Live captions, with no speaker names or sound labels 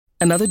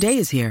Another day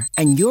is here,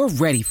 and you're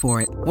ready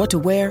for it. What to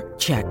wear?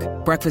 Check.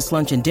 Breakfast,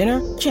 lunch, and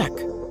dinner? Check.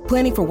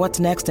 Planning for what's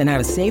next and how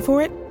to save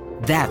for it?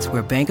 That's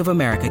where Bank of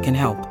America can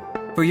help.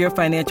 For your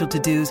financial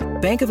to-dos,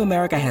 Bank of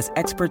America has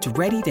experts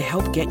ready to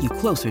help get you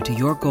closer to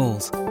your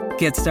goals.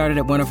 Get started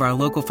at one of our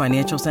local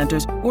financial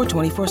centers or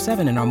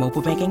 24/7 in our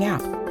mobile banking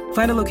app.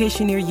 Find a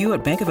location near you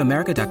at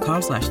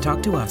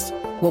bankofamerica.com/talktous.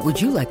 What would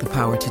you like the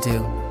power to do?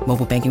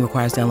 Mobile banking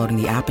requires downloading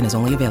the app and is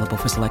only available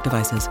for select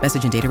devices.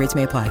 Message and data rates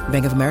may apply.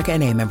 Bank of America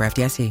N.A., member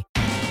FDIC.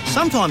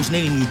 Sometimes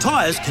needing new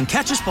tyres can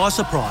catch us by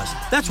surprise.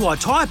 That's why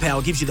Tyre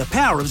Power gives you the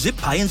power of Zip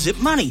Pay and Zip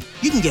Money.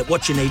 You can get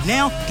what you need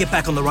now, get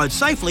back on the road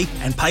safely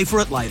and pay for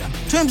it later.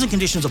 Terms and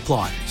conditions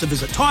apply. So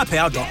visit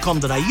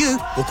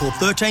tyrepower.com.au or call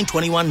 13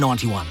 21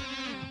 91.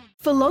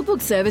 For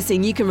logbook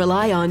servicing you can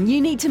rely on,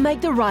 you need to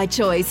make the right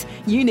choice.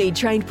 You need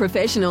trained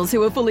professionals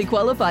who are fully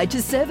qualified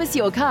to service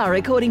your car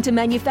according to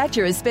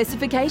manufacturer's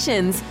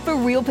specifications. For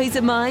real peace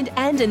of mind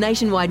and a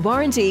nationwide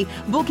warranty,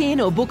 book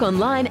in or book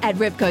online at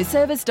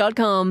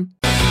repcoservice.com.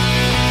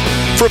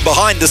 From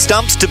behind the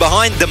stumps to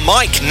behind the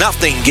mic,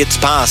 nothing gets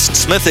past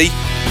Smithy.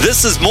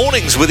 This is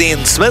Mornings with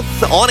Ian Smith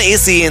on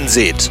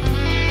SENZ.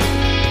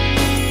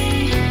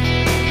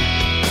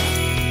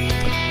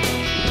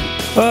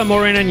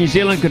 Morena, New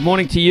Zealand, good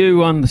morning to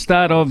you on the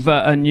start of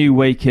a new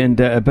week, and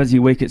a busy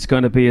week it's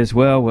going to be as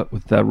well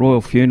with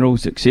royal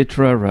funerals,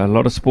 etc. A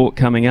lot of sport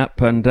coming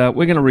up, and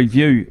we're going to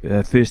review,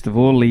 first of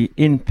all, the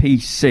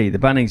NPC, the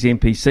Bunnings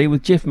NPC,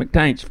 with Jeff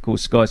McDainch, of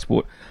course, Sky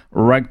Sport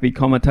rugby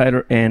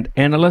commentator and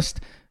analyst.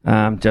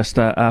 Just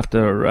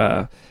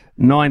after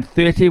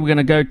 9:30, we're going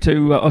to go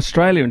to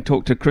Australia and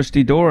talk to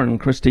Christy Doran.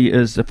 Christy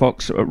is the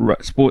Fox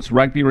Sports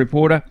rugby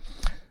reporter.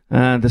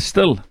 There's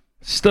still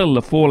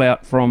the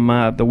fallout from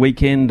the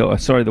weekend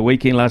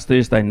last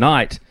Thursday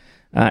night,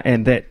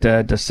 and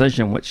that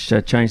decision which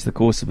changed the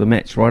course of the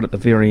match right at the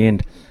very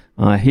end.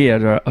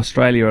 Here,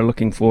 Australia are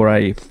looking for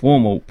a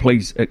formal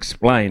please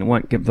explain. It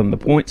won't give them the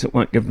points, it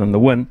won't give them the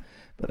win,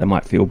 but they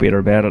might feel better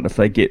about it if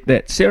they get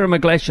that. Sarah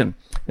McGlashan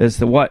is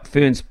the White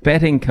Ferns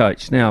batting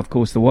coach. Now, of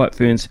course, the White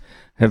Ferns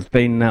have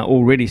been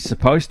already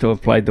supposed to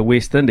have played the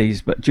West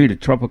Indies, but due to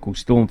Tropical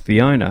Storm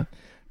Fiona,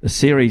 the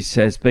series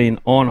has been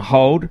on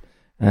hold,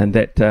 and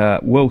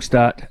that will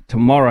start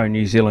tomorrow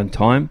New Zealand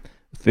time,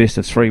 the first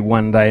of 3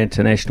 one-day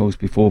internationals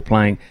before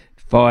playing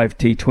 5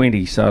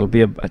 T20, so it'll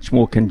be a much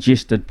more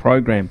congested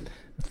program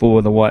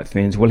for the White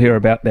Ferns. We'll hear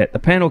about that. The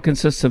panel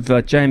consists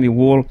of Jamie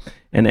Wall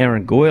and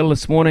Aaron Goyle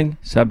this morning.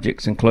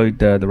 Subjects include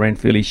the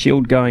Ranfurly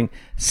Shield going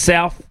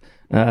south,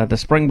 the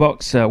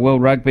Springboks,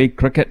 World Rugby,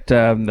 cricket,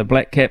 the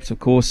Black Caps, of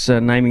course,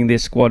 naming their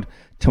squad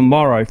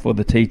tomorrow for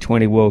the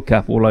T20 World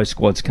Cup. All those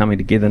squads coming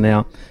together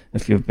now,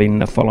 if you've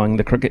been following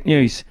the cricket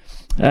news.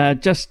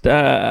 Just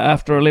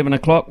after 11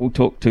 o'clock, we'll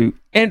talk to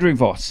Andrew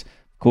Voss.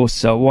 Of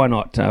course, why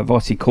not?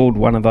 Voss, he called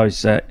one of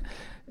those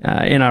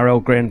NRL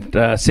Grand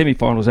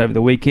semi-finals over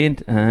the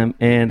weekend,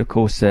 and of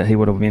course he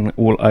would have been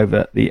all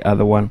over the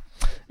other one.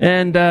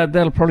 And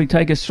that'll probably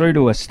take us through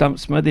to a stump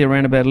smithy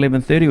around about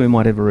 11:30. We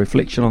might have a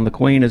reflection on the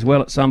Queen as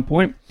well at some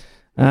point.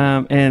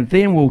 And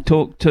then we'll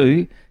talk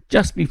to,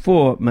 just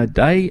before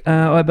midday,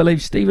 I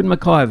believe, Stephen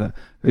McIver,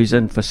 who's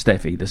in for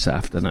Staffy this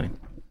afternoon.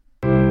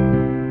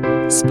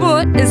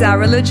 Sport is our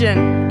religion,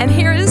 and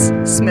here is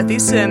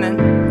Smithy's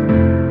sermon.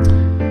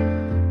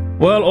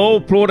 Well,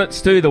 all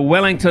plaudits to the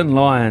Wellington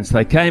Lions.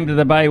 They came to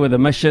the Bay with a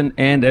mission,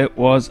 and it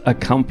was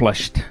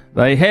accomplished.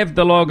 They have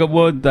the log of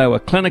wood. They were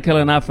clinical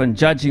enough, and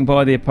judging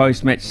by their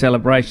post-match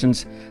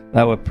celebrations,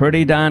 they were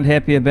pretty darn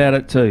happy about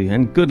it too.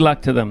 And good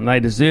luck to them. They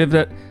deserved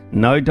it.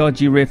 No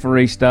dodgy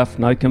referee stuff,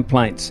 no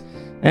complaints.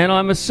 And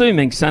I'm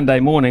assuming Sunday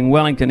morning,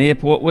 Wellington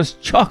Airport was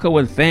chocker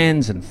with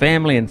fans and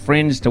family and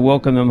friends to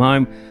welcome them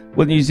home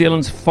with New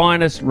Zealand's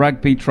finest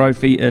rugby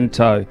trophy in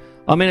tow.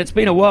 I mean, it's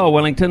been a while,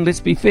 Wellington, let's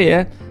be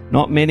fair.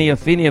 Not many,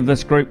 if any, of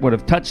this group would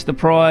have touched the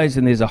prize,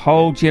 and there's a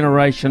whole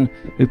generation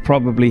who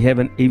probably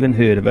haven't even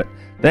heard of it.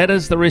 That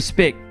is the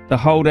respect the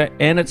holder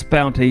and its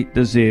bounty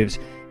deserves.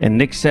 And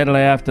next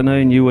Saturday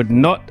afternoon, you would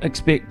not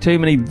expect too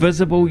many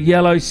visible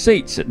yellow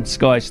seats in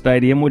Sky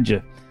Stadium, would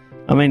you?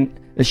 I mean,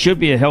 it should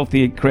be a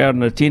healthy crowd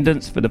in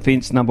attendance for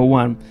defence number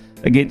 1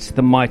 against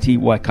the mighty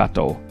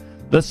Waikato.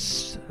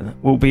 This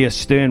will be a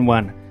stern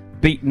one.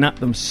 Beaten up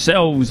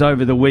themselves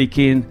over the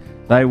weekend,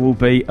 they will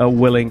be a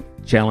willing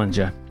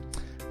challenger.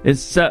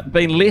 There's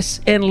been less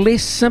and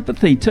less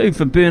sympathy too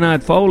for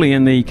Bernard Foley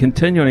in the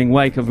continuing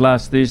wake of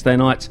last Thursday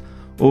night's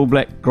All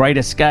Black Great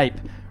Escape.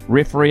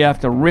 Referee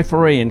after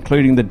referee,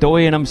 including the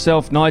doyen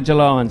himself,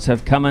 Nigel Owens,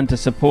 have come in to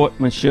support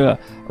Monsieur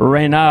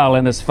Reynal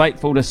in his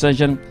fateful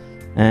decision,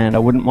 and I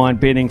wouldn't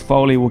mind betting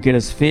Foley will get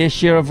his fair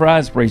share of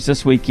raspberries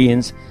this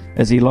weekend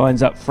as he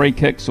lines up free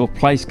kicks or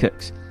place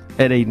kicks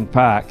at Eden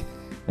Park.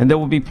 And there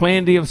will be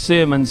plenty of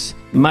sermons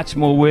much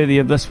more worthy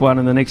of this one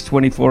in the next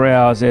 24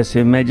 hours as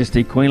Her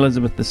Majesty Queen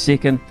Elizabeth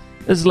II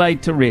is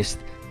laid to rest,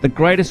 the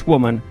greatest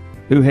woman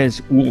who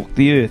has walked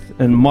the earth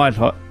in my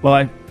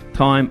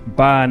lifetime,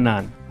 bar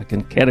none. I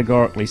can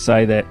categorically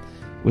say that.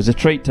 It was a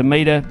treat to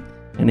meet her,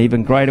 an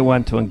even greater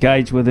one to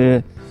engage with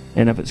her,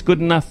 And if it's good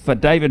enough for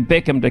David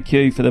Beckham to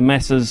queue for the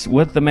masses,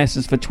 with the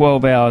masses for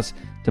 12 hours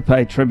to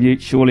pay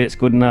tribute, surely it's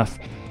good enough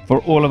for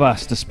all of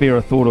us to spare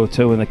a thought or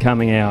two in the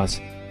coming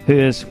hours.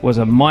 Hers was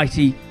a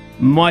mighty,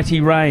 mighty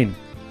reign.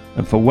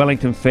 And for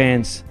Wellington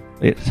fans,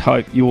 let's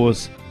hope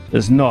yours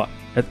is not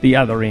at the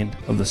other end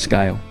of the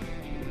scale.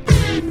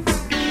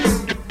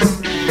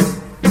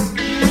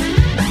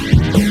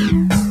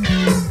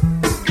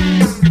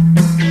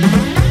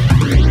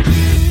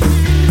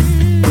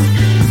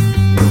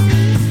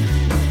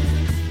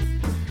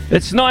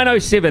 It's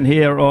 9:07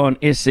 here on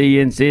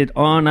SENZ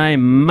on a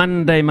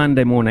Monday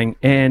morning,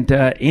 and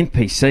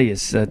NPC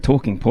is a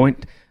talking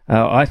point.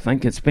 I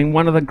think it's been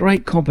one of the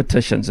great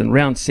competitions, and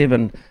round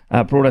 7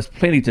 brought us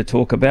plenty to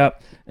talk about,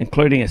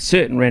 including a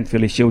certain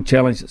Ranfurly Shield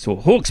challenge that saw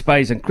Hawke's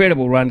Bay's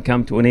incredible run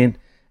come to an end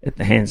at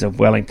the hands of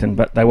Wellington,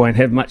 but they won't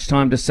have much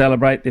time to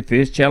celebrate. Their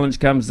first challenge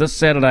comes this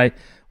Saturday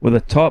with the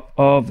top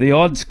of the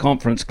odds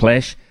conference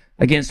clash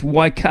against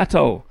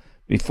Waikato.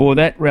 Before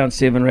that, round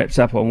 7 wraps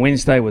up on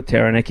Wednesday with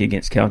Taranaki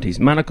against Counties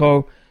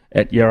Manukau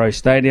at Yarrow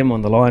Stadium.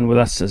 On the line with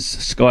us is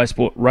Sky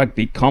Sport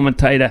rugby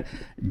commentator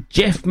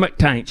Jeff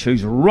McTainch,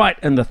 who's right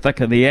in the thick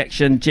of the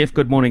action. Jeff,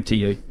 good morning to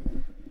you.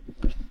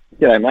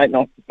 G'day, mate.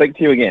 Nice to speak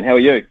to you again. How are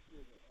you?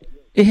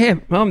 Yeah,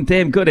 I'm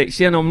damn good,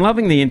 actually, and I'm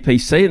loving the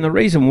NPC, and the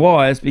reason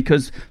why is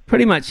because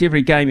pretty much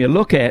every game you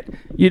look at,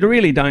 you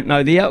really don't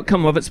know the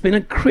outcome of it. It's been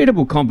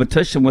incredible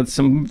competition with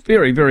some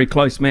very, very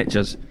close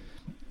matches.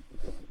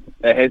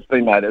 It has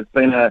been, mate. It's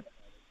been a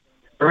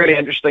really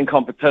interesting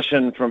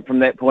competition from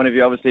that point of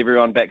view. Obviously,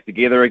 everyone back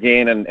together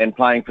again and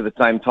playing for the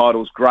same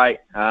title's great.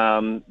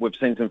 We've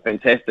seen some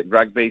fantastic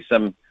rugby,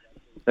 some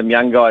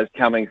young guys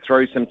coming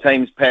through, some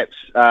teams perhaps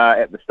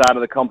at the start of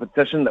the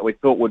competition that we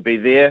thought would be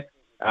there,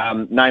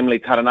 namely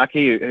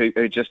Taranaki,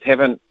 who just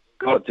haven't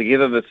got it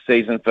together this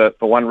season for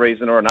one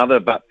reason or another.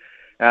 But,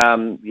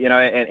 and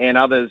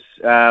others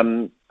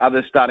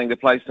starting to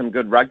play some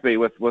good rugby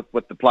with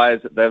the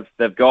players that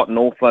they've got.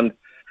 Northland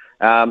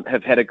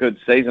have had a good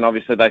season.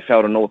 Obviously, they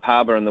fell to North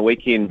Harbour in the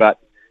weekend, but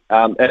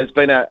it has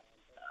been a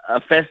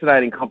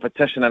fascinating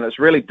competition, and it's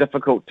really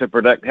difficult to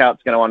predict how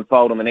it's going to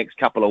unfold in the next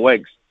couple of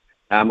weeks.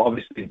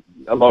 Obviously,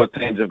 a lot of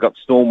teams have got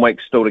storm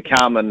weeks still to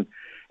come, and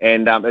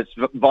it's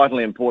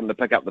vitally important to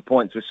pick up the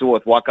points. We saw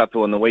with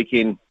Waikato on the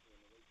weekend,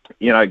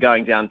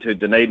 going down to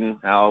Dunedin.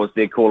 I was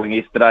there calling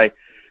yesterday.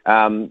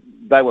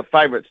 They were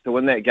favourites to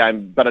win that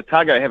game, but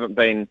Otago haven't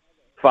been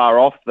far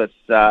off this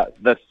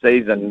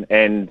season,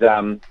 and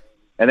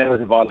that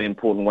was a vitally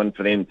important win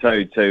for them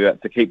too, to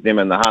keep them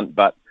in the hunt.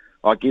 But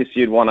I guess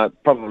you'd want to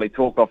probably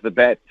talk off the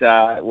bat.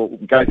 We'll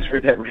go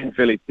through that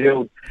Ranfurly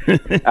Shield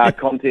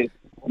contest.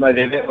 No,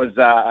 that was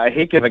a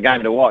heck of a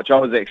game to watch. I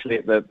was actually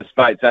at the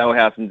Spates Ale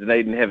House in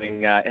Dunedin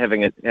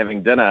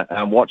having dinner,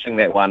 watching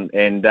that one,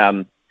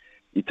 and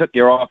you took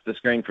your eye off the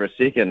screen for a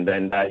second,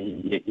 and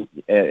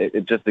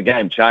the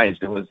game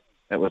changed. It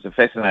was a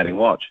fascinating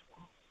watch.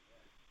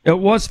 It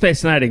was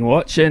fascinating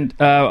watch, and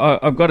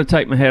I've got to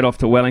take my hat off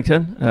to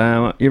Wellington.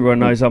 Everyone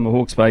knows I'm a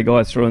Hawke's Bay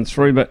guy through and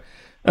through, but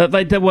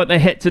they did what they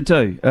had to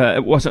do.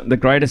 It wasn't the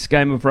greatest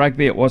game of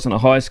rugby. It wasn't a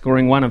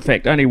high-scoring one. In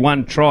fact, only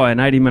one try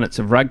in 80 minutes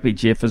of rugby,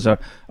 Jeff, is a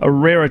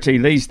rarity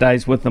these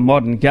days with the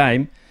modern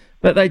game.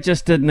 But they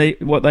just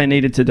did what they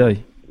needed to do.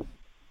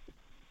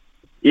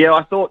 Yeah,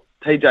 I thought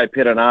TJ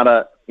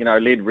Perenara,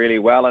 led really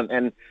well,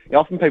 and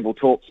often people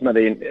talk,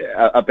 Smithy,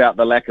 about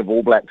the lack of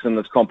All Blacks in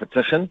this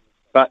competition.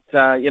 But,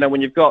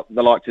 when you've got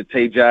the likes of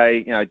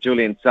TJ,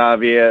 Julian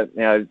Savia,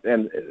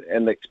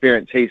 and the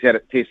experience he's had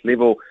at test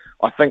level,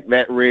 I think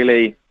that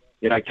really,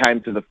 came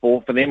to the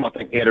fore for them. I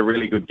think he had a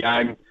really good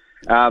game.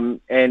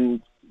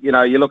 And,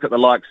 you look at the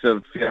likes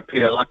of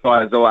Peter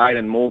Luckeyes or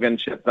Aidan Morgan,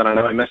 I don't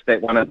know, he missed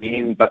that one at the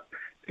end, but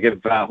to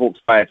give Hawke's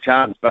Bay a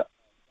chance. But,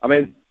 I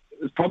mean,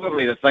 it's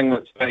probably the thing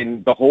that's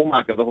been the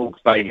hallmark of the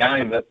Hawke's Bay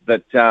game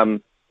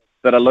that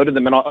eluded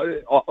them. And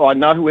I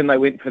know when they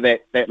went for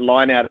that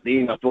line out at the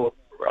end, I thought,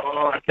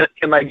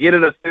 can they get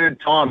it a third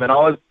time? And I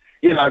was,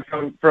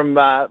 from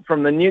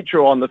the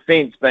neutral on the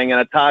fence, being an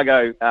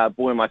Otago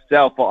boy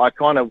myself, I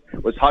kind of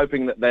was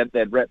hoping that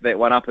they'd wrap that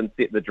one up and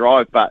set the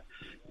drive, but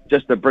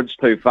just a bridge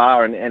too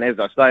far. And as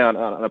I say, on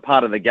a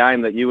part of the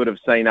game that you would have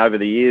seen over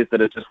the years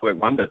that it just worked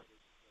wonders.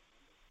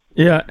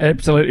 Yeah,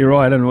 absolutely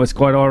right, and it was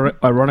quite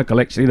ironical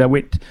actually. They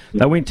went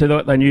to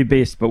what they knew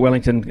best, but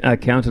Wellington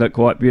countered it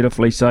quite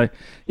beautifully. So,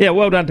 yeah,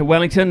 well done to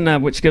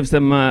Wellington, which gives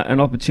them an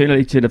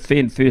opportunity to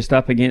defend first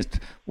up against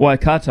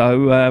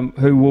Waikato,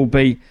 who will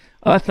be,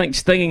 I think,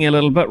 stinging a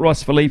little bit.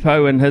 Ross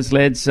Filippo and his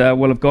lads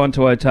will have gone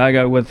to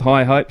Otago with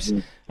high hopes,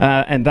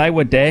 and they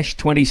were dashed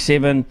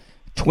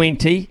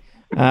 27-20.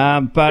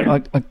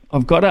 But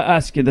I've got to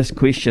ask you this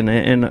question,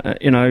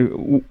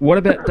 and what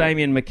about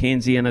Damien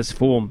McKenzie and his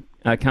form?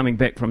 Coming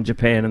back from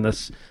Japan in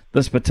this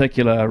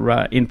particular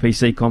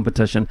NPC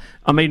competition.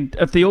 I mean,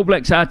 if the All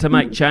Blacks are to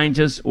make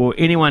changes or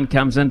anyone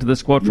comes into the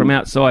squad from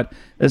outside,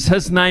 is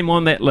his name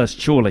on that list,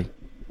 surely?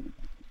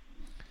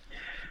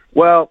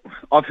 Well,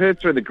 I've heard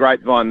through the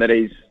grapevine that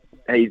he's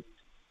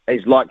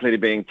likely to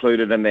be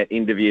included in that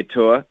end-of-year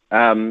tour.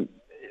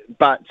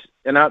 But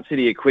in answer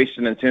to your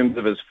question in terms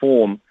of his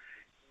form,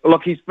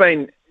 look, he's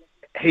been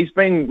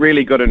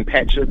really good in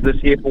patches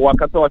this year for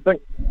Waikato. I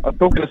think I was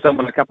talking to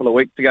someone a couple of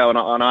weeks ago, and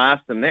I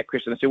asked them that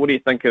question. I said, "What do you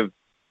think of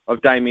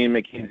Damian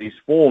McKenzie's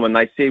form?" And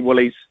they said, "Well,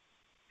 he's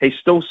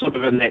still sort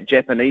of in that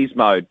Japanese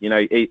mode. You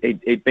know,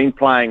 he'd been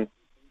playing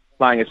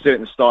a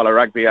certain style of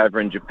rugby over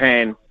in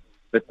Japan,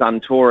 the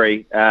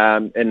Suntory,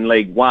 in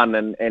League One,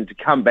 and to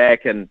come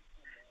back and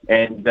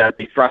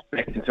be thrust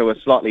back into a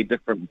slightly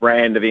different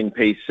brand of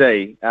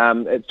NPC.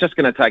 It's just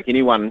going to take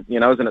anyone,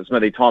 isn't it,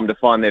 Smithy, time to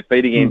find their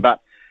feet again. But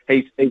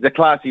he's a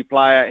classy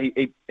player.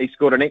 He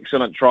scored an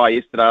excellent try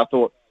yesterday. I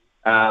thought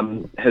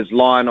his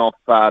line off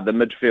the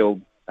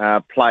midfield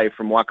play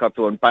from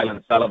Waikato and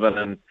Balin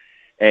Sullivan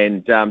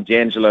and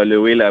D'Angelo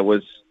Luila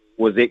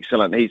was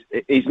excellent.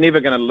 He's never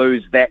going to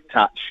lose that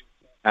touch,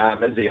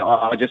 is he?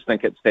 I just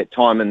think it's that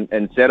time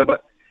and settle.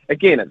 But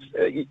again,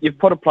 you've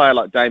put a player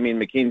like Damian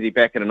McKenzie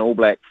back in an All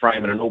Black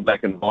frame in an All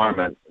Black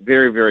environment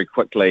very, very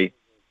quickly.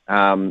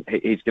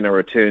 He's going to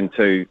return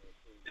to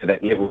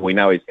that level we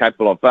know he's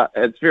capable of. But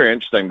it's very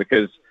interesting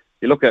because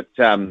you look at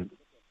the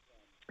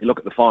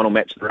final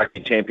match of the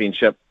Rugby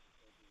Championship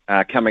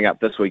coming up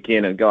this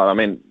weekend, and God, I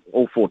mean,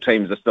 all four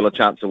teams are still a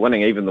chance of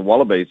winning, even the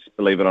Wallabies,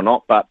 believe it or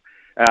not. But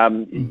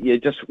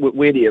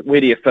where do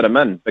you fit them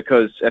in?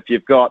 Because if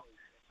you've got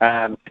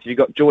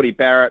Geordie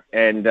Barrett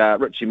and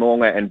Richie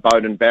Mo'unga and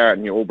Bowden Barrett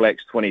in your All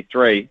Blacks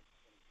 23,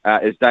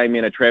 is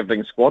Damien a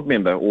travelling squad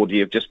member, or do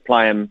you just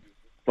play him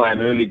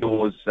early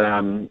doors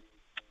in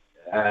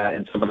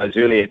some of those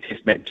earlier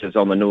test matches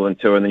on the Northern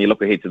Tour, and then you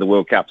look ahead to the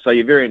World Cup? So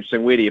you're very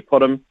interesting. Where do you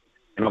put him?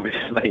 And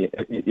obviously,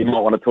 you might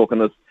want to talk in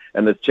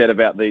this chat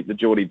about the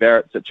Geordie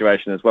Barrett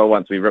situation as well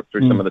once we rip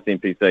through some of this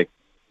NPC.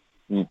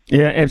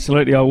 Yeah,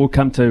 absolutely. I will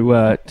come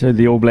to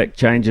the All Black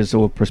changes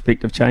or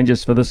prospective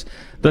changes for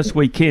this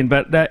weekend.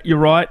 But you're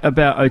right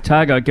about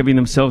Otago giving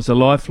themselves a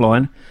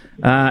lifeline,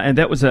 and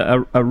that was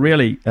a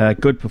really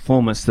good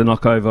performance to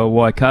knock over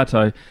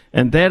Waikato.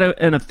 And that,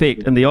 in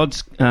effect, in the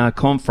odds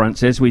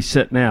conference as we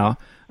sit now,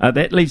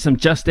 that leaves them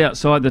just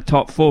outside the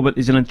top four. But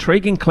there's an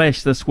intriguing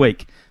clash this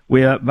week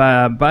where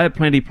Bay of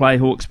Plenty play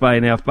Hawke's Bay.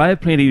 Now, if Bay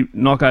of Plenty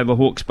knock over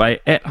Hawke's Bay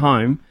at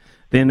home,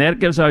 then that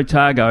gives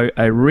Otago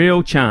a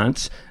real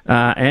chance,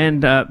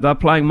 and they're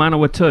playing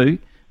Manawatu.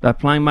 They're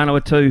playing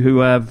Manawatu, who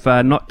have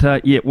not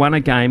yet won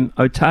a game.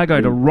 Otago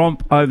to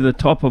romp over the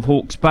top of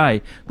Hawke's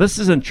Bay. This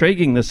is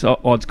intriguing, this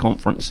odds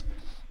conference.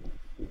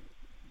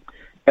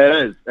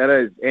 It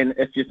is. And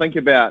if you think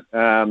about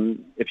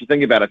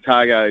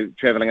Otago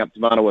travelling up to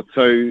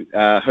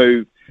Manawatu,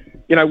 who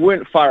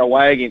weren't far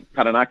away against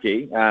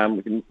Taranaki,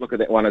 we can look at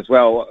that one as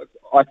well.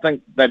 I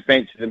think they've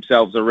fancied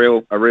themselves a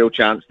real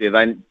chance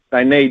there.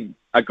 They need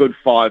a good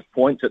 5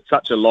 points. It's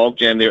such a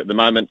logjam there at the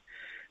moment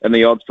in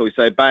the odds pool.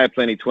 So Bay of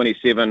Plenty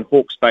 27,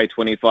 Hawke's Bay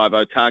 25,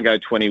 Otago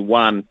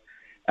 21.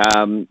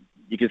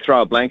 You could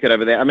throw a blanket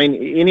over that. I mean,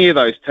 any of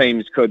those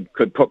teams could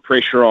put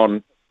pressure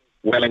on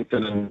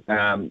Wellington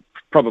and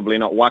probably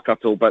not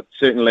Waikato, but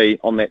certainly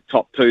on that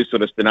top two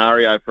sort of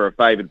scenario for a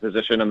favoured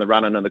position in the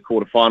run-in in the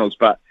quarterfinals.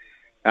 But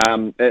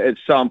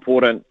it's so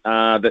important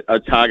that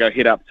Otago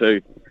head up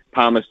to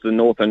Palmerston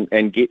North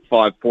and get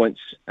 5 points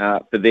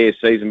for their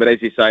season. But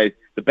as you say,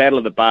 the Battle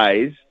of the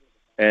Bays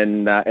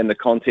in the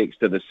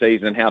context of the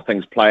season and how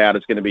things play out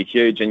is going to be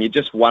huge. And you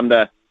just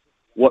wonder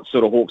what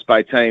sort of Hawke's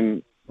Bay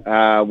team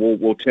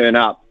will turn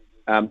up.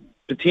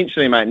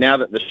 Potentially, mate, now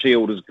that the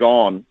Shield is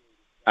gone,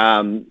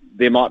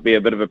 there might be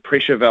a bit of a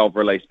pressure valve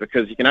release,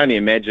 because you can only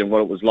imagine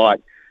what it was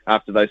like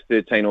after those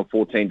 13 or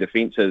 14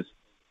 defences,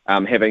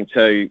 having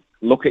to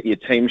look at your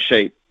team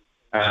sheet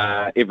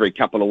every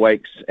couple of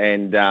weeks,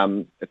 and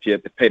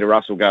if Peter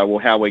Russell go, well,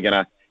 how are we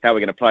going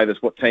to play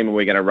this? What team are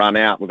we going to run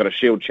out? We've got a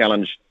Shield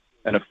challenge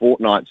in a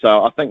fortnight,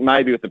 so I think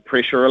maybe with the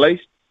pressure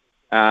release,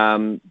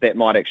 that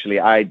might actually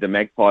aid the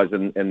Magpies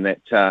in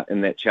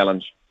that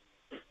challenge.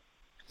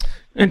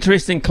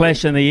 Interesting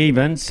clash in the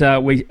evens.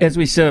 As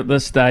we sit at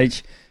this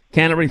stage,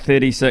 Canterbury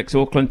 36,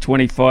 Auckland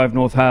 25,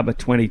 North Harbour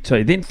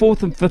 22. Then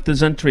fourth and fifth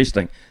is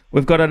interesting.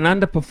 We've got an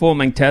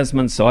underperforming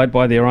Tasman side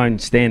by their own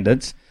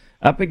standards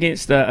up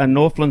against a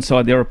Northland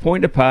side. They're a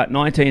point apart,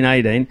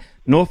 19-18.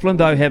 Northland,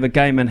 though, have a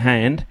game in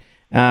hand.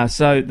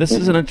 So this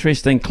is an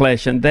interesting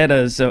clash, and that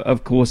is,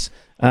 of course,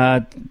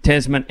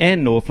 Tasman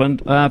and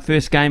Northland.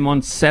 First game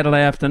on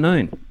Saturday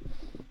afternoon.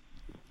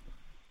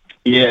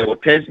 Yeah, well,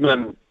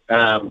 Tasman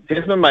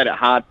made it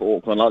hard for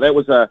Auckland. Like that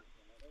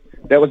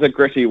was a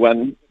gritty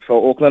win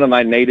for Auckland, and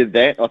they needed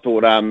that. I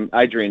thought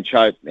Adrian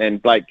Chope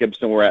and Blake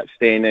Gibson were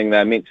outstanding.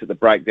 They meant at the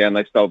breakdown.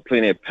 They stole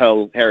plenty of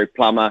pill. Harry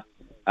Plummer,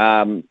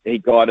 he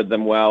guided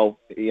them well.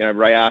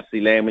 Ray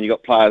Arcee Lamb, when you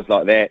got players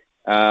like that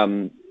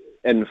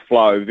in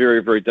flow,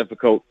 very, very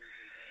difficult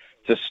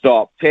to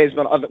stop.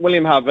 Tasman,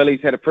 William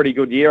Harvilli's had a pretty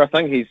good year. I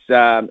think he's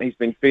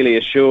been fairly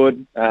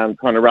assured, kind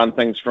of run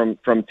things from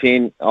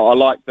 10. I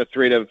like the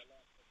threat of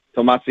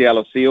Tomasi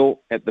Alosio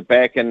at the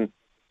back, and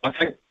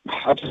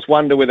I just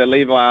wonder whether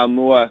Levi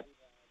Aumua,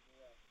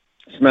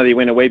 Smithy,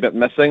 went a wee bit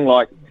missing.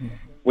 Like,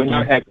 we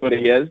know how good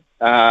he is,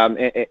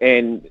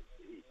 and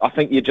I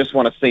think you just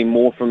want to see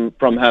more from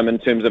him in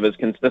terms of his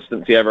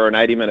consistency over an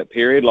 80-minute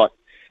period. Like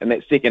in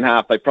that second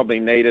half, they probably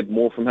needed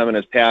more from him in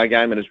his power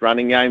game and his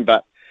running game.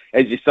 But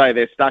as you say,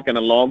 they're stuck in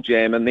a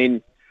logjam. And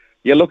then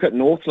you look at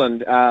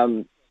Northland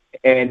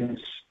and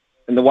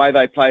the way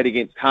they played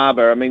against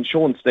Harbour. I mean,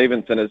 Sean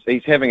Stevenson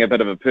he's having a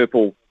bit of a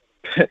purple,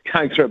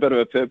 going through a bit of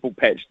a purple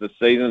patch this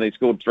season. He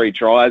scored 3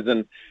 tries,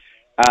 and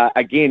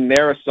again,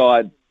 they're a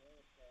side,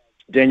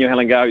 Daniel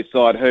Halangahu's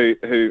side,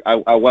 who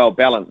are well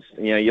balanced.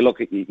 You know, you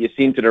look at you're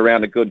centred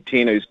around a good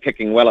 10 who's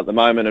kicking well at the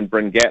moment, and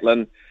Bryn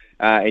Gatlin,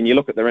 and you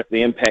look at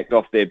the impact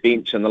off their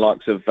bench and the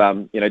likes of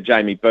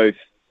Jamie Booth,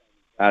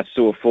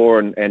 Suafor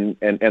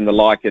and the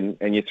like,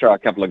 and you throw a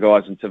couple of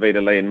guys in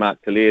Tavita Lee and Mark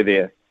Tallier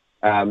there.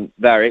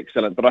 They're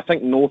excellent, but I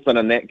think Northland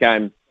in that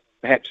game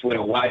perhaps went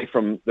away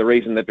from the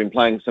reason they've been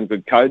playing some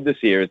good code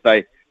this year. Is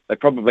they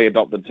probably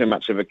adopted too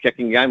much of a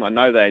kicking game. I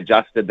know they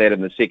adjusted that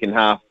in the second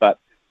half, but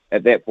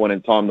at that point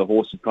in time, the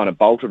horse had kind of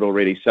bolted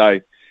already. So,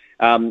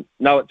 no,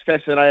 it's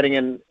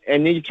fascinating.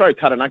 And you throw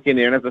Taranaki in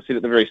there, and as I said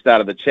at the very start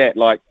of the chat,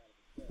 like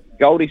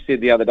Goldie said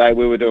the other day,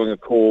 we were doing a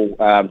call,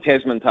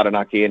 Tasman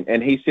Taranaki,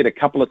 and he said a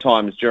couple of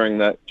times during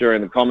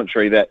the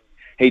commentary that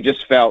he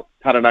just felt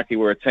Taranaki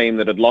were a team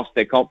that had lost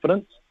their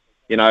confidence.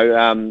 You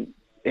know,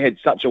 had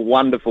such a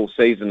wonderful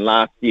season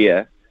last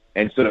year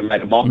and sort of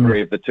made a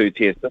mockery of the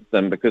two-tier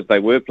system because they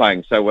were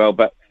playing so well.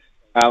 But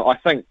I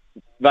think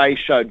they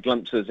showed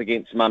glimpses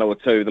against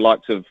Manawatu, the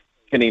likes of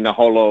Kini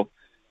Naholo,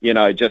 you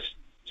know, just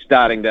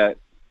starting to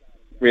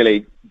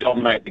really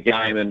dominate the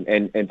game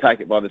and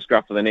take it by the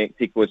scruff of the neck,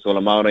 Tikoi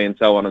Solomone and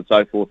so on and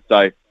so forth.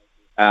 So,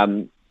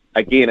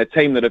 again, a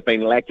team that have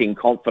been lacking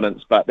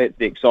confidence, but that's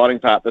the exciting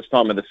part this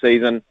time of the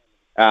season.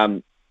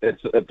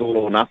 It's all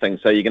or nothing.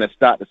 So you're going to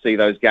start to see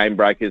those game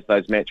breakers,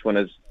 those match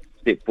winners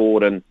step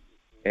forward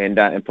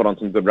and put on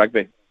some good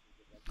rugby.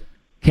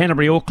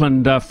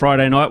 Canterbury-Auckland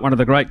Friday night, one of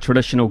the great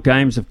traditional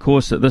games, of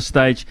course, at this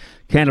stage.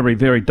 Canterbury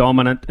very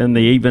dominant in the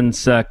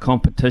evens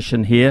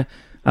competition here.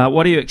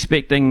 What are you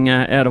expecting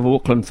out of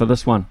Auckland for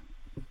this one?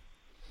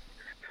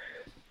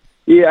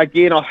 Yeah,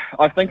 again,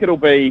 I think it'll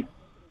be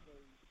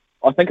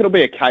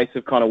a case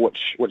of kind of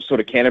which sort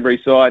of Canterbury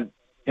side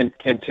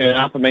can turn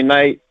up. I mean,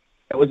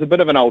 it was a bit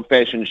of an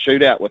old-fashioned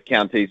shootout with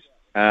counties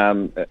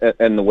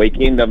in the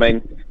weekend. I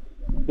mean,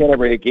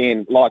 Canterbury,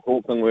 again, like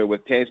Auckland were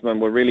with Tasman,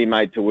 were really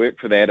made to work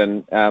for that,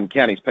 and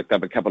counties picked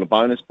up a couple of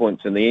bonus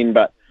points in the end.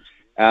 But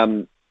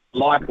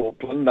like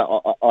Auckland,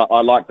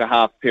 I like the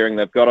half pairing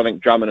they've got. I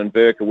think Drummond and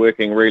Burke are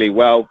working really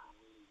well.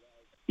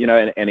 You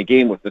know, and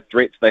again, with the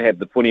threats, they have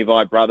the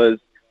Punivai brothers.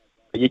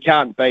 You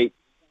can't beat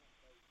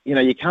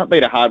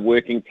a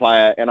hard-working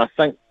player, and I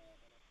think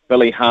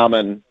Billy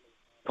Harmon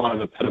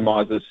kind of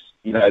epitomises,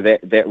 you know,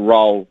 that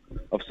role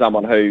of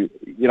someone who,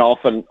 you know,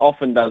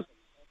 often does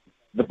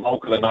the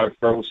bulk of the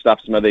no-frill stuff,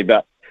 Smithy,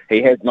 but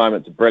he has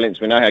moments of brilliance.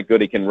 We know how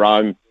good he can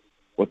roam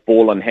with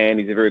ball in hand.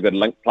 He's a very good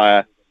link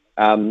player.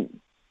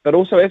 But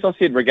also, as I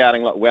said,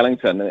 regarding like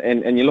Wellington,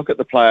 and you look at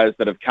the players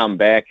that have come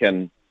back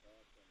and,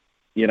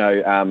 you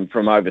know,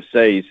 from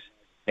overseas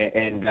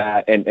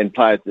and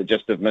players that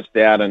just have missed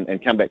out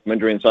and come back from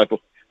injury and so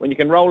forth. When you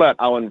can roll out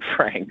Owen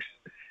Franks,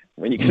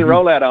 on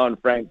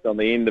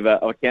the end of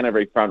a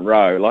Canterbury front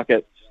row, like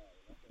it's,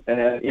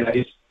 you know,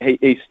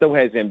 he still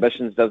has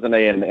ambitions, doesn't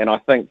he? And I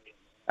think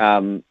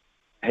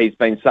he's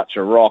been such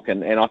a rock,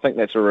 and I think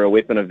that's a real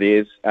weapon of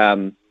theirs.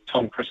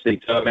 Tom Christie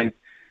too. I mean,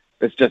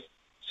 it's just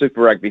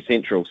Super Rugby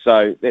Central,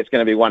 so that's going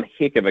to be one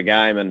heck of a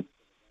game,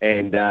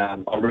 and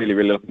I'm really,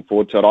 really looking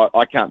forward to it.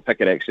 I can't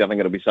pick it, actually. I think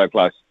it'll be so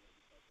close.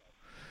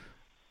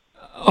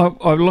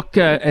 I look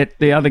at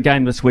the other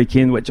game this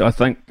weekend, which I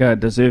think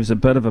deserves a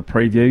bit of a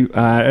preview.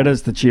 It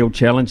is the Shield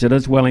Challenge. It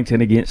is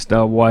Wellington against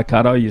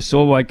Waikato. You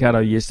saw Waikato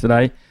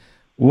yesterday.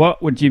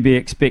 What would you be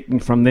expecting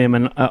from them?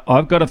 And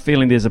I've got a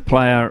feeling there's a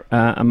player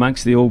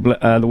amongst the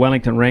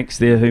Wellington ranks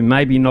there who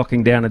may be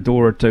knocking down a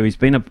door or two. He's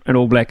been an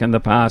All Black in the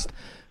past,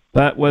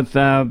 but with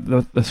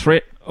the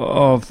threat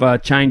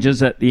of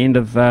changes at the end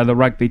of the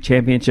Rugby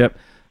Championship,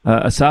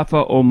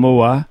 Asafa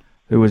Omua,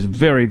 who was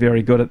very,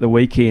 very good at the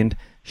weekend,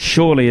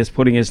 surely is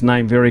putting his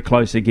name very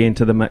close again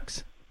to the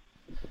mix.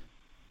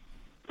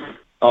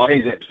 Oh,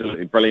 he's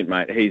absolutely brilliant,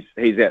 mate.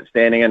 He's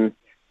outstanding. And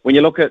when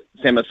you look at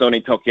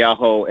Samasoni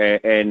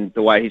Tokiaho and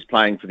the way he's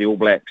playing for the All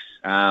Blacks,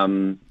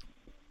 and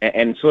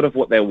sort of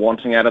what they're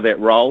wanting out of that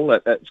role,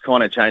 it's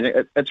kind of changing.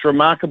 It's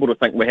remarkable to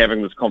think we're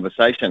having this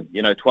conversation.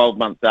 You know, 12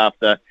 months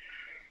after,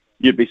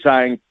 you'd be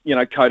saying, you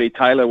know, Cody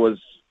Taylor was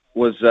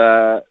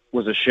a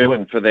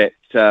shoo-in for that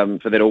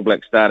All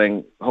Black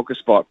starting hooker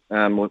spot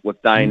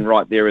with Dane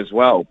right there as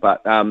well.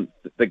 But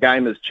the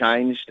game has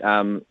changed.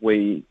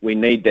 We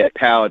need that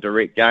power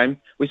direct game.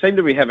 We seem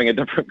to be having a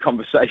different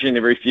conversation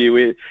every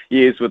few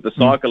years with the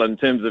cycle in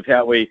terms of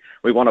how we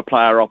want to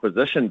play our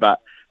opposition.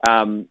 But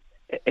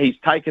he's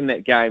taken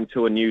that game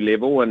to a new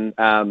level, and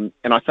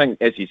I think,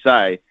 as you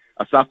say,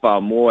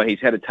 Asafa Moore, he's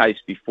had a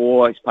taste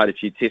before. He's played a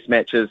few test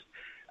matches.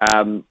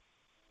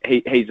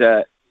 He's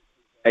out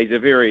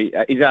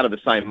of the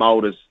same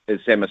mould as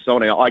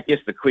Samasoni. I guess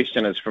the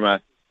question is from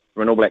an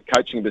All Black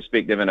coaching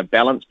perspective and a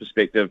balance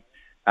perspective,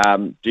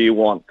 do you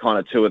want kind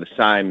of two of the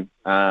same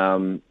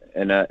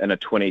in a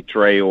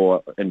 23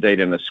 or indeed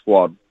in a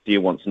squad? Do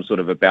you want some sort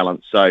of a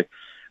balance? So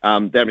I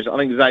think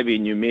Xavier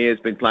Newmere has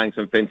been playing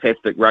some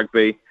fantastic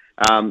rugby.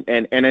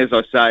 And as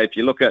I say, if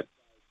you look at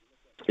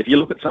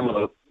some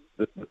of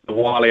the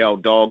wily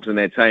old dogs in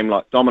their team,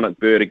 like Dominic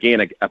Bird,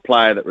 again, a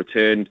player that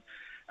returned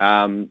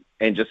and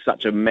just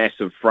such a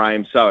massive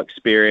frame, so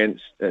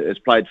experienced, has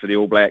played for the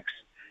All Blacks.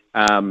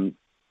 I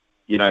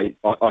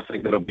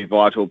think that'll be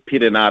vital.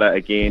 Peter Nada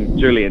again,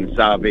 Julian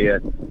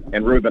Savia,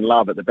 and Ruben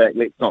Love at the back.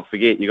 Let's not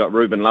forget, you got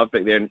Ruben Love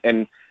back there.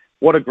 And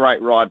what a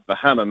great ride for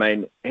him. I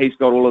mean, he's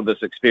got all of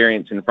this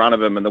experience in front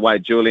of him, and the way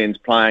Julian's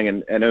playing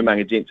and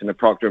Umaga Jensen and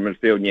Proctor in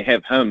midfield, and you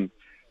have him.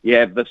 You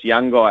have this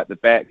young guy at the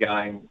back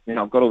going,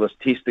 I've got all this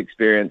test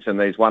experience and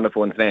these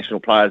wonderful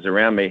international players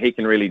around me. He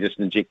can really just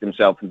inject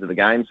himself into the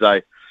game. So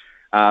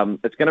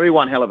it's going to be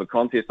one hell of a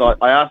contest. I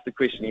asked the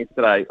question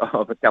yesterday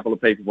of a couple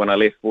of people when I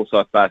left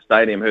Forsyth Bar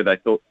Stadium who they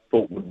thought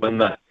would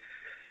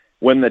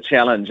win the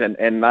challenge,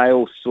 and they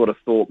all sort of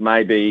thought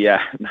maybe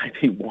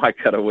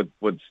Waikato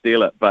would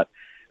steal it. But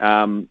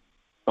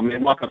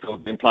Waikato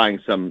have been playing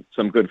some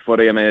good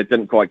footy. I mean, it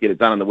didn't quite get it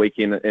done on the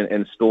weekend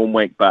in Storm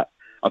Week, but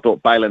I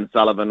thought Balin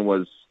Sullivan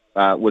was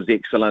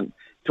excellent.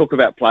 Talk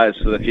about players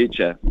for the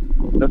future.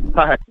 This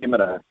Taha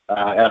Kemera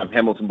out of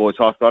Hamilton Boys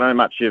High School, I don't know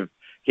much you've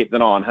kept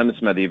an eye on him,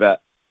 Smithy,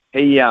 but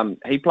he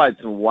played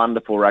some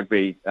wonderful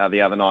rugby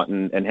the other night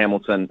in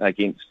Hamilton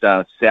against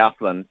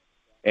Southland.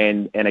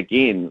 And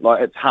again,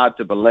 like, it's hard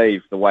to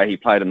believe the way he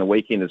played in the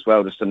weekend as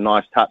well. Just some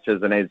nice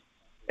touches, and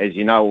as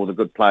you know, all the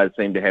good players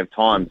seem to have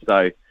time.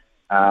 So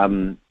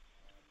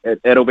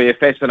it'll be a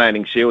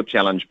fascinating Shield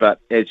challenge. But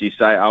as you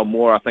say,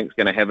 Moore, I think, is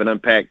going to have an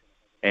impact.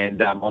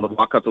 And on the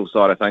Waikato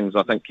side of things,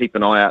 I think keep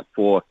an eye out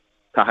for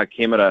Taha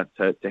Kemera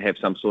to have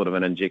some sort of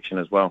an injection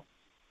as well.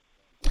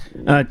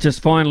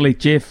 Just finally,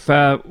 Jeff,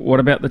 what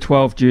about the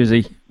 12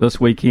 jersey this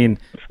weekend?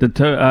 Did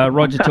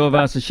Roger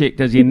Tuivasa-Sheck,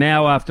 does he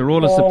now, after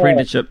all his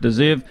apprenticeship,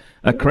 deserve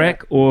a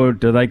crack, or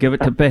do they give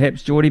it to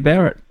perhaps Geordie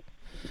Barrett?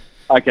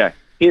 Okay,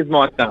 here's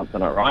my stance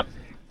on it, right?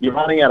 You're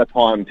running out of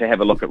time to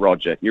have a look at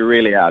Roger. You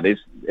really are.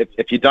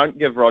 If you don't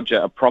give Roger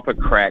a proper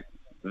crack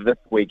this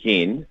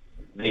weekend,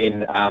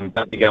 then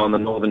don't go on the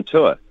Northern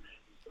Tour.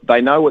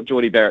 They know what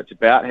Geordie Barrett's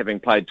about, having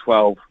played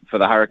 12 for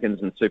the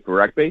Hurricanes in Super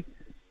Rugby.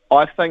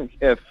 I think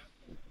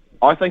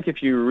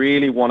if you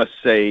really want to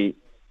see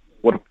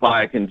what a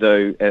player can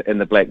do in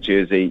the black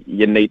jersey,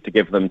 you need to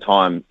give them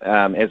time.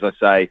 As I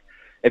say,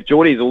 if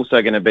Geordie's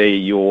also going to be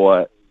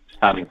your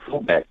starting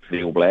fullback for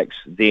the All Blacks,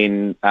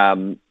 then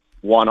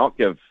why not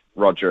give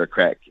Roger a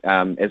crack?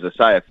 As I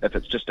say, if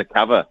it's just a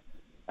cover,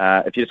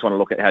 if you just want to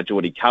look at how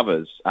Geordie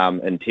covers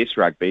in Test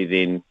rugby,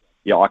 then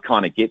yeah, I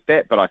kind of get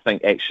that. But I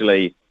think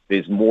actually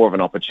there's more of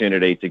an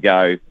opportunity to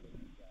go.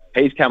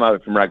 He's come over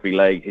from rugby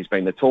league. He's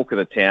been the talk of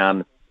the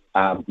town.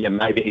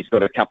 Maybe he's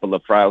got a couple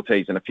of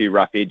frailties and a few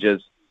rough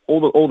edges.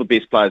 All the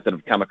best players that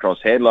have come across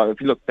had. Like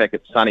if you look back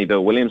at Sonny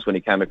Bill Williams when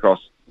he came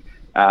across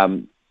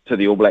to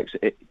the All Blacks,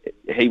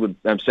 he would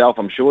himself,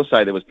 I'm sure,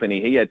 say there was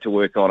plenty he had to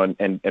work on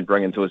and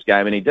bring into his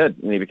game, and he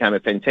did. And he became a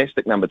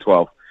fantastic number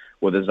 12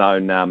 with his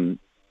own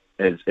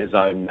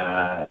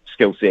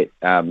skill set,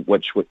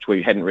 which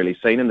we hadn't really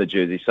seen in the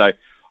jersey. So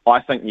I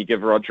think you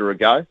give Roger a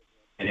go,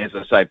 and as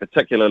I say,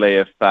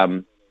 particularly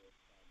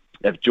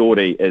if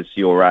Geordie is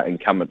your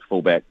incumbent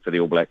fullback for the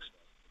All Blacks.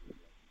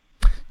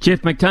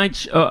 Jeff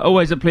McTainch,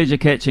 always a pleasure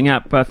catching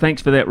up.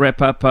 Thanks for that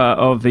wrap-up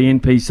of the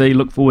NPC.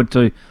 Look forward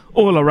to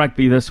all the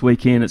rugby this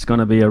weekend. It's going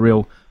to be a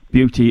real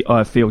beauty,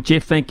 I feel.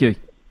 Jeff, thank you.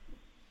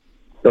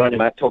 Good on you,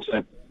 mate. Talk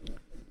soon.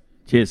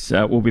 Cheers.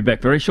 We'll be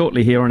back very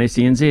shortly here on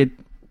SENZ.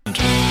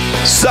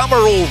 Summer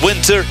or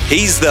winter,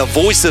 he's the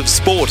voice of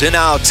sport in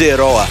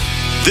Aotearoa.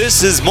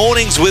 This is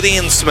Mornings with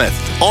Ian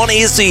Smith on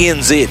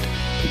SENZ.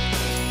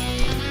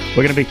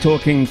 We're going to be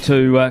talking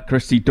to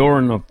Christy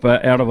Doran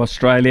out of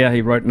Australia.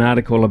 He wrote an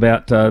article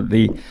about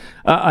the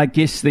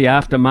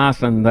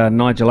aftermath and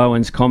Nigel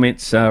Owen's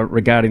comments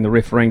regarding the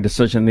refereeing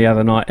decision the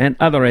other night and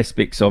other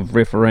aspects of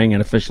refereeing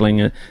and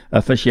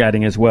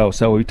officiating as well.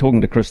 So we'll be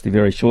talking to Christy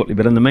very shortly.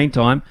 But in the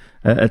meantime,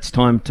 it's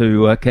time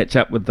to catch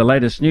up with the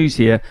latest news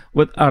here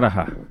with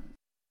Araha.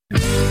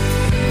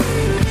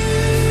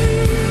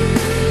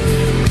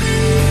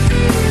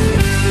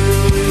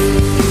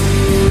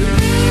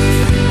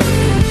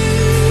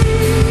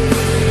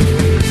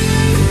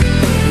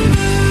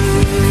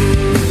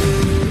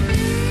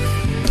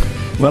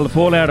 Well, the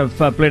fallout of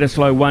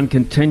Bledisloe 1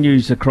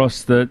 continues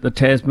across the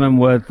Tasman,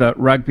 with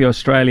Rugby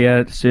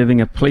Australia serving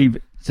a please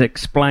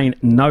explain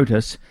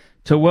notice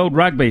to World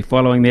Rugby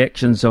following the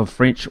actions of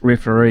French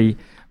referee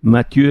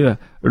Mathieu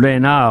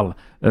Raynal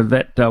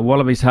that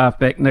Wallabies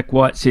halfback Nick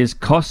White says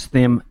cost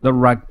them the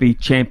Rugby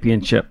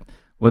Championship.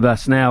 With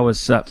us now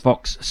is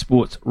Fox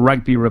Sports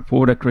rugby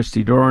reporter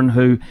Christy Doran,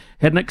 who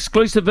had an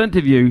exclusive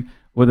interview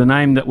with a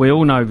name that we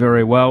all know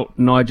very well,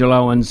 Nigel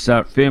Owens,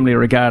 firmly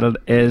regarded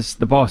as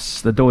the boss,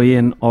 the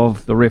doyen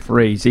of the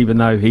referees, even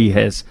though he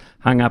has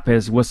hung up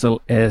his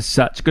whistle as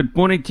such. Good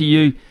morning to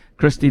you,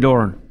 Christy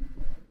Doran.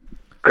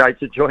 Great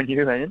to join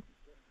you, Ian.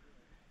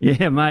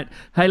 Yeah, mate.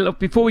 Hey, look,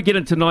 before we get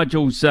into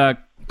Nigel's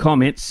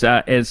comments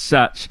as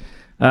such,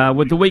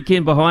 with the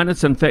weekend behind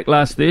us, in fact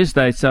last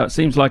Thursday, so it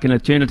seems like an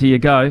eternity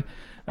ago,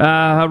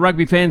 are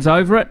rugby fans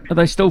over it? Are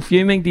they still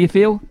fuming, do you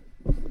feel?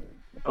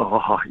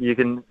 Oh, you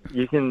can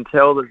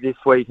tell that this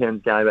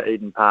weekend's game at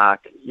Eden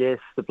Park, yes,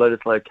 the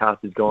Bledisloe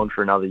Cup is gone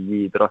for another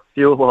year, but I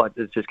feel like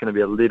there's just going to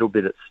be a little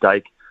bit at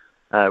stake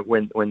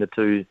when the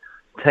two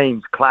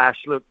teams clash.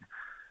 Look,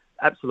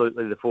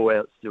 absolutely the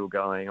fallout's still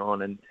going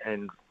on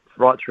and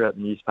right throughout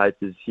the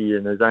newspapers here,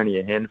 and there's only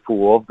a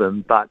handful of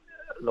them, but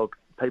look,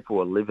 people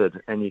are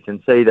livid, and you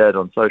can see that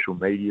on social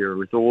media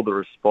with all the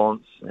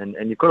response, and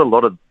you've got a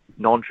lot of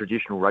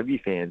non-traditional rugby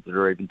fans that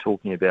are even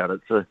talking about it.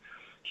 It's a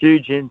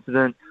huge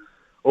incident.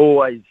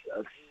 Always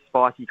a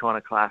spicy kind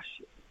of clash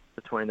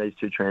between these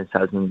two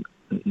Trans-Tasman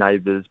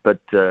neighbours,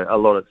 but a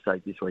lot at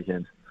stake this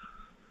weekend.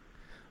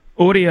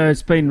 Audio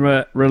has been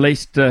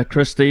released,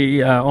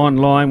 Christy,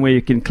 online, where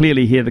you can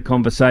clearly hear the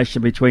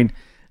conversation between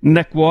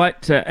Nick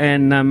White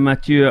and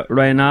Mathieu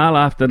Raynal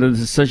after the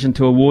decision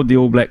to award the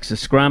All Blacks a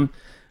scrum.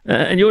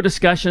 In your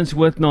discussions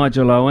with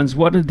Nigel Owens,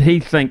 what did he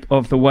think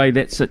of the way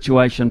that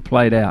situation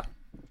played out?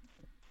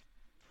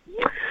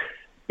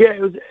 Yeah,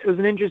 it was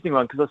an interesting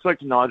one because I spoke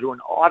to Nigel,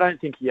 and I don't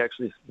think he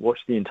actually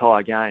watched the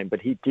entire game, but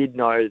he did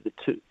know the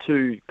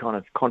two kind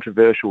of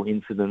controversial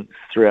incidents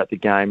throughout the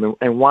game,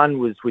 and one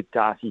was with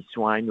Darcy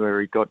Swain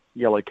where he got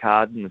yellow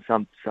card and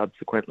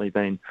subsequently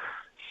been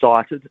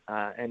cited,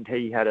 and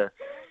he had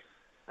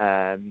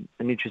an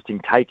interesting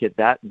take at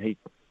that, and he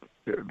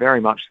very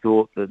much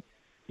thought that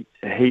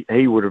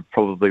he would have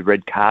probably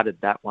red carded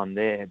that one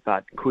there,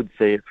 but could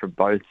see it from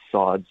both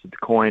sides of the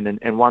coin,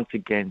 and once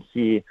again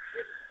here,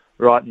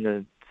 right in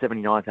the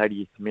 79th,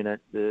 80th minute,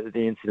 the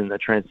incident that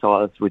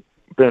transpires with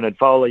Bernard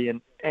Foley,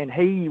 and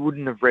he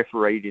wouldn't have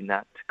refereed in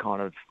that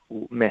kind of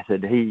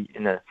method. He,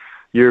 in a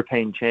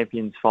European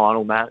Champions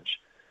final match,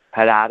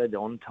 had added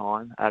on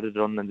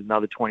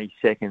another 20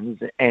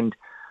 seconds, and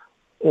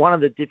one of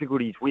the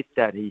difficulties with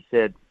that, he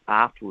said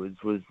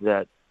afterwards, was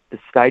that the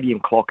stadium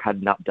clock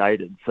hadn't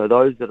updated, so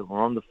those that were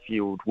on the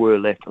field were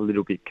left a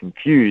little bit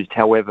confused.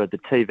 However, the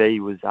TV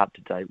was up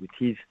to date with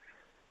his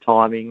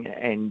timing,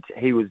 and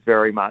he was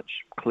very much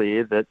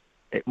clear that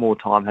more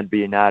time had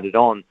been added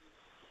on.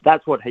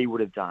 That's what he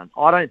would have done.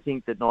 I don't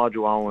think that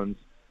Nigel Owens,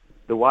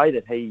 the way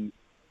that he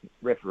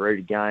refereed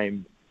a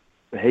game,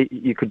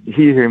 you could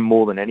hear him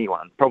more than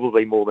anyone,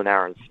 probably more than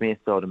Aaron Smith,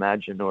 I'd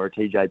imagine, or a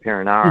TJ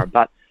Perenara,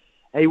 but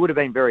he would have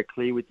been very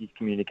clear with his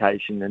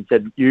communication and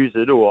said, use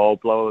it or I'll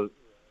blow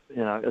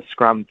a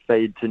scrum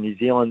feed to New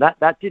Zealand.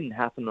 That didn't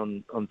happen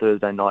on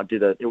Thursday night,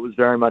 did it? It was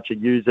very much a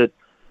use it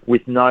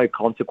with no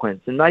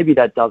consequence. And maybe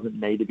that doesn't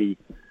need to be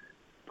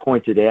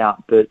pointed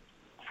out, but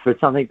for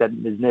something that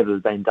has never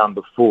been done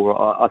before,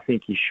 I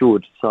think he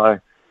should. So,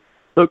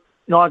 look,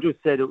 Nigel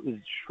said it was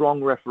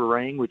strong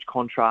refereeing, which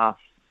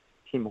contrasts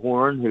Tim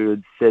Horan, who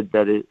had said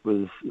that it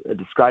was a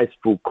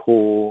disgraceful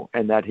call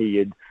and that he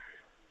had,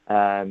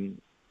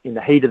 in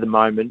the heat of the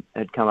moment,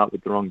 had come up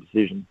with the wrong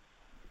decision.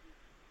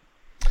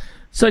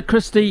 So,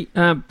 Christy,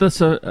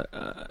 this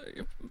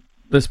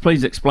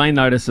Please Explain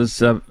notice is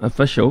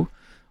official.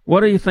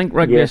 What do you think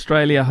Rugby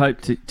Australia hope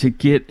to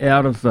get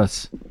out of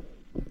this?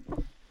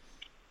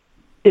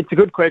 It's a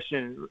good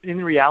question.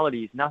 In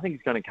reality,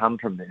 nothing's going to come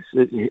from this.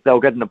 They'll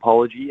get an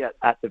apology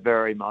at the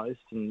very most.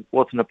 And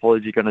what's an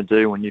apology going to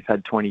do when you've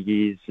had 20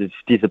 years of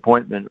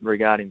disappointment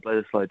regarding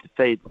Bledisloe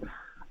defeats?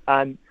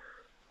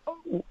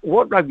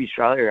 What Rugby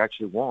Australia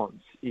actually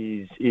wants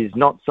is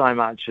not so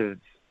much of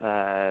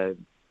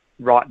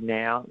right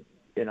now,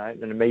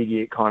 an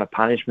immediate kind of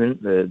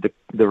punishment,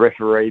 the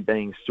referee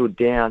being stood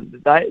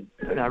down.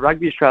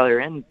 Rugby Australia,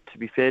 and to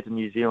be fair to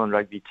New Zealand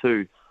Rugby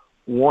too,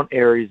 want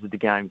areas of the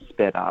game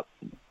sped up,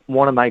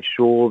 want to make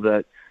sure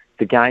that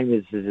the game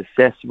is as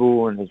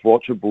accessible and as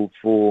watchable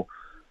for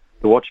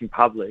the watching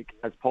public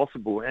as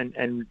possible.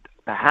 And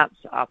perhaps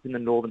up in the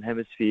Northern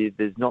Hemisphere,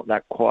 there's not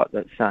quite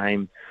that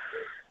same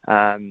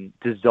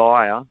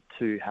desire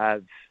to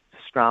have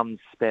scrums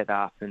sped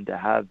up and to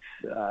have,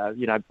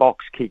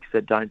 box kicks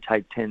that don't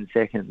take 10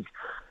 seconds.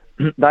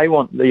 They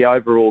want the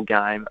overall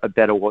game a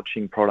better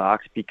watching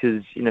product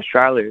because in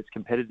Australia it's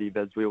competitive,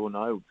 as we all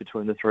know,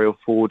 between the 3 or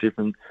 4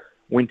 different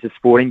winter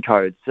sporting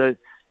codes. So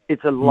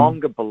it's a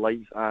longer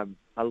belief, a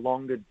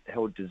longer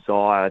held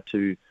desire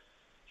to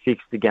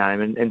fix the game.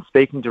 And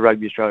speaking to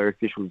Rugby Australia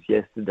officials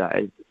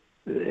yesterday,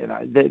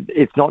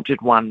 it's not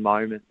just one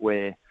moment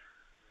where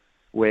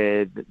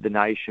the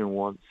nation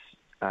wants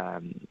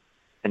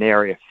an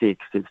area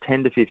fixed. It's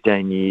 10 to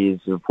 15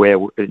 years of where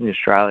in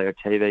Australia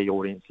TV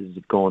audiences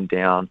have gone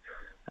down.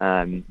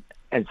 And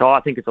so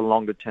I think it's a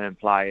longer term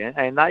play.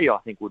 And they, I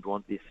think, would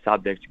want this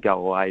subject to go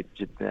away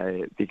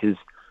because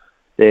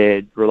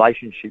their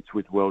relationships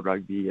with World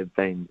Rugby have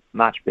been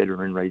much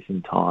better in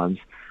recent times.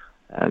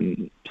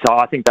 So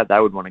I think that they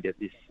would want to get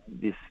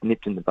this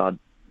nipped in the bud.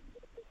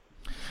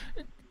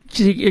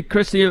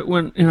 Christy,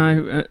 when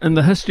in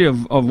the history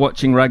of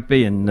watching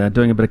rugby and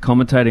doing a bit of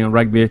commentating on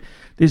rugby,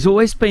 there's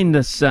always been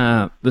this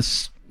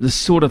the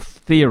sort of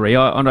theory,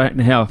 I don't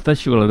know how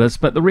official it is,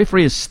 but the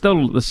referee is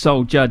still the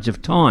sole judge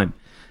of time.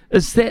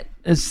 Is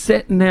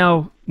that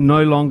now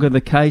no longer the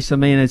case? I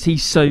mean, is he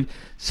so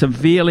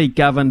severely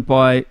governed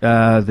by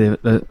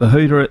the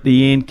hooter at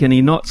the end? Can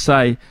he not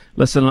say,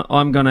 listen,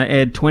 I'm going to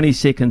add 20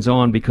 seconds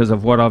on because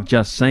of what I've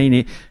just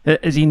seen?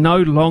 Is he no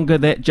longer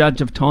that judge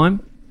of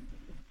time?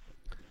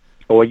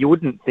 Well, you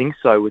wouldn't think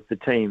so with the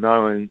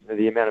TMO and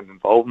the amount of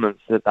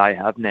involvements that they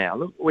have now.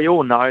 Look, we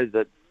all know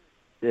that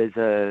there's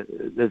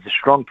a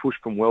strong push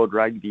from World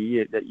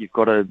Rugby that you've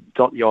got to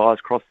dot the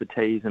I's, cross the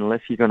T's, and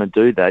unless you're going to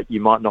do that,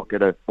 you might not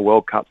get a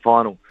World Cup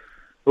final.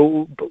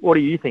 Well, but what do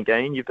you think,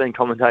 Ian? You've been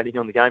commentating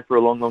on the game for a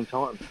long, long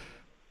time.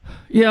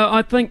 Yeah,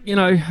 I think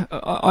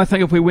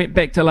if we went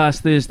back to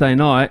last Thursday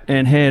night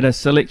and had a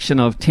selection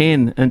of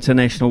 10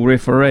 international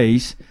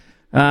referees,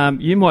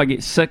 you might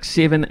get 6,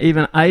 7,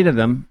 even 8 of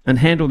them and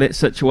handle that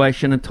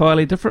situation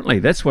entirely differently.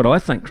 That's what I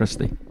think,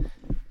 Christy.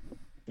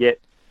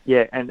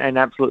 Yeah, and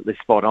absolutely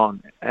spot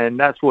on. And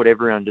that's what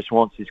everyone just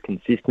wants, is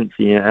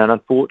consistency. And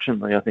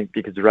unfortunately, I think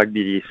because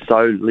rugby is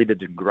so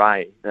littered and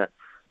grey that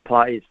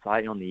players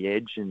play on the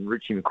edge, and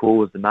Richie McCaw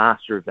was the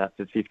master of that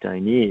for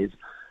 15 years,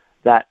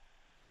 that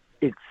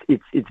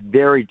it's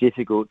very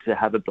difficult to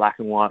have a black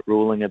and white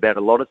ruling about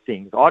a lot of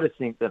things. I just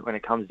think that when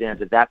it comes down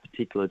to that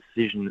particular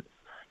decision,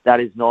 that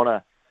is not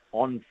a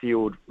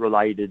on-field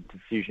related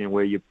decision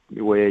where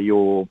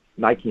you're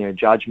making a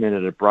judgment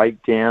at a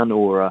breakdown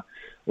or a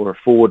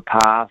forward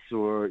pass,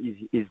 or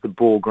is the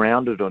ball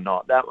grounded or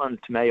not. That one,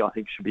 to me, I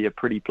think should be a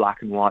pretty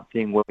black and white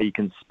thing where you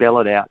can spell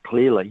it out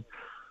clearly.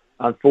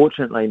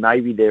 Unfortunately,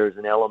 maybe there is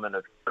an element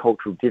of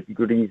cultural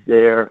difficulties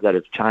there that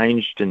have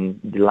changed and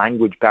the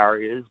language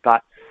barriers,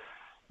 but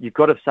you've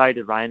got to say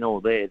to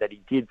Reynolds there that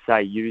he did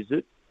say use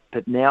it,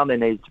 but now there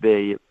needs to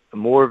be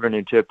more of an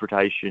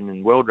interpretation,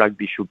 and World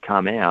Rugby should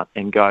come out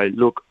and go,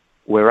 look,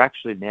 we're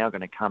actually now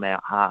going to come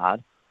out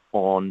hard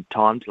on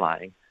time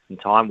delaying and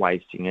time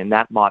wasting, and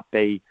that might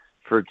be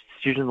for a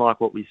decision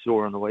like what we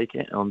saw on the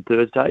weekend, on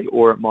Thursday,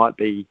 or it might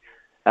be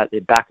at the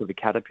back of a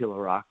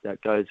caterpillar arc that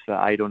goes for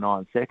 8 or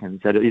 9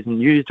 seconds, that it isn't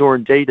used, or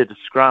indeed at a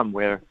scrum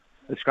where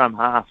the scrum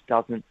half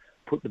doesn't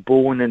put the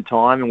ball in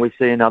time and we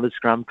see another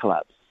scrum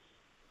collapse.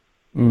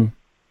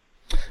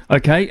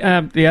 Okay,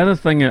 the other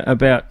thing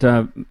about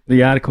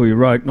the article you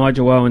wrote,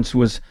 Nigel Owens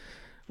was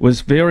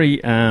very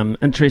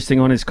interesting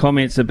on his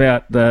comments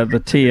about the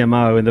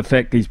TMO and the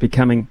fact that he's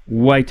becoming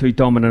way too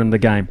dominant in the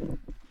game.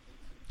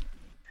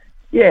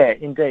 Yeah,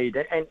 indeed.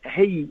 And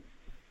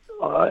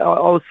I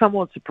was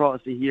somewhat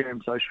surprised to hear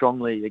him so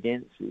strongly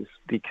against this,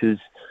 because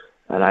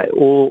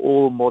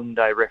all modern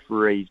day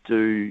referees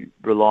do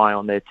rely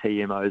on their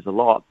TMOs a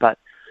lot, but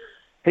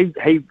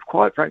he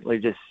quite frankly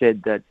just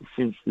said that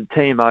since the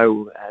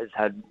TMO has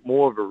had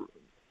more of an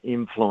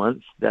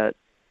influence, that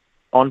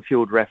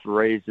on-field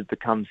referees have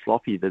become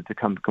sloppy, they've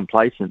become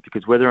complacent,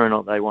 because whether or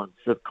not they want,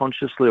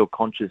 subconsciously or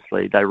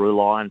consciously, they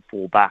rely and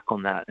fall back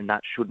on that, and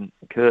that shouldn't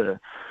occur.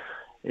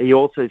 He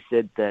also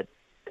said that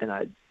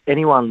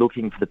anyone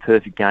looking for the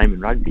perfect game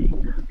in rugby,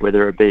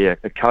 whether it be a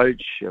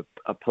coach,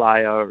 a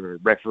player, or a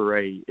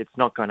referee, it's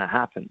not going to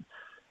happen.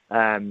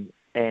 And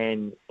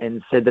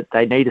said that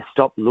they need to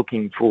stop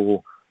looking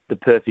for the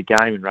perfect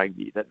game in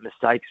rugby, that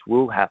mistakes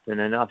will happen.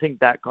 And I think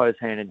that goes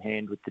hand in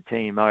hand with the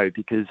TMO,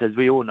 because as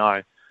we all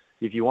know,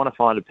 if you want to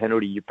find a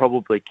penalty, you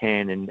probably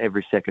can in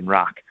every second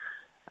ruck.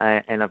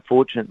 And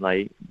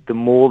unfortunately, the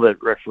more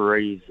that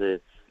referees are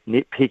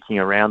nitpicking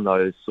around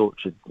those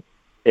sorts of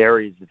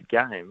areas of the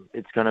game,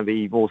 it's going to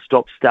be more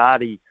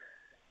stop-start. He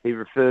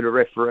referred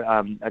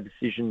a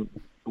decision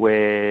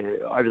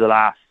where over the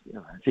last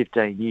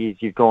 15 years,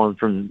 you've gone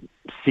from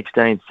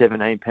 16,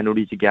 17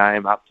 penalties a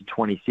game up to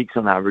 26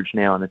 on average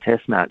now in a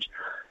test match.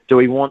 Do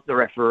we want the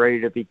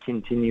referee to be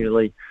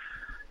continually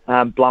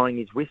blowing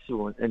his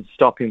whistle and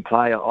stopping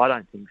play? I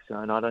don't think so,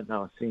 and I don't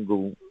know a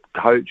single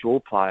coach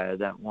or player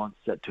that wants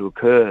that to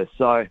occur.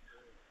 So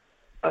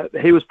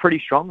he was pretty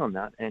strong on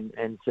that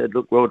and said,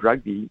 look, World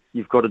Rugby,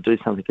 you've got to do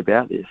something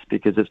about this,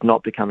 because it's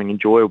not becoming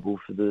enjoyable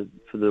for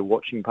the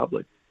watching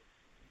public.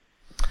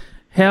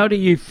 How do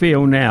you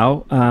feel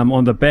now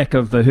on the back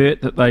of the hurt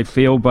that they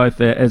feel,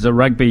 both as a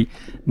rugby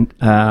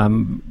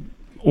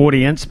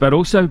audience, but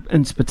also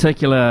in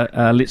particular,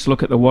 let's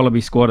look at the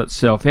Wallaby squad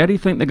itself. How do you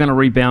think they're going to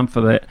rebound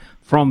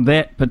from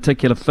that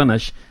particular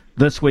finish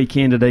this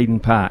weekend at Eden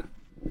Park?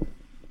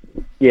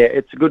 Yeah,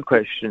 it's a good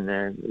question.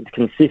 And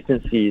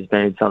consistency has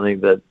been something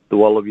that the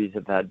Wallabies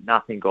have had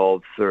nothing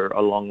of for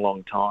a long,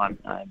 long time.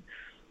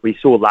 We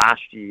saw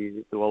last year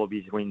the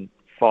Wallabies win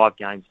 5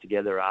 games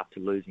together after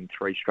losing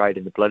 3 straight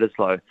in the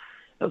Bledisloe.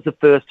 That was the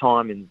first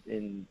time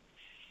in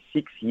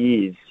 6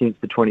 years since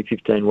the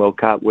 2015 World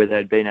Cup where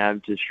they'd been able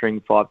to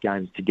string 5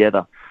 games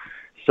together.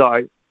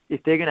 So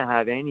if they're going to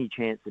have any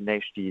chance of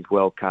next year's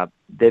World Cup,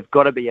 they've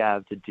got to be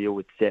able to deal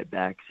with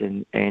setbacks,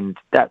 and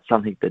that's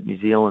something that New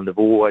Zealand have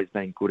always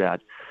been good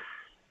at.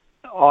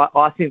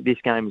 I think this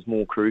game is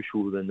more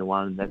crucial than the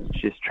one that's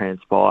just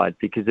transpired,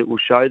 because it will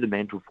show the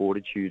mental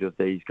fortitude of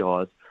these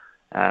guys.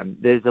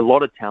 There's a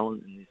lot of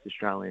talent in this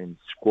Australian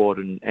squad,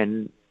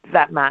 and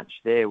that match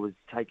there was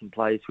taking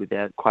place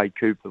without Quade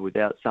Cooper,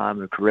 without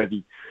Samu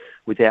Karevi,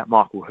 without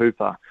Michael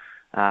Hooper,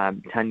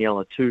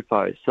 Taniela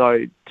Tupou.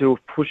 So to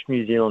have pushed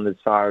New Zealand as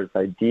far as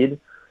they did,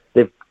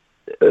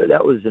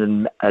 that was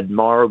an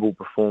admirable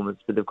performance,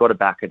 but they've got to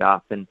back it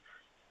up. And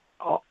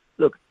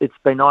look, it's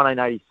been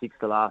 1986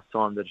 the last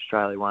time that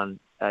Australia won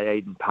at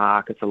Eden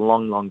Park. It's a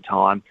long, long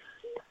time.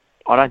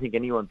 I don't think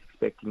anyone's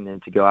expecting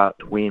them to go out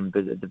to win,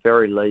 but at the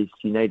very least,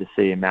 you need to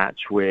see a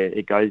match where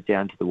it goes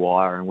down to the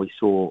wire. And we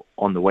saw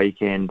on the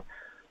weekend,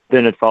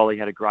 Bernard Foley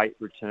had a great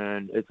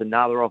return. It's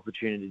another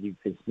opportunity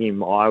for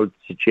him. I would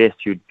suggest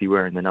he'd be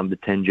wearing the number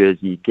 10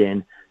 jersey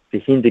again, for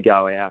him to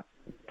go out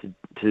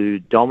to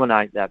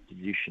dominate that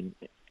position.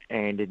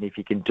 And if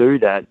he can do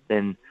that,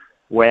 then,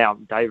 wow,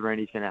 Dave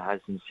Rennie's going to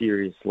have some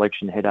serious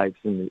selection headaches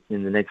in the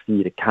next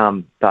year to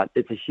come. But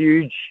it's a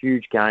huge,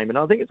 huge game. And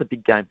I think it's a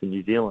big game for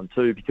New Zealand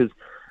too, because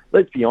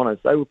let's be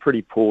honest, they were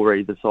pretty poor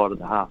either side of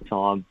the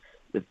half-time.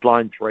 They've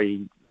blown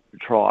 3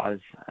 tries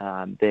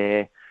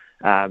there.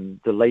 The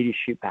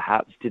leadership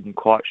perhaps didn't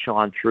quite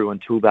shine through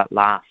until that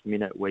last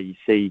minute, where you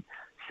see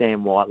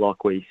Sam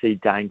Whitelock, where you see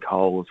Dane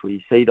Coles, where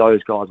you see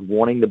those guys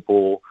wanting the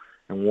ball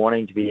and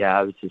wanting to be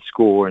able to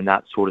score in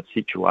that sort of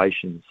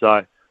situation.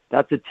 So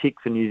that's a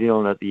tick for New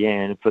Zealand at the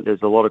end, but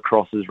there's a lot of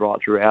crosses right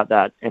throughout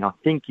that. And I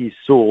think you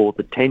saw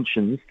the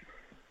tensions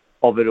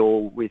of it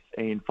all with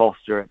Ian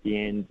Foster at the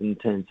end in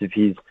terms of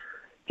his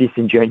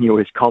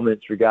disingenuous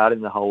comments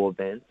regarding the whole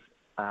event.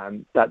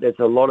 That there's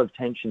a lot of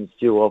tension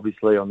still,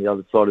 obviously, on the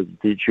other side of the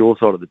ditch, your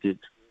side of the ditch.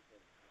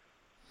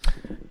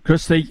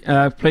 Christy,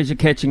 pleasure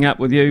catching up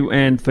with you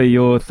and for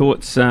your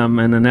thoughts and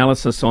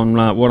analysis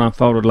on what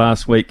unfolded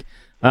last week.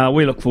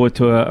 We look forward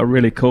to a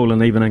really cool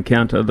and even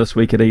encounter this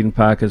week at Eden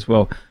Park as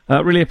well.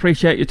 Really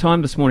appreciate your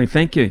time this morning.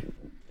 Thank you.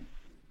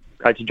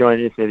 Great to join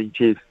you, Eddie.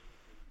 Cheers.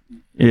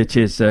 Yeah,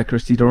 cheers.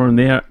 Christy Doran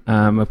there.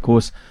 Of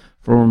course,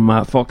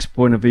 from Fox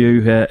point of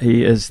view,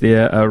 he is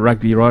their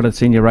rugby writer,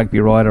 senior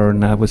rugby writer,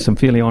 and with some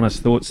fairly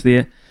honest thoughts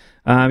there.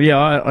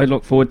 I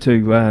look forward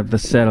to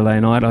this Saturday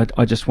night.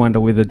 I just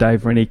wonder whether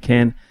Dave Rennie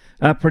can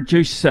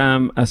produce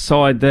a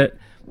side that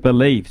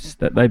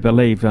they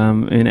believe.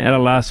 And out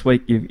of last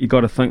week, you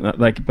got to think that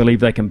they believe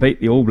they can beat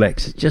the All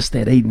Blacks. It's just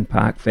that Eden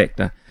Park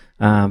factor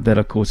that,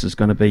 of course, is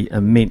going to be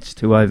immense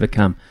to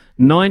overcome.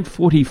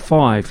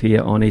 9:45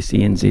 here on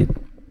SENZ.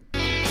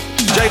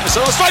 James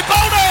on the straight,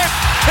 bowled him!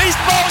 He's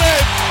bowled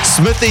him!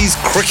 Smithy's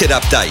cricket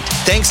update,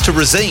 thanks to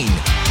Resine,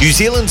 New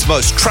Zealand's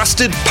most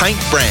trusted paint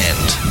brand.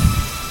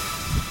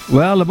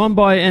 Well, the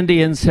Mumbai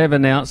Indians have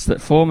announced that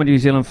former New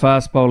Zealand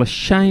fast bowler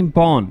Shane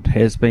Bond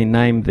has been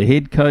named the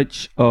head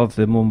coach of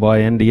the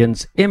Mumbai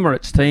Indians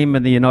Emirates team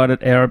in the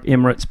United Arab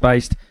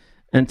Emirates-based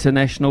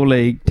International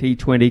League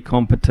T20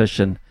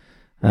 competition.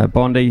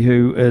 Bondi,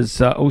 who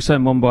is also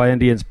Mumbai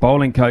Indians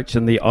bowling coach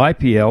in the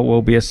IPL,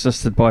 will be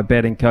assisted by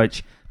batting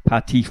coach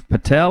Partheesh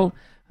Patel,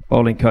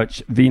 bowling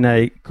coach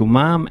Vinay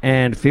Kumar,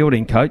 and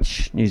fielding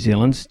coach, New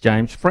Zealand's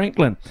James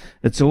Franklin.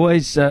 It's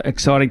always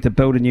exciting to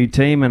build a new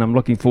team, and I'm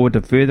looking forward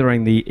to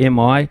furthering the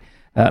MI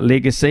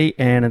legacy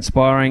and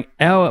inspiring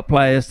our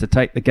players to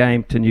take the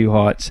game to new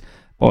heights,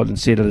 Bond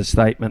said in a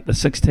statement. The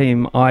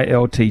 6-team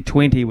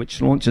ILT20,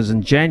 which launches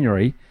in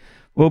January,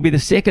 will be the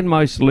second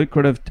most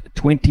lucrative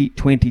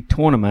 2020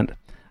 tournament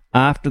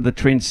after the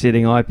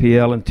trend-setting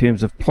IPL in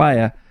terms of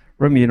player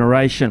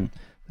remuneration.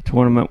 The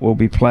tournament will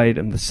be played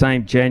in the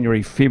same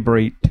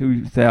January-February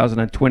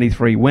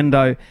 2023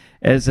 window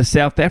as the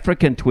South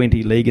African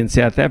 20 League in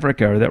South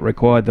Africa that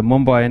required the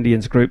Mumbai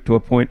Indians group to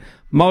appoint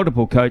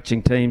multiple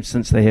coaching teams,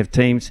 since they have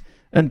teams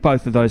in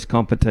both of those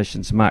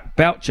competitions. Mark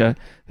Boucher,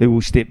 who will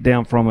step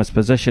down from his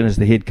position as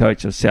the head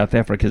coach of South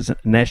Africa's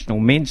national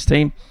men's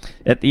team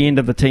at the end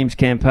of the team's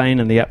campaign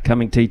in the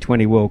upcoming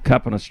T20 World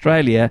Cup in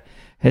Australia,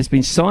 has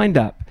been signed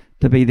up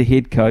to be the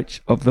head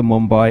coach of the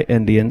Mumbai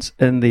Indians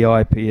in the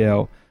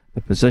IPL. The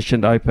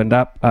position opened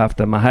up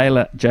after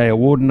Mahela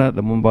Jayawardena,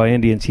 the Mumbai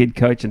Indians head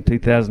coach in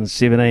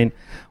 2017,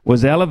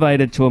 was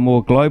elevated to a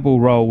more global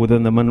role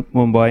within the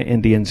Mumbai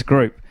Indians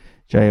group.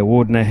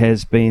 Jayawardena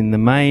has been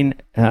made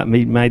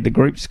the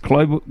group's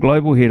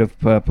global head of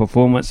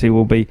performance. He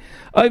will be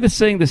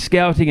overseeing the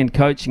scouting and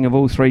coaching of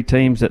all 3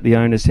 teams that the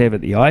owners have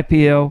at the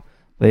IPL,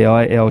 the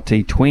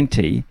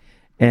ILT20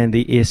 and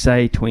the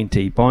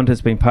SA20. Bond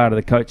has been part of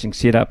the coaching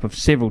setup of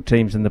several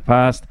teams in the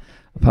past,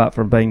 apart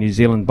from being New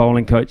Zealand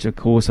bowling coach, of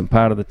course, and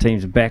part of the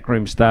team's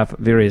backroom staff at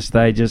various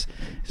stages.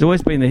 He's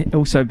always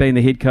also been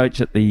the head coach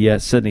at the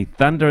Sydney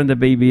Thunder in the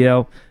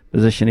BBL,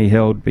 position he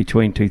held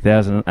between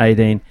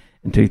 2018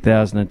 and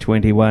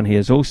 2021. He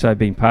has also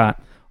been part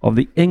of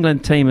the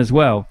England team as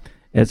well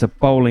as a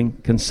bowling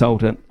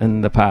consultant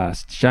in the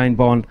past. Shane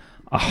Bond,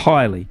 a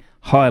highly,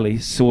 highly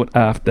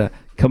sought-after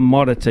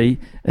commodity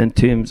in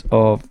terms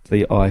of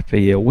the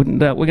IPL. We're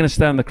going to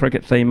stay on the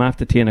cricket theme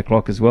after 10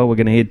 o'clock as well. We're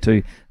going to head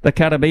to the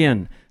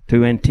Caribbean,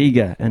 to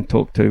Antigua, and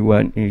talk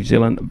to New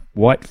Zealand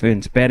White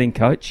Ferns batting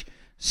coach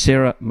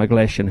Sarah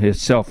McGlashan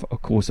herself,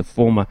 of course, a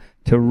former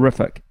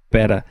terrific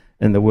batter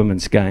in the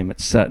women's game.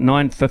 It's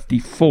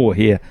 9:54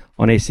 here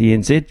on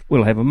SENZ.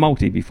 We'll have a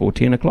multi before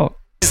 10 o'clock.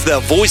 is the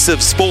voice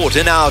of sport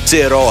in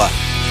Aotearoa.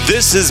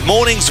 This is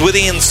Mornings with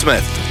Ian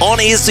Smith on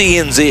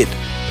SENZ.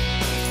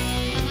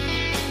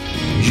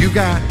 You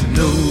got to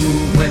know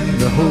when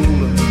to hold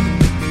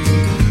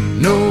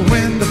 'em, know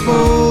when to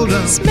fold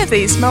 'em,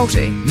 Smithy's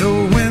Multi.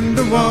 know when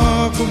to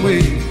walk away,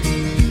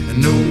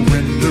 and know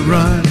when to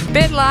run.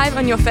 Bet live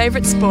on your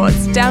favourite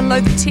sports.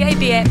 Download the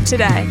TAB app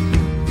today.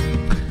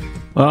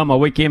 Well, my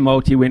weekend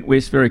multi went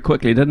west very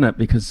quickly, didn't it?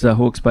 Because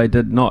Hawke's Bay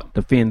did not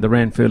defend the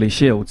Ranfurly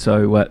Shield,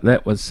 so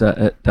that was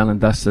done and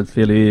dusted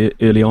fairly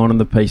early on in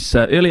the piece.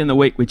 Early in the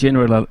week, we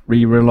generally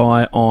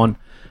rely on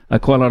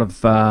quite a lot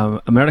of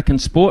American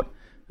sport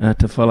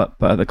to fill up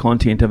the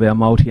content of our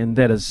multi, and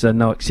that is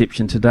no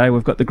exception today.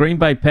 We've got the Green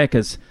Bay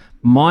Packers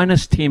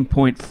minus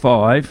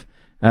 10.5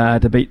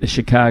 to beat the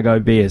Chicago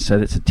Bears, so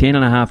that's a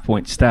 10.5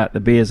 point start the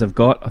Bears have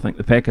got. I think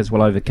the Packers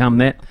will overcome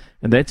that,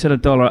 and that's at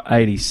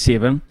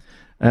 $1.87.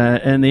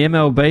 In the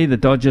MLB, the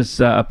Dodgers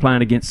are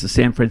playing against the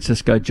San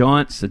Francisco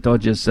Giants. The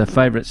Dodgers are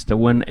favourites to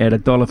win at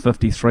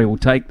 $1.53. We'll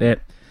take that.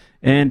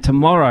 And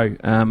tomorrow,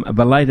 a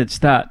belated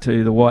start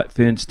to the White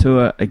Ferns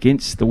tour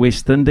against the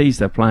West Indies.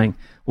 They're playing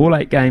all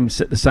 8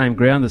 games at the same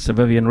ground, the Sir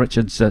Vivian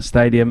Richards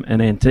Stadium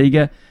in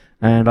Antigua.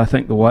 And I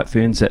think the White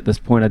Ferns at this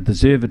point are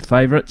deserved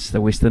favourites.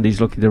 The West Indies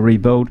looking to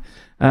rebuild.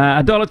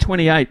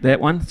 $1.28 that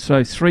one,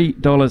 so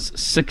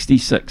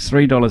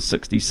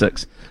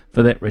 $3.66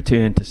 for that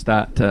return to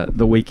start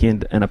the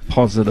weekend in a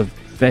positive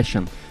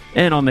fashion.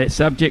 And on that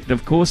subject,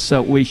 of course,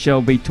 we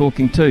shall be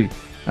talking to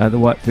the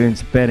White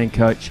Ferns batting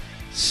coach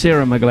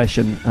Sarah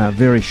McGlashan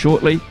very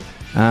shortly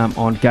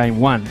on Game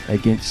 1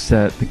 against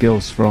the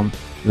girls from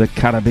the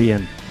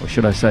Caribbean, or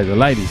should I say the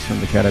ladies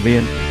from the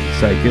Caribbean.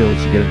 Say girls,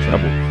 you get in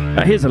trouble.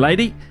 Here's a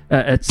lady.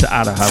 It's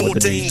Araha.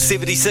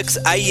 1476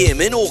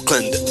 AM in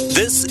Auckland.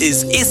 This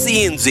is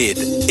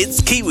SENZ. It's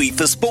Kiwi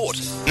for sport.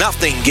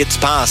 Nothing gets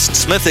past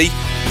Smithy.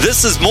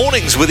 This is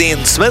Mornings with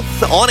Ian Smith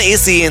on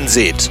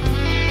SENZ.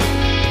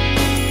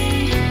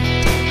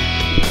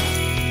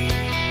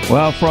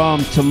 Well,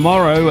 from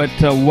tomorrow at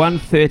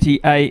 1:30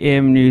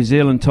 a.m. New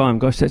Zealand time,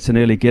 gosh, that's an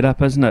early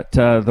get-up, isn't it?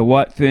 The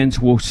White Ferns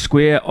will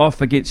square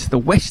off against the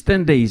West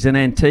Indies in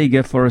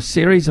Antigua for a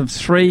series of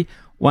 3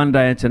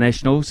 one-day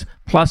internationals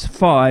plus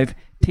 5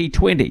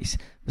 T20s.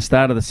 The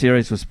start of the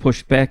series was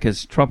pushed back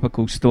as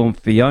Tropical Storm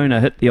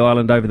Fiona hit the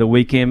island over the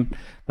weekend.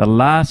 The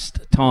last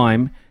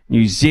time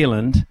New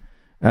Zealand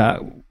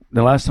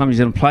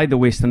played the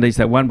West Indies,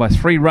 they won by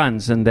 3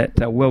 runs in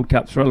that World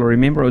Cup thriller.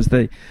 Remember, it was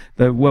the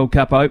World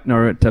Cup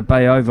opener at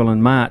Bay Oval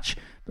in March.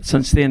 But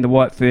since then, the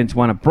White Ferns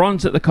won a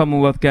bronze at the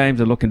Commonwealth Games.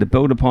 They're looking to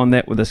build upon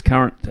that with this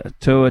current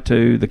tour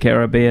to the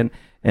Caribbean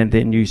and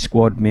their new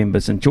squad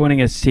members. And joining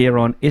us here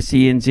on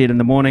SENZ in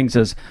the mornings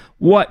is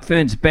White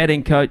Ferns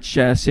batting coach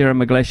Sarah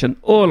McGlashan,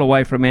 all the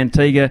way from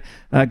Antigua.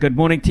 Good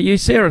morning to you,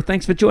 Sarah.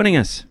 Thanks for joining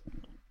us.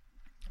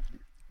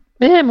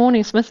 Yeah,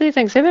 morning, Smithy.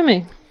 Thanks for having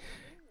me.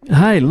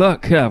 Hey,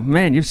 look,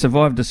 man, you've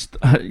survived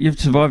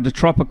a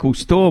tropical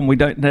storm. We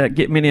don't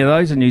get many of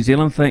those in New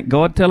Zealand, thank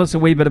God. Tell us a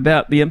wee bit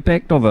about the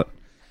impact of it.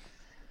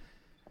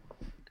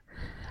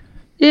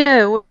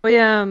 Yeah, we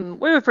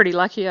were pretty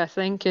lucky, I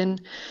think,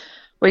 and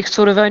we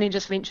sort of only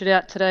just ventured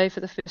out today for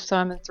the first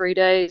time in 3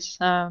 days.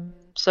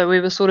 So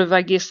we were sort of,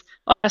 I guess,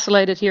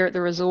 isolated here at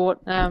the resort.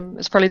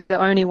 It's probably the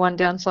only one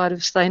downside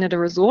of staying at a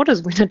resort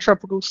is when a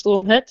tropical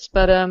storm hits.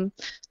 But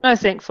no,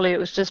 thankfully it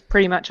was just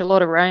pretty much a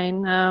lot of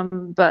rain,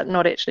 but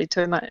not actually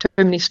too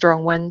many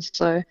strong winds.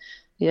 So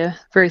yeah,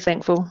 very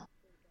thankful.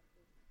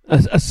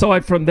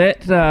 Aside from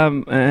that,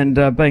 and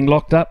being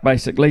locked up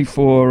basically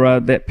for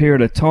that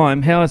period of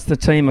time, how is the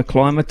team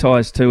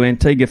acclimatised to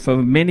Antigua? For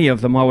many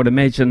of them, I would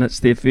imagine it's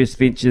their first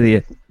venture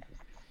there.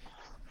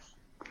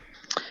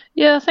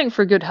 Yeah, I think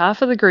for a good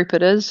half of the group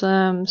it is.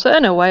 So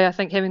in a way, I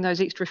think having those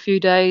extra few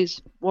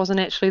days wasn't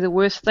actually the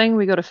worst thing.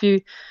 We got a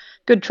few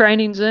good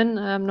trainings in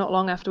not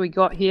long after we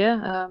got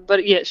here.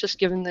 But yeah, it's just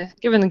giving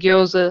the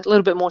girls a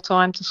little bit more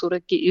time to sort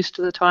of get used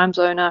to the time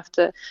zone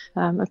after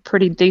a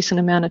pretty decent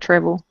amount of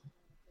travel.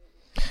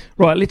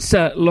 Right, let's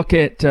look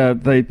at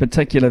the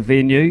particular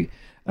venue.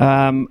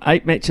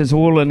 8 matches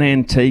all in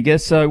Antigua.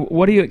 So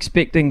what are you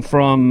expecting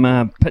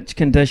from pitch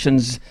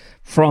conditions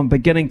from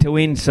beginning to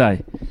end,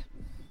 say?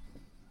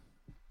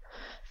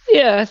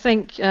 Yeah, I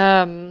think,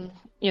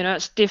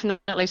 it's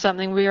definitely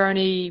something we're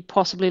only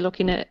possibly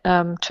looking at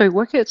 2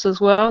 wickets as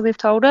well, they've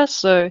told us.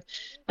 So,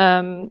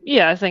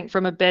 I think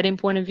from a batting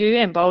point of view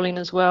and bowling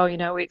as well,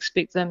 we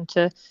expect them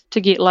to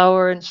get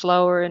lower and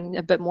slower and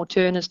a bit more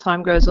turn as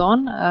time goes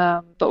on.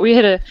 But we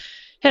had a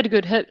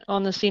good hit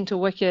on the centre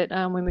wicket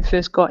when we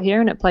first got here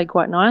and it played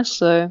quite nice.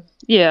 So,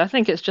 yeah, I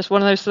think it's just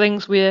one of those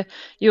things where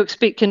you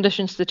expect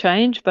conditions to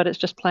change, but it's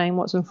just playing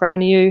what's in front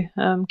of you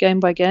game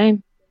by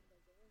game.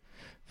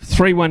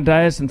 3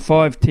 one-dayers and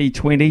 5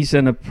 T20s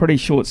in a pretty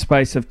short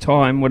space of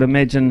time. I would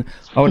imagine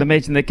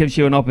that gives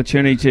you an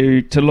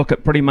opportunity to look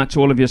at pretty much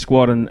all of your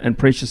squad in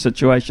pressure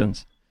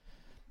situations.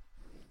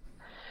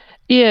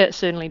 Yeah, it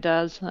certainly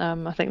does.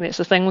 I think that's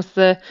the thing with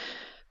the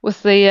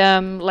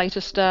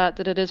latest start,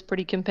 that it is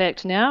pretty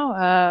compact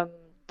now.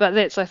 But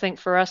that's, I think,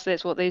 for us,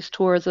 that's what these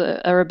tours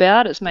are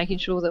about. It's making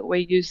sure that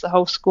we use the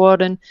whole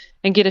squad and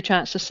get a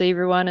chance to see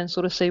everyone and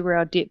sort of see where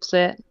our depth's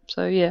at.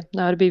 So, yeah,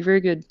 no, it'd be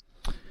very good.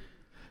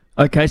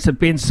 Okay, so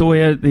Ben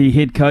Sawyer, the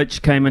head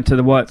coach, came into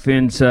the White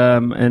Ferns,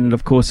 and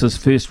of course his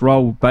first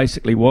role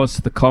basically was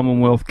the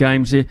Commonwealth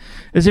Games there.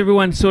 Is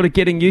everyone sort of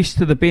getting used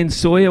to the Ben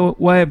Sawyer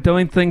way of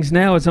doing things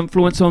now, his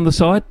influence on the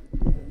side?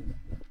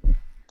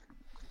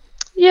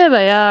 Yeah,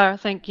 they are. I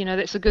think,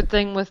 that's a good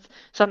thing with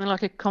something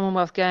like a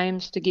Commonwealth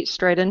Games to get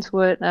straight into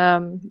it.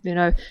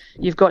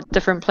 You've got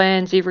different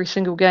plans every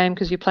single game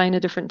because you're playing a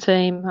different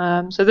team.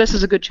 So this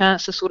is a good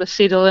chance to sort of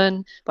settle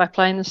in by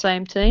playing the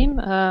same team.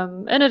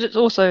 And it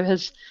also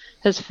his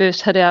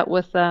first hit out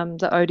with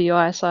the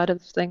ODI side of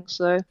things.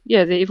 So, yeah,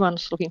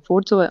 everyone's looking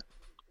forward to it.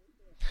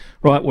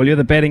 Right, well, you're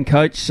the batting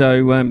coach, so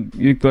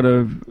you've got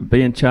to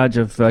be in charge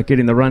of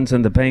getting the runs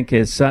in the bank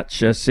as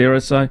such, Sarah.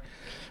 So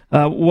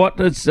what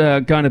is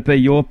going to be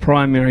your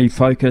primary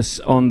focus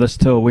on this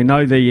tour? We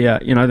know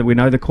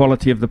the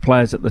quality of the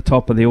players at the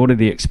top of the order,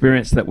 the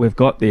experience that we've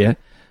got there.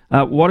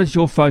 What is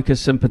your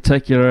focus in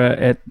particular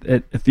at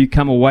if you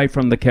come away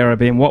from the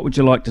Caribbean? What would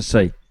you like to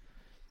see?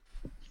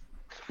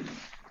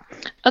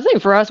 I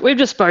think for us, we've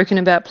just spoken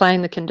about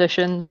playing the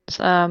conditions.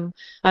 I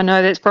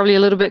know that's probably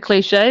a little bit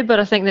cliche, but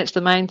I think that's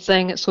the main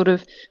thing.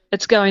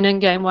 It's going in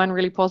game one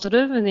really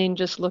positive and then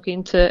just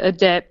looking to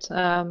adapt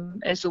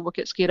as the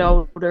wickets get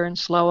older and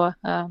slower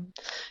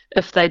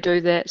if they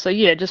do that. So,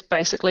 yeah, just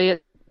basically a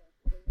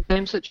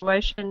game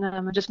situation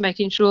and just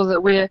making sure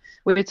that we're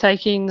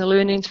taking the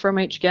learnings from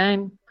each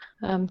game,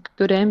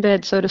 good and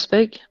bad, so to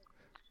speak.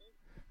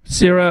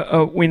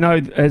 Sarah, we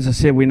know, as I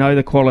said, we know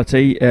the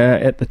quality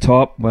at the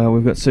top. Well,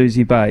 we've got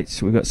Susie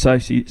Bates, we've got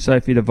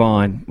Sophie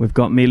Devine, we've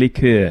got Millie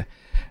Kerr.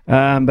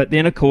 But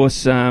then, of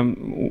course,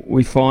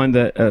 we find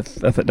that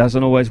if it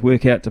doesn't always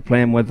work out to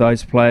plan with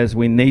those players,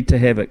 we need to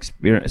have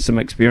some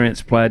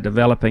experienced player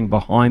developing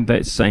behind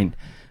that scene.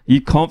 Are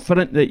you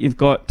confident that you've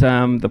got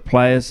the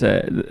players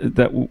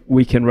that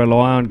we can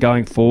rely on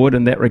going forward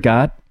in that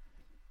regard?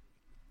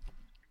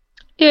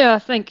 Yeah, I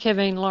think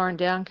having Lauren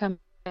Down come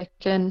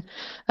back in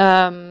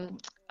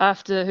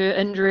after her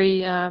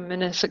injury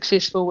in a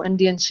successful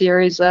Indian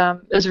series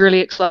is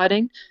really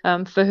exciting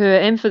for her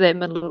and for that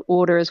middle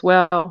order as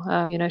well.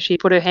 She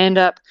put her hand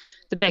up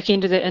the back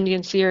end of the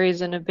Indian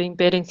series and have been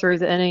batting through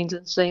the innings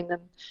and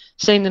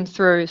seen them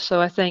through.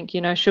 So I think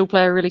she'll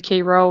play a really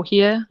key role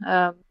here.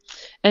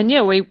 And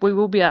yeah, we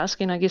will be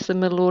asking, I guess, the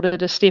middle order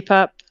to step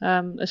up,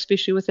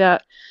 especially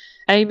without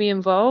Amy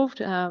involved.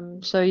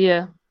 So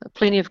yeah,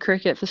 plenty of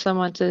cricket for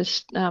someone to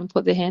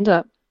put their hand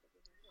up.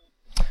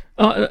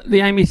 The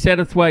Amy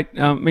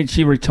Satterthwaite,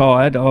 she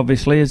retired,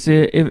 obviously. Has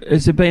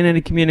there been any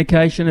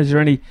communication? Is there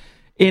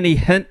any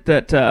hint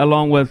that,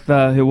 along with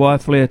her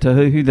wife, Leah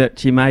Tahuhu, that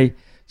she may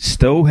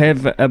still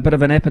have a bit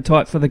of an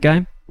appetite for the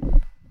game?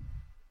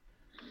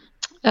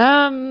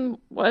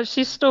 Well,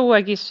 she's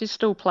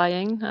still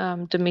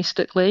playing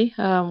domestically,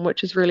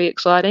 which is really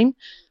exciting.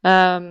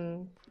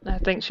 I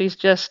think she's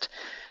just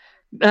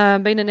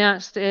been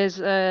announced as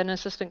an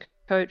assistant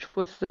coach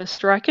with the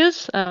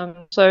Strikers.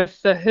 So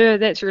for her,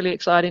 that's really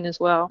exciting as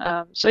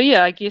well. So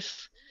yeah, I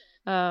guess,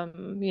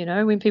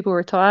 when people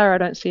retire, I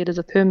don't see it as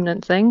a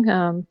permanent thing,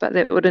 but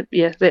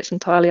that's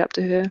entirely up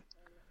to her.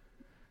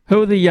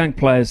 Who are the young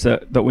players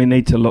that we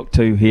need to look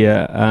to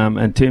here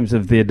in terms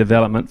of their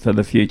development for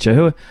the future?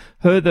 Who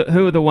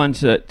are the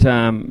ones that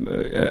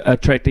are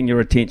attracting your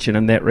attention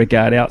in that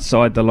regard,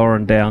 outside the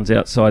Lauren Downs,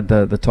 outside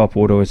the top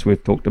order as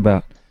we've talked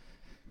about?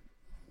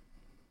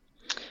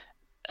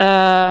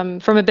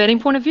 From a batting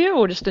point of view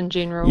or just in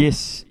general?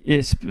 Yes,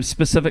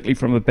 specifically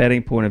from a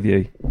batting point of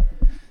view.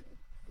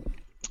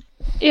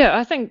 Yeah,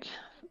 I think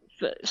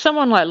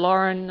someone like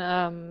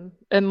Lauren,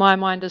 in my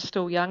mind, is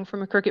still young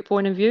from a cricket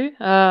point of view,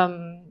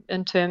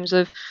 in terms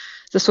of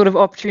the sort of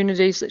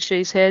opportunities that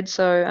she's had.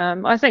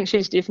 So I think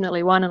she's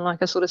definitely one. And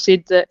like I sort of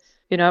said, that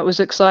it was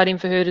exciting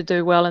for her to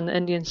do well in the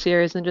Indian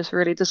series, and just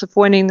really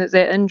disappointing that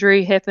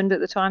injury happened at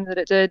the time that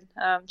it did.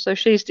 So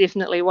she's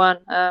definitely one.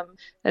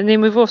 And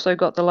then we've also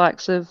got the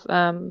likes of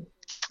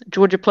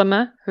Georgia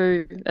Plimmer,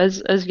 who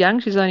is young.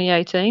 She's only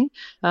 18.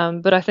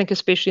 But I think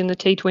especially in the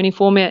T20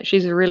 format,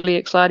 she's a really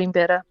exciting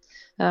batter.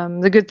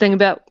 The good thing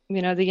about,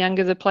 the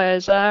younger the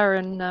players are,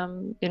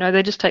 and,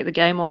 they just take the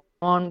game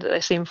on that they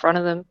see in front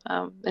of them,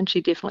 and she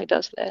definitely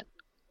does that.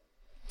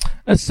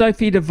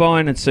 Sophie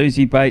Devine and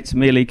Susie Bates,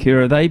 Millie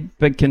Kerr, are they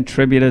big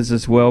contributors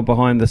as well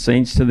behind the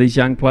scenes to these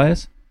young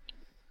players?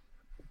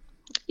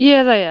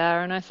 Yeah, they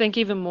are, and I think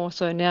even more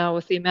so now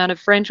with the amount of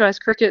franchise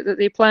cricket that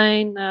they're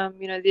playing.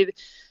 They're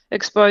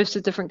exposed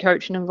to different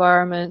coaching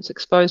environments,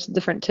 exposed to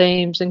different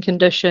teams and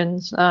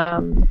conditions.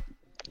 And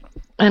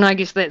I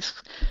guess that's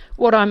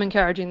what I'm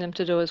encouraging them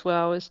to do as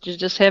well, is to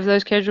just have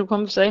those casual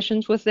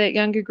conversations with that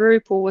younger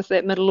group or with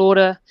that middle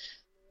order.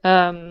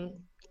 And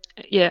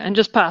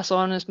just pass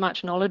on as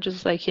much knowledge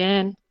as they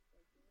can.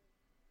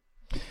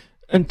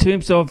 In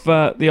terms of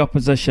the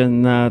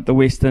opposition, the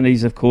West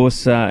Indies, of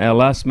course, our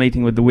last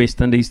meeting with the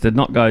West Indies did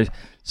not go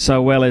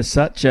so well as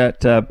such at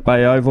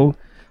Bay Oval.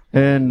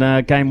 in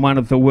Game 1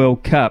 of the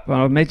World Cup.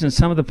 I imagine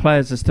some of the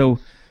players are still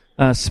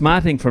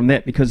smarting from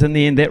that, because in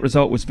the end that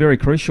result was very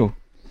crucial.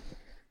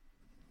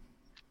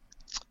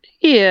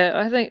 Yeah,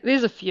 I think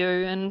there's a few,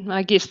 and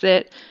I guess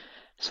that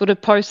sort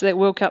of post that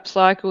World Cup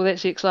cycle,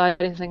 that's the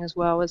exciting thing as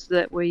well, is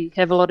that we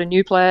have a lot of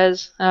new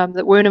players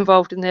that weren't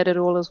involved in that at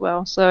all as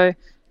well. So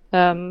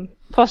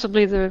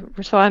possibly the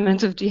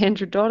retirement of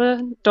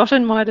Deandra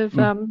Dottin might have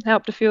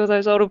helped a few of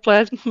those older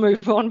players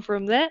move on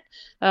from that.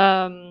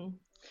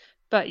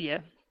 But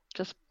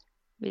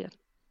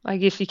I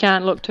guess you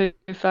can't look too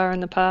far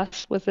in the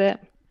past with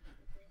that.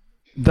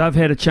 They've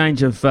had a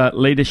change of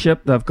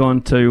leadership. They've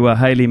gone to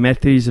Hayley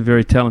Matthews, a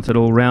very talented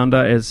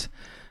all-rounder,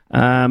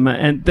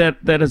 and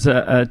that is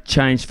a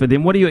change for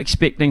them. What are you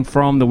expecting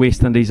from the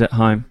West Indies at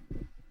home?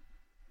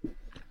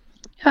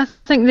 I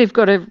think they've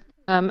got a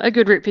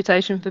good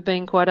reputation for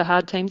being quite a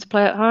hard team to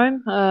play at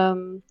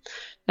home.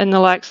 And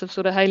the likes of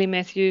sort of Hayley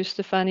Matthews,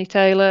 Stefani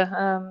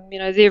Taylor,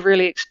 they're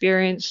really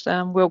experienced,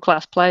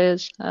 world-class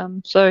players.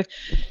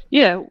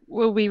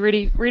 We'll be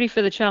ready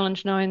for the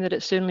challenge, knowing that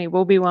it certainly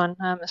will be one,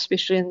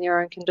 especially in their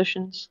own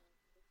conditions.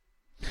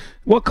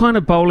 What kind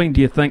of bowling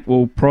do you think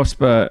will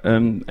prosper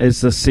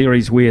as the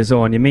series wears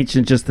on? You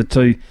mentioned just the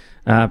two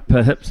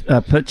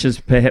pitches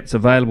perhaps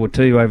available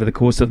to you over the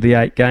course of the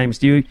 8 games.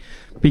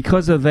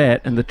 Because of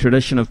that and the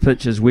tradition of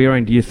pitches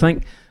wearing, do you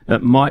think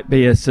it might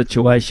be a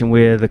situation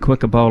where the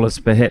quicker bowlers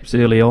perhaps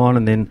early on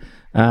and then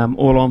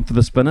all on for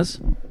the spinners?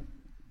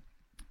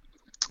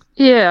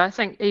 Yeah, I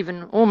think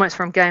even almost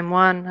from Game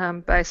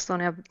 1, based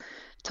on our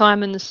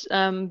time in this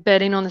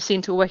batting on the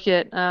centre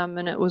wicket,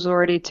 and it was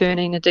already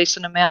turning a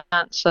decent amount.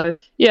 So,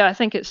 yeah, I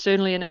think it's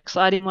certainly an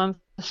exciting one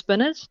for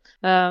spinners.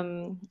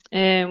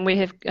 And we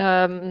have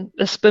a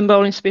spin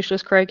bowling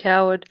specialist, Craig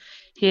Howard,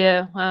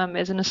 here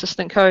as an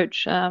assistant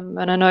coach,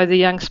 and I know the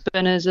young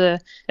spinners are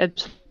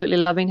absolutely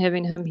loving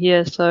having him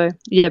here. So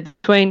yeah,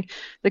 between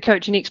the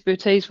coaching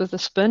expertise with the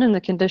spin and the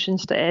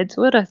conditions to add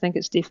to it, I think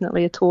it's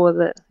definitely a tour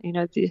that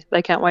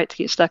they can't wait to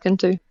get stuck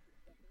into.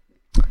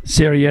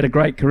 Sarah, you had a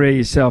great career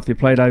yourself. You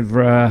played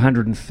over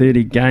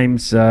 130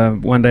 games,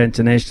 one-day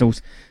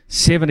internationals,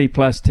 70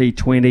 plus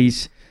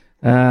T20s.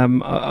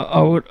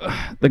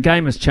 The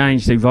game has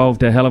changed,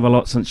 evolved a hell of a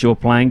lot since your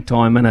playing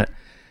time in it.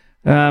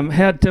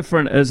 How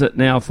different is it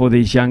now for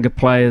these younger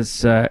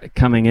players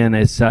coming in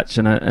as such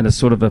in a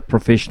sort of a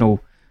professional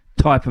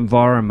type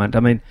environment? I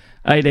mean,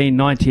 18,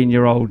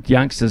 19-year-old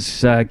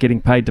youngsters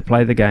getting paid to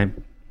play the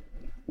game.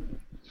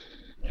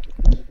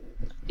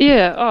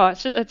 Yeah,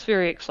 it's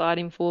very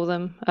exciting for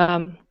them.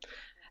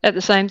 At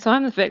the same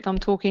time, the fact I'm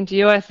talking to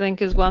you, I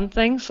think, is one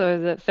thing. So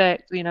the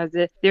fact,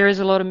 there is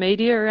a lot of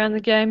media around the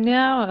game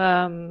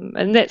now,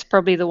 and that's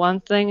probably the one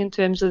thing in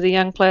terms of the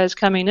young players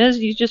coming in, is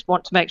you just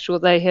want to make sure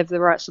they have the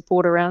right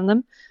support around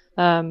them,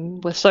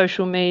 with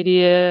social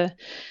media,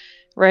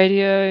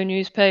 radio,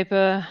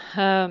 newspaper.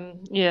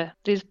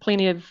 There's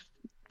plenty of,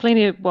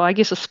 well, I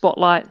guess a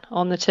spotlight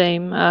on the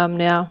team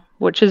now,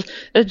 which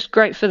it's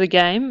great for the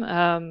game,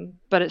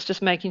 but it's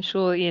just making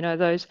sure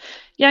those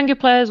younger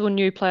players or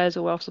new players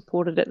are well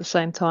supported at the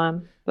same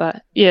time.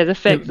 But yeah, the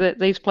fact that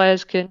these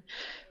players can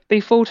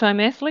be full-time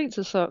athletes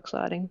is so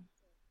exciting.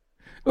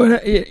 Well,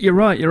 you're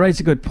right. You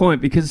raise a good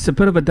point, because it's a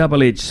bit of a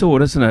double-edged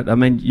sword, isn't it? I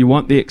mean, you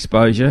want the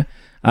exposure,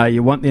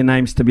 you want their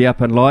names to be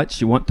up in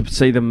lights, you want to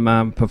see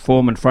them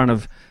perform in front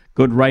of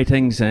good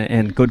ratings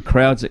and good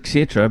crowds,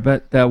 etc.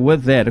 But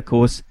with that, of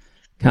course,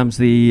 comes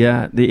the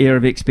air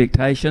of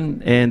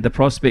expectation and the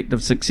prospect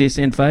of success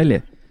and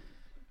failure.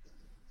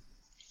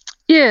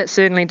 Yeah, it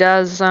certainly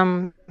does.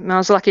 I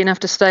was lucky enough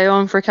to stay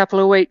on for a couple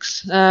of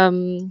weeks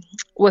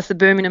with the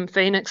Birmingham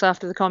Phoenix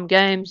after the Com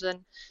Games, and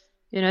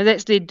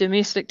that's their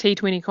domestic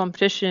T20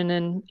 competition,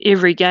 and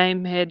every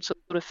game had sort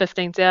of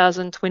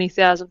 15,000,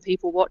 20,000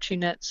 people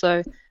watching it.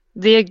 So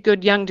they're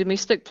good young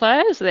domestic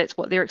players. That's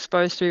what they're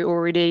exposed to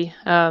already.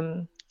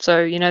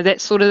 So,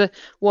 that's sort of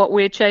what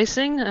we're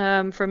chasing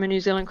from a New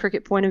Zealand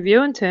cricket point of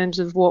view in terms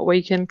of what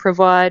we can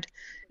provide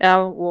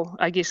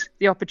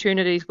the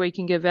opportunities we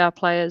can give our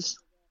players.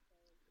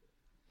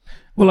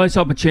 Well, those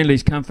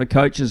opportunities come for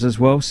coaches as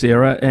well,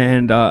 Sarah,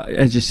 and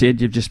as you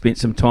said, you've just spent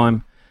some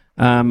time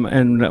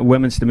in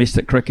women's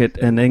domestic cricket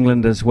in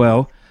England as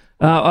well.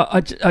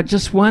 I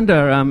just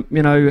wonder,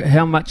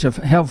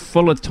 how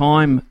full of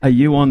time are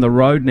you on the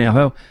road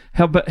now?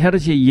 How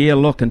does your year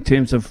look in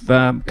terms of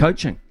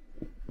coaching?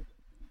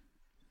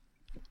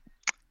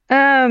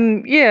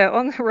 On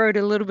the road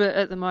a little bit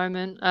at the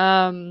moment.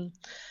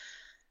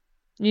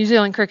 New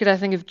Zealand Cricket, I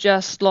think, have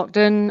just locked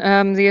in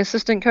the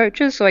assistant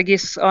coaches, so I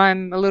guess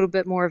I'm a little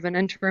bit more of an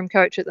interim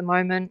coach at the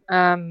moment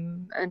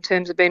in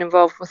terms of being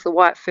involved with the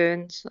White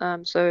Ferns.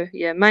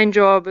 Main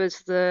job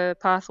is the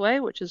pathway,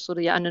 which is sort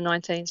of your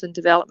under-19s and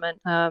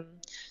development.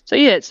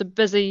 It's a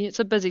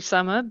busy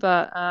summer,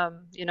 but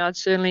I'd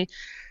certainly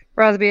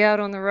rather be out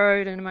on the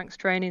road and amongst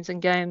trainings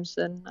and games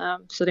than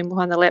sitting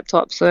behind the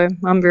laptop. So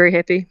I'm very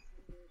happy.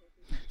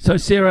 So,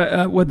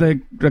 Sarah, with the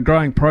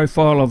growing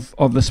profile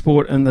of the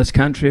sport in this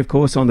country, of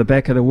course, on the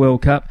back of the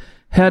World Cup,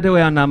 how do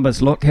our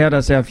numbers look? How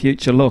does our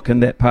future look in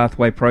that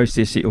pathway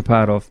process that you're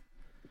part of?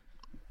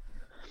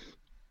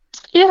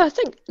 Yeah, I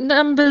think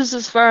numbers,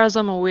 as far as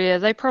I'm aware,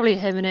 they probably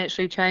haven't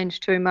actually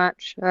changed too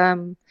much.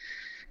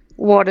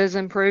 What is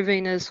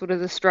improving is sort of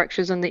the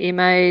structures in the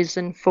MAs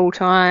and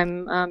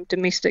full-time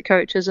domestic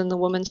coaches in the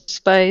women's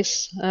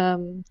space.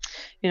 From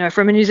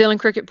a New Zealand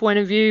cricket point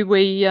of view,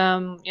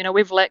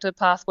 we've lacked a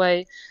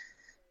pathway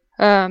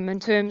in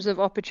terms of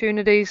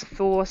opportunities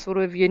for sort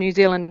of your New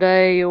Zealand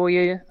A or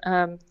your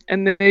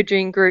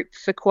emerging group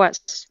for quite,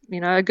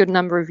 a good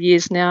number of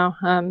years now.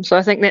 So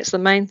I think that's the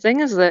main thing,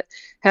 is that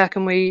how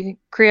can we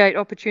create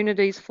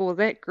opportunities for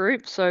that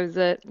group so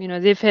that,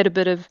 they've had a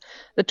bit of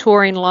the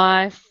touring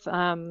life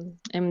and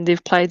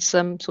they've played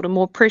some sort of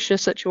more pressure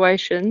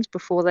situations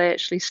before they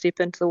actually step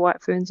into the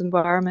White Ferns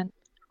environment.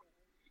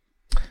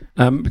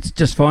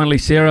 Just finally,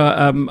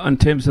 Sarah, in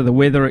terms of the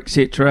weather,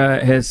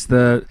 etc., has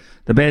the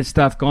bad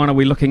stuff gone? Are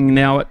we looking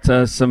now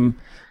at some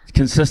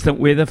consistent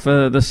weather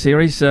for this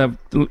series,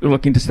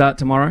 looking to start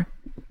tomorrow?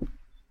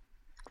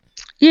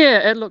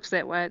 Yeah, it looks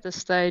that way at this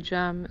stage.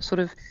 It sort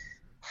of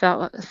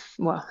it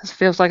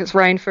feels like it's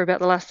rained for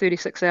about the last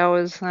 36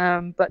 hours,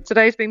 but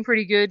today's been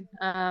pretty good.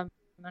 And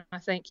I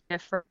think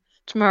for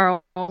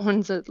tomorrow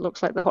onwards, it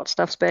looks like the hot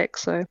stuff's back.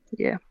 So,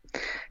 yeah,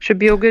 should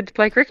be all good to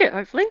play cricket,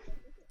 hopefully.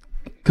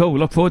 Cool.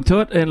 Look forward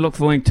to it, and look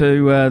forward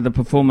to the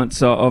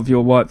performance of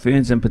your White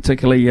Ferns, and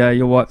particularly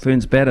your White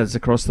Ferns batters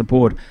across the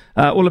board.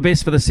 All the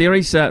best for the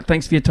series.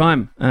 Thanks for your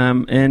time,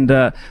 and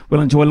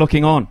we'll enjoy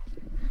looking on.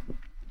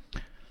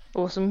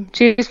 Awesome.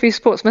 Cheers for your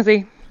support,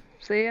 Smithy.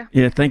 See ya.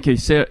 Yeah, thank you.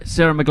 Sarah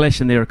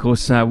McGlashan there, of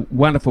course,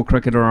 wonderful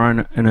cricketer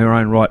in her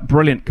own right.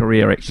 Brilliant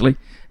career, actually.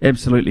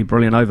 Absolutely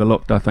brilliant.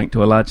 Overlooked, I think,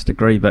 to a large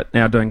degree, but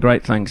now doing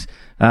great things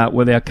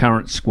with our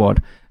current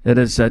squad. It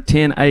is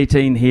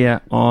 10:18 here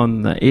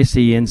on the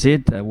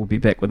SENZ. We'll be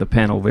back with the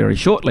panel very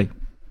shortly.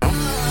 Talk to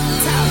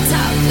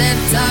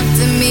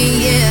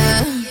me,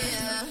 yeah.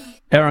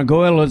 Aaron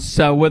Goyle is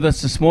with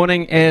us this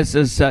morning, as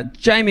is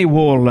Jamie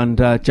Wall. And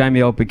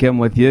Jamie, I'll begin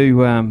with you.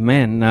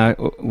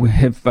 We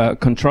have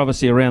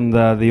controversy around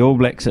the All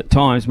Blacks at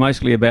times,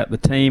 mostly about the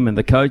team and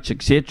the coach,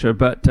 etc.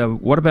 But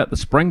what about the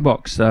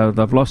Springboks?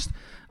 They've lost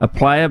a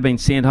player, been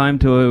sent home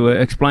to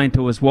explain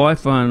to his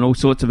wife, and all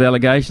sorts of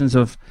allegations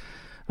of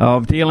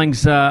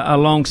dealings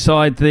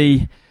alongside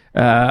the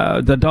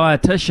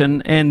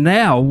dietitian, and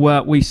now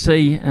we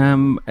see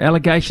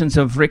allegations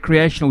of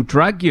recreational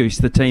drug use,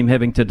 the team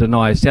having to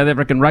deny. South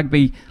African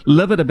Rugby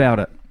livid about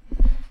it.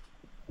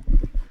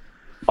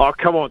 Oh,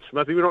 come on,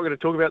 Smithy. We're not going to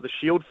talk about the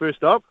Shield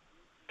first up?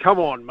 Come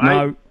on,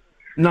 mate.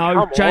 No,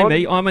 come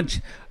Jamie, on.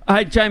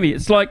 Hey, Jamie,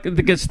 it's like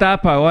the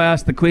Gestapo. I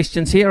asked the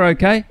questions here,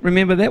 okay?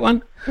 Remember that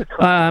one?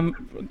 Okay.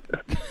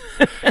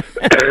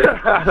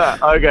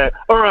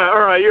 All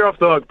right. You're off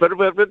the hook. But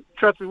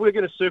trust me, we're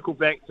going to circle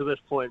back to this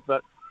point.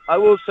 But I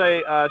will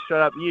say,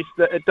 straight up, yes,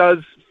 it does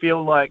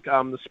feel like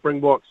the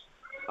Springboks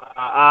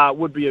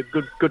would be a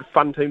good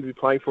fun team to be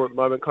playing for at the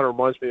moment. Kind of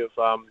reminds me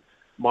of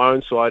my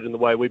own side and the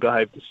way we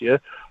behaved this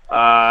year.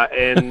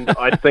 And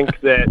I think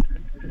that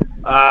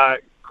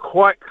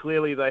quite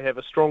clearly they have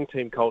a strong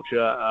team culture,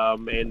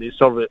 and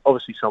there's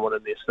obviously someone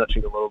in there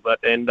snitching a little bit.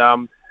 And,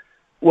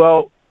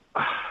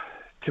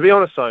 to be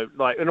honest, though,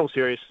 like, in all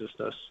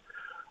seriousness,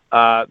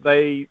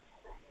 they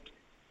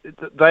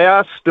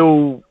are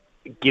still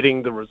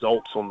getting the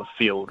results on the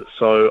field.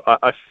 So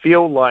I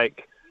feel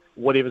like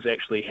whatever's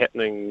actually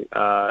happening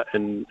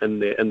in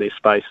their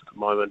space at the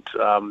moment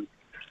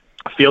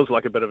feels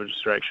like a bit of a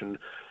distraction,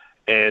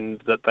 and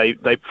that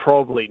they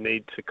probably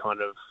need to kind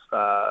of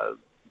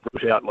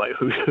root out like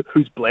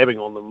who's blabbing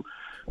on them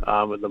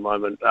at the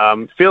moment.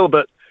 Feel a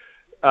bit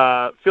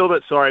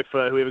sorry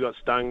for whoever got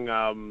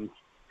stung.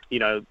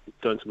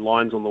 Doing some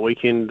lines on the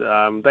weekend.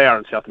 They are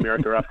in South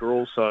America after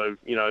all, so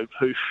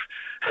who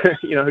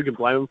can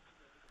blame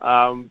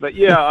them? But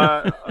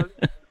yeah,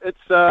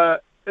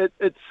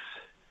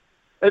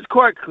 it's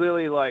quite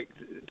clearly, like,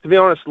 to be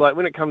honest, like,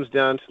 when it comes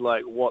down to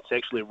like what's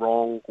actually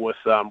wrong with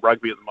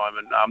rugby at the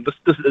moment,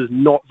 this is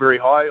not very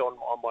high on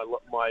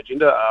my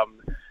agenda.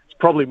 It's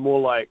probably more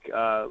like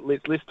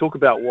let's talk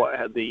about what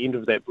at the end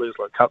of that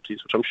Bledisloe Cup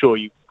test, which I'm sure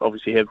you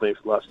obviously have been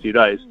for the last few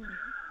days.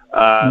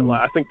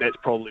 I think that's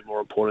probably more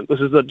important. This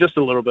is just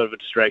a little bit of a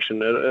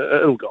distraction.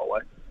 It'll go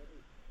away.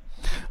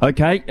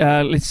 Okay,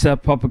 let's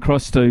pop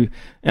across to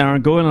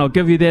Aaron Goyle, and I'll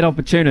give you that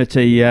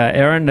opportunity,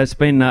 Aaron. There's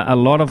been a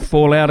lot of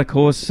fallout, of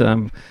course.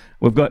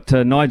 We've got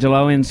Nigel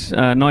Owens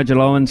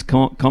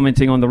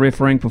commenting on the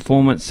refereeing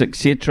performance,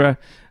 etc.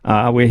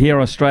 We're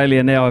here,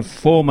 Australia now have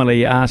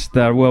formally asked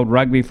World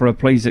Rugby for a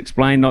please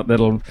explain. Not that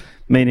it'll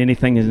mean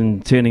anything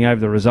in turning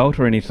over the result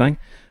or anything.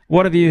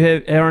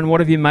 Aaron, what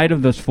have you made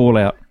of this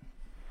fallout?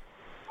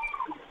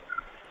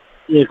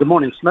 Yeah, good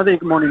morning, Smithy.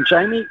 Good morning,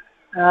 Jamie.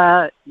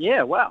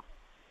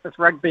 If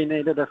rugby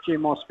needed a few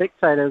more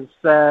spectators,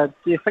 do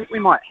you think we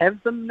might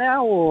have them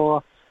now,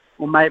 or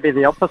maybe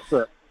the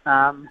opposite?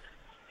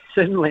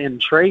 Certainly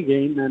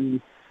intriguing, and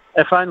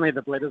if only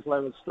the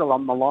Bledisloe was still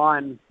on the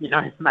line,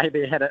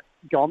 maybe had it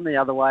gone the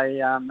other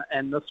way, and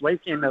this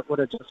weekend it would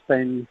have just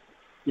been,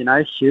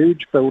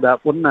 huge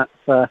build-up, wouldn't it,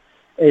 for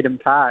Eden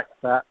Park?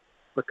 But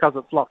because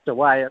it's locked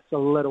away, it's a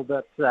little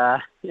bit,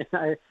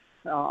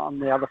 on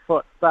the other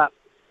foot. But,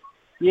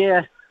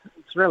 yeah,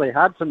 it's really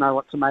hard to know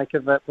what to make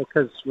of it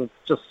because we've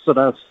just sort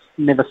of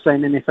never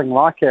seen anything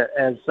like it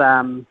as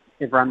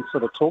everyone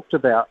sort of talked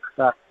about.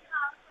 But,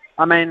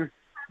 I mean,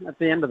 at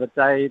the end of the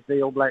day,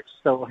 the All Blacks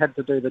still had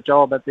to do the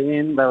job at the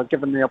end. They were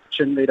given the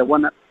opportunity to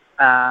win it,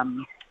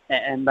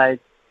 and they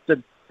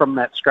did from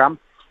that scrum.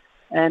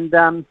 And,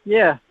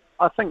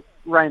 I think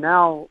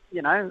Raynell,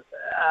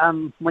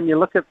 when you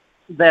look at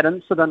that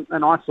incident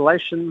in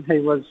isolation, he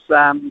was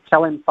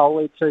telling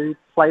Foley to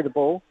play the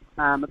ball.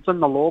 It's in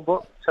the law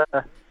book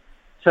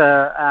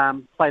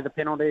to play the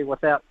penalty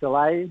without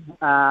delay.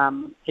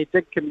 He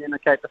did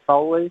communicate to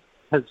Foley.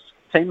 His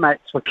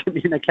teammates were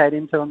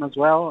communicating to him as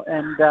well.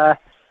 And,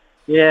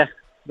 the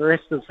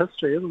rest is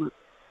history, isn't it?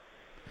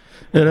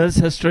 It is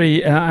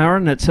history,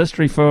 Aaron. It's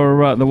history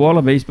for the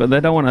Wallabies, but they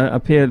don't want to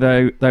appear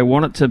they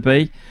want it to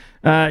be.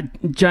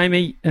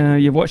 Jamie,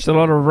 you've watched a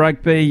lot of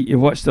rugby.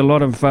 You've watched a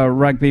lot of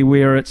rugby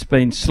where it's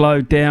been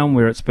slowed down,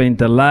 where it's been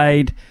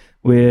delayed,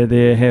 where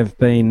there have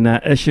been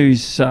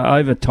issues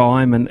over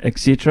time and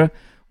etc.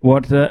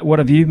 What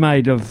have you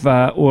made of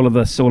all of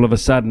this all of a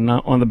sudden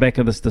on the back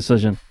of this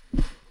decision?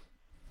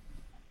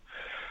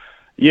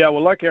 Yeah,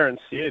 well, like Aaron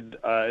said,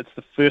 it's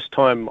the first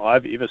time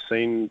I've ever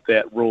seen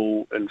that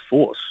rule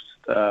enforced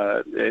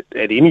at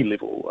any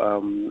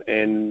level,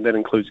 and that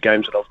includes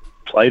games that I've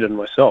played in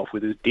myself,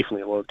 where there's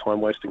definitely a lot of time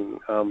wasting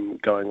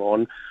going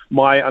on.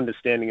 My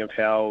understanding of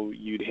how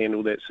you'd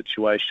handle that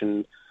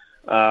situation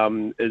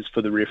is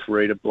for the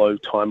referee to blow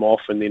time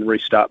off and then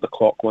restart the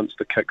clock once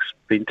the kick's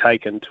been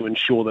taken to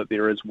ensure that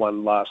there is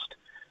one last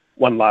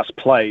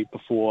play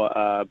before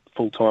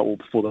full time or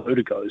before the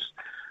hooter goes,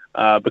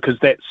 because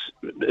that's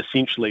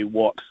essentially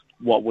what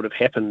would have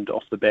happened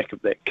off the back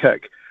of that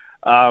kick.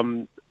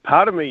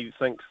 Part of me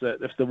thinks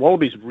that if the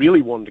Wallabies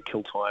really wanted to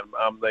kill time,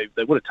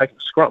 they would have taken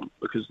a scrum,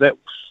 because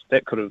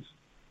that could have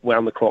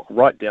wound the clock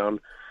right down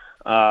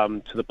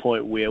to the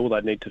point where all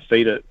they'd need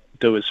to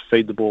do is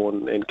feed the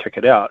ball and kick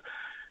it out.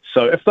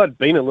 So if they'd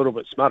been a little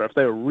bit smarter, if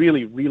they were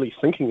really, really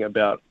thinking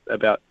about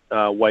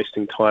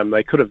wasting time,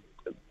 they could have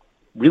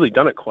really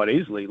done it quite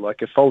easily.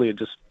 Like if Foley had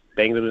just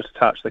banged it into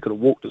touch, they could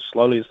have walked as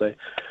slowly as they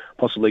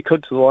possibly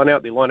could to the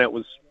line-out. Their line-out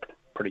was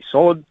pretty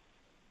solid,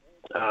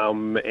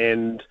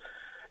 and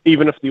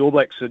even if the All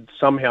Blacks had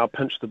somehow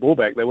pinched the ball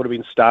back, they would have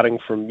been starting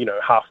from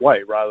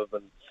halfway rather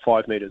than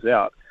 5 metres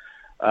out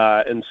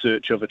in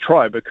search of a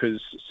try, because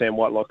Sam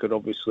Whitelock had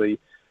obviously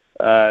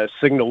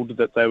signalled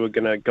that they were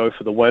going to go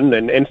for the win,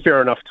 and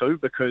fair enough too,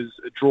 because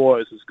a draw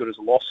is as good as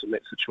a loss in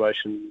that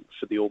situation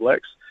for the All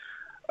Blacks.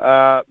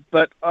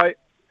 But I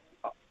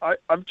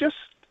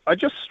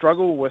just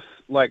struggle with,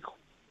 like,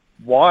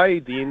 why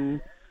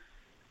then?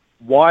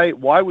 Why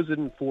was it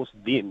enforced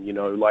then?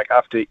 Like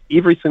after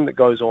everything that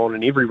goes on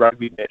in every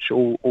rugby match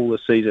all the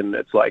season,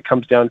 it's like it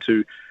comes down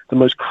to the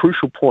most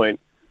crucial point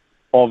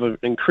of an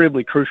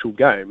incredibly crucial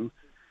game,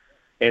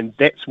 and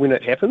that's when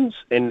it happens.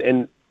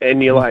 And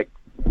you're like,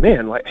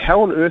 man, like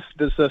how on earth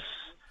does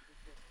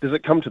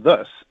it come to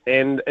this?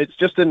 And it's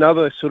just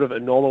another sort of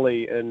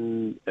anomaly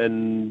in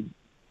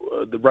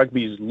the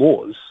rugby's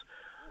laws,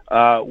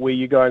 where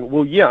you're going,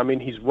 well, yeah, I mean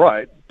he's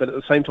right, but at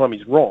the same time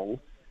he's wrong,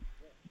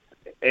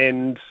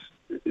 and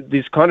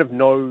there's kind of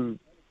no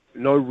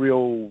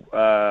real,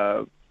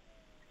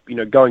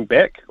 going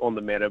back on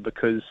the matter,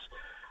 because,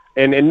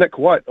 and Nick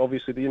White,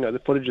 obviously,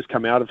 the footage has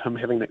come out of him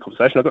having that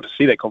conversation. I got to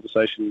see that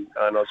conversation,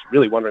 and I was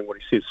really wondering what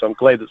he said, so I'm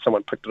glad that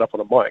someone picked it up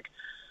on a mic,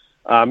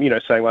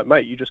 saying like,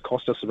 mate, you just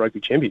cost us the rugby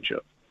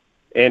championship.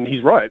 And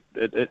he's right,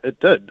 it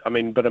did. But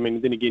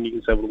then again, you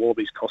can say, well, the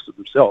Wallabies cost it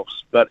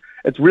themselves. But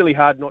it's really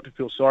hard not to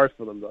feel sorry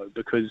for them, though,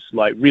 because,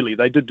 like, really,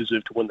 they did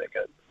deserve to win that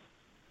game.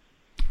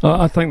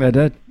 I think they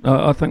did.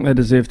 I think they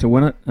deserve to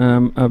win it.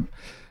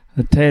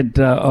 A tad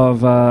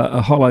of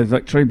a hollow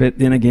victory, but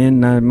then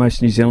again,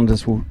 most New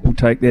Zealanders will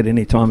take that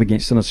any time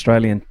against an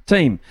Australian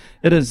team.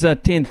 It is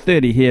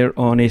 10:30 here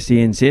on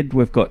SENZ.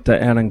 We've got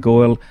Aaron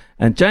Goyle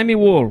and Jamie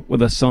Wall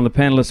with us on the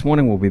panel this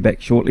morning. We'll be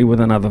back shortly with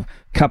another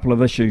couple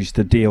of issues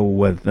to deal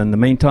with. In the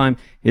meantime,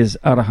 here's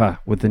Araha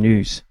with the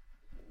news.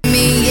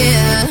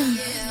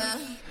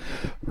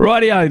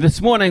 Rightio, this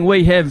morning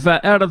we have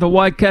out of the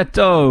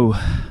Waikato,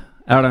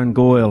 Aaron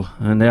Goyle,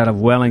 and out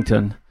of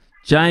Wellington,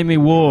 Jamie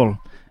Wall.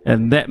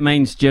 And that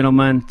means,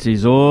 gentlemen,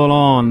 it's all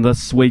on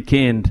this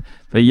weekend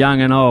for young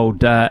and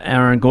old.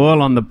 Aaron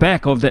Goyle, on the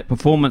back of that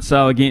performance,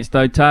 though, against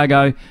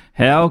Otago,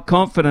 how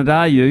confident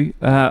are you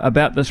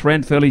about this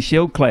Ranfurly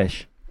Shield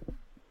clash?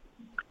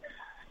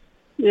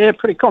 Yeah,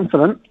 pretty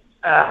confident.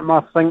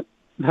 I think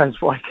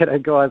those Waikato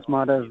guys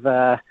might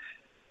have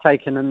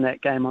taken in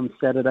that game on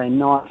Saturday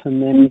night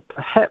and then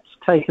perhaps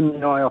taken the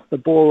eye off the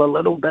ball a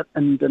little bit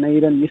in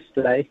Dunedin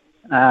yesterday.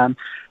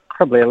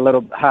 Probably a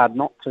little bit hard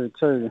not to,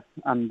 too,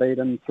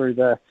 unbeaten through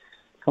the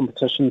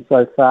competition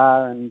so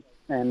far, and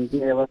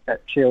with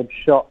that Shield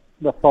shot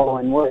the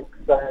following week.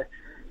 So,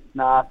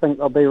 I think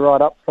they'll be right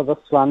up for this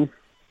one.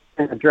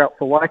 And a drought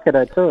for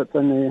Waikato too. It's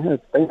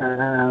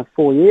been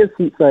 4 years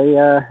since they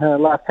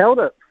last held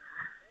it.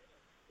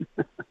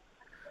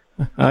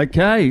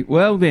 Okay,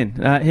 well then,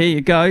 here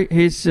you go.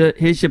 Here's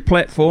your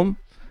platform,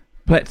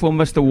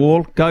 Mr.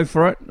 Wall. Go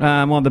for it.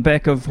 On the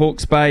back of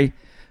Hawke's Bay,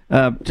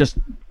 just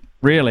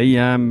really,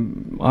 I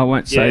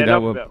won't say they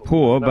were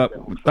poor, but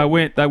they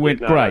weren't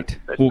great.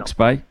 Hawke's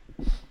Bay.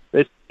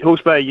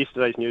 Hawke's Bay,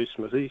 yesterday's news,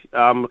 Smithy.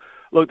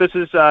 Look, this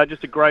is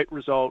just a great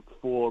result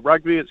for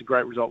rugby. It's a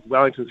great result for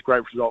Wellington. It's a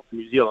great result for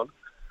New Zealand.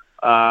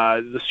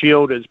 The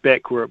Shield is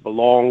back where it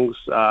belongs,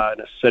 in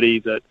a city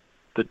that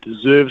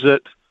deserves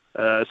it.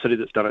 A city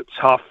that's done it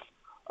tough,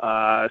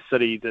 a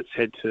city that's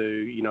had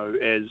to,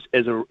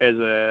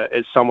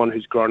 as someone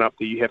who's grown up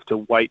there, you have to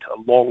wait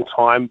a long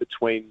time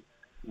between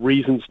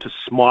reasons to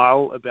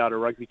smile about a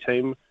rugby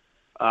team,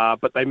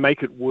 but they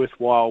make it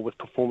worthwhile with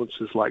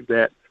performances like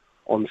that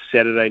on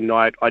Saturday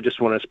night. I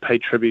just want to pay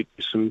tribute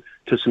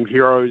to some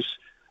heroes,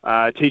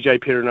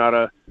 TJ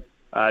Perenara,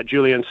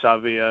 Julian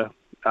Savia,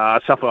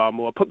 Safa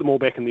Amor, put them all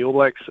back in the All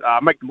Blacks,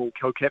 make them all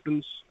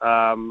co-captains,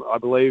 I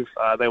believe.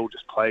 They all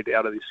just played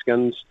out of their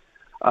skins.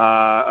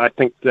 I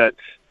think that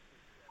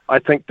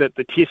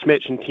the Test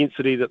match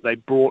intensity that they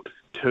brought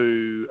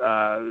to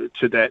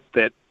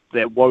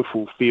that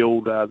woeful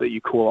field that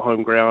you call a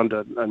home ground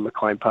in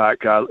Maclean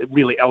Park, it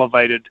really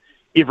elevated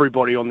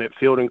everybody on that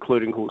field,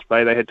 including Hawke's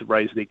Bay. They had to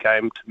raise their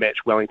game to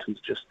match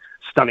Wellington's just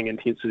stunning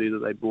intensity that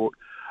they brought.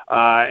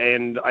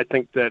 And I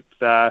think that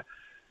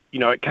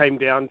it came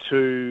down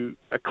to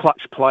a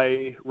clutch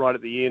play right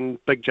at the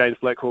end. Big James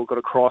Blackhawk got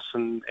across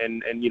and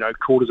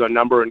called his own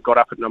number and got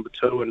up at number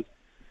 2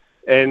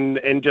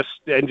 and just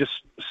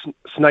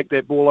snaked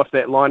that ball off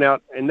that line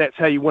out. And that's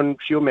how you win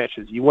Shield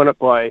matches. You win it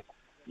by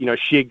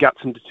sheer guts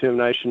and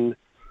determination,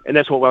 and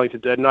that's what Wellington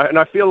did. And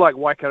I feel like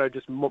Waikato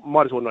just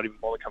might as well not even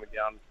bother coming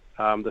down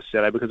this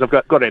Saturday, because I've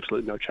got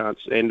absolutely no chance.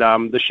 And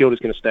the Shield is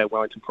going to stay at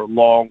Wellington for a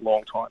long,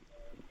 long time.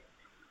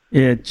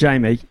 Yeah,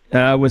 Jamie,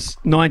 it was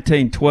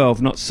 1912,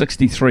 not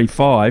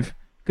 63-5.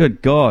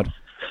 Good God.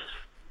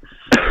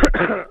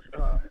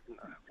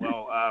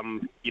 Well,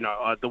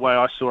 the way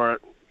I saw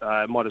it,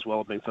 it might as well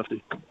have been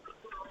 50.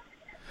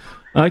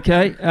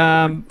 Okay,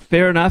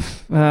 fair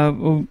enough.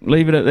 We'll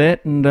leave it at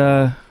that, and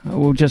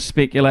we'll just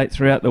speculate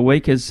throughout the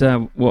week as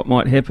what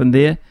might happen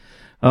there.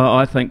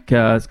 I think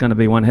it's going to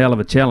be one hell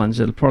of a challenge.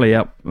 It'll probably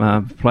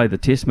outplay the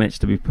Test match,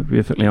 to be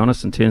perfectly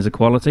honest, in terms of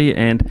quality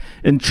and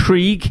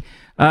intrigue.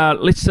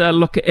 Let's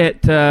look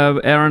at,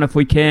 Aaron, if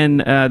we can,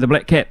 the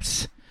Black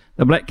Caps.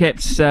 The Black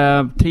Caps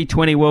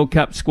T20 World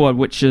Cup squad,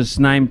 which is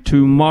named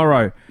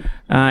tomorrow.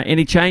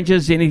 Any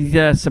changes,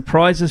 any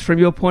surprises from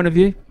your point of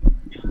view?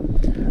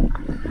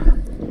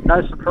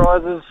 No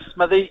surprises,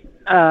 Smithy.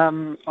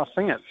 I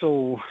think it's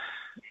all,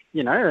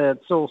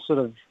 it's all sort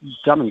of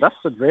done and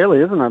dusted, really,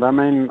 isn't it? I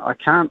mean, I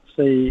can't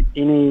see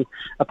any,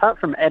 apart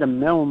from Adam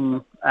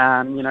Milne,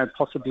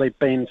 possibly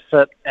being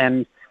fit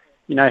and,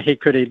 he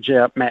could edge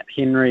out Matt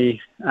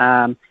Henry.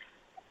 The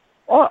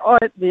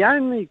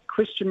only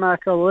question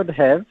mark I would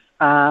have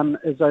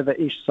is over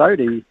Ish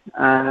Sodhi.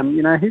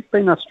 He's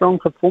been a strong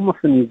performer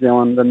for New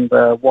Zealand in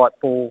the white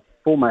ball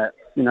format,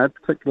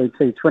 particularly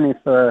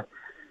T20 for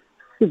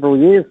several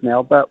years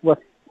now. But with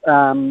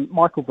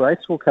Michael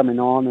Bracewell coming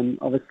on and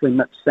obviously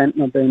Mitch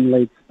Santner being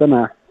lead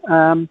spinner,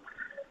 I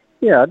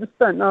just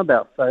don't know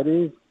about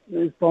Sodhi.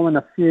 He's bowling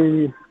a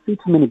few too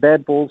many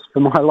bad balls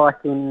for my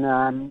liking,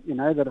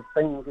 that have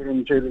been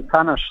getting duly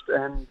punished.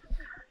 And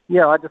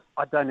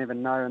I don't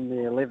even know in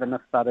the 11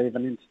 if they'd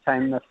even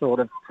entertain the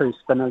sort of two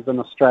spinners in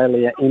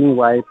Australia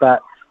anyway.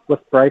 But with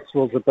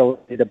Bracewell's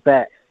ability to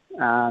bat,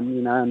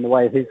 and the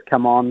way he's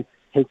come on,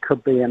 he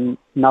could be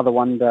another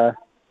one to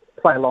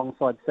play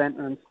alongside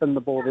Santner and spin the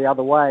ball the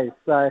other way.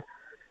 So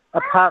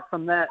apart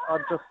from that,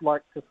 I'd just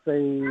like to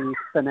see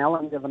Finn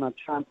Allen given a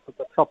chance at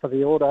the top of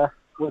the order,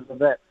 whether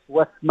that's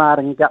with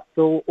Martin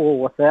Guptill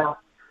or without.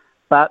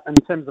 But in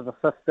terms of a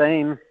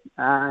 15,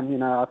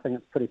 I think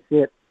it's pretty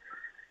set.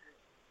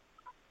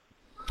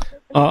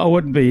 I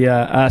wouldn't be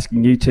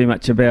asking you too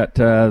much about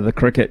the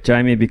cricket,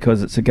 Jamie,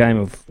 because it's a game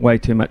of way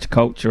too much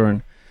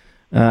culture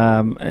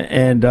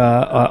and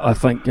I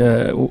think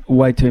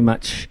way too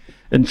much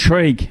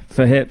intrigue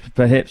for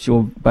perhaps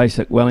your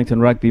basic Wellington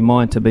rugby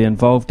mind to be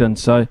involved in.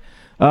 So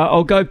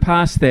I'll go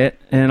past that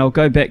and I'll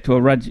go back to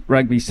a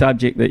rugby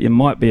subject that you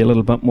might be a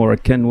little bit more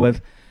akin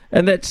with,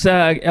 and that's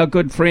our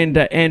good friend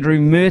Andrew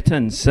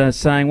Mertens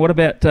saying, what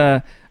about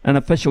an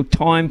official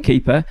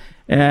timekeeper?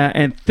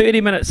 And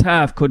 30 minutes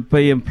half could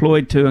be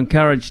employed to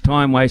encourage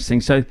time wasting.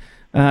 So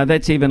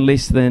that's even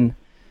less than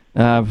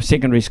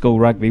secondary school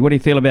rugby. What do you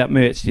feel about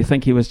Mertz? Do you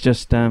think he was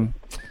just having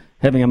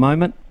a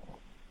moment?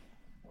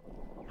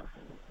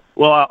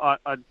 Well,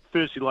 I'd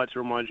firstly like to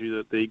remind you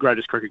that the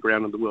greatest cricket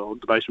ground in the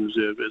world, the Basin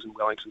Reserve, is in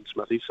Wellington,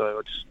 Smithy, so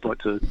I'd just like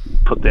to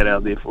put that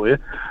out there for you.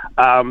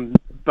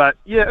 But,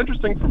 yeah,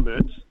 interesting from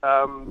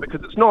Mertz,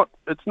 because it's not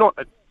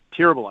a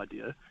terrible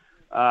idea,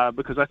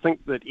 because I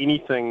think that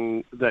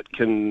anything that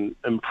can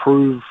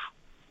improve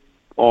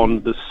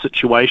on the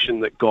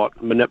situation that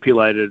got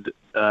manipulated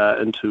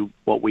into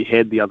what we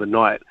had the other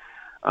night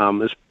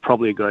is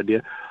probably a good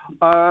idea.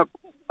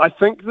 I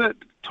think that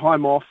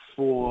time off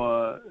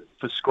for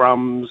for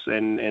scrums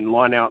and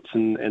line-outs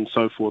and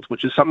so forth,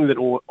 which is something that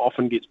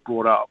often gets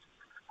brought up,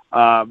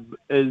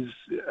 is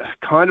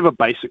kind of a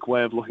basic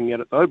way of looking at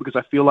it, though, because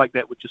I feel like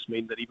that would just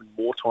mean that even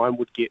more time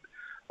would get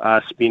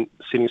spent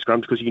setting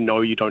scrums, because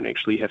you don't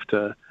actually have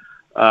to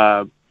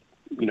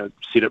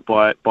set it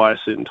by a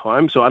certain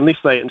time. So unless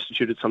they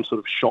instituted some sort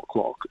of shot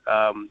clock,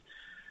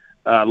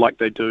 like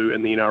they do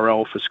in the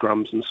NRL for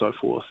scrums and so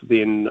forth,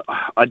 then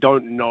I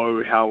don't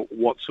know how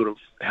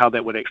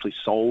that would actually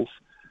solve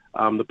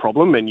the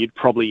problem, and you'd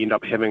probably end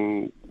up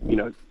having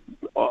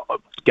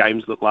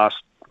games that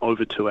last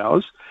over 2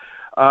 hours.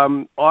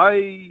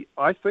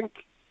 I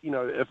think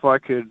if I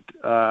could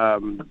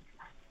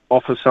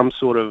offer some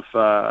sort of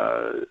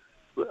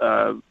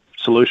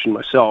solution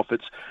myself,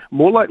 it's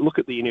more like look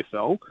at the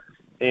NFL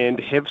and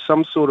have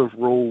some sort of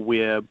rule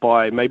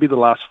whereby maybe the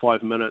last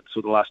 5 minutes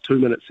or the last 2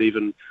 minutes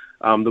even,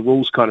 the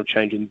rules kind of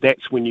change, and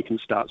that's when you can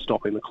start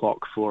stopping the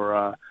clock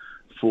for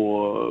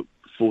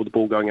the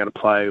ball going out of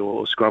play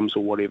or scrums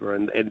or whatever,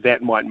 and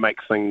that might make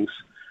things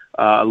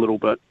a little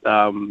bit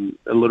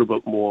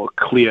more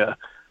clear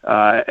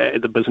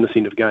at the business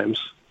end of games.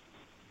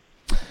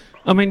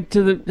 I mean,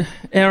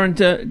 Aaron,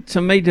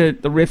 to me, do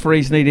the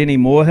referees need any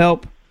more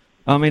help?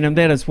 I mean, and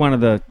that is one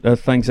of the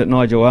things that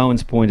Nigel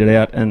Owens pointed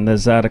out in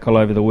his article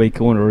over the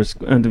weekend, or his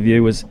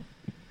interview, was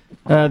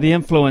the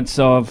influence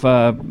of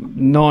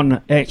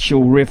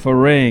non-actual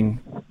refereeing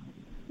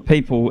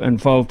people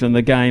involved in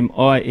the game,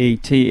 i.e.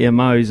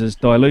 TMOs, is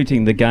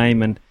diluting the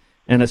game, and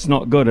it's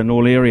not good in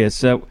all areas.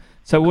 So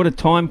would a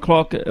time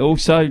clock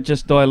also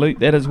just dilute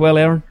that as well,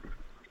 Aaron?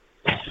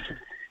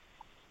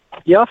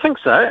 Yeah, I think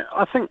so.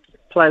 I think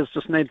players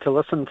just need to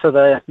listen to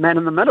the man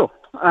in the middle.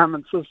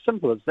 It's as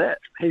simple as that.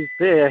 He's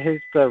there.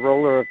 He's the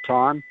ruler of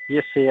time.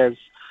 Yes, he has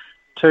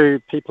two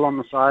people on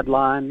the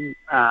sideline,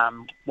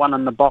 one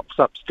in the box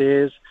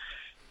upstairs,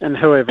 and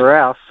whoever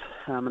else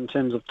in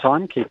terms of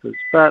timekeepers.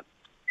 But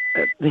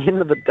at the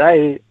end of the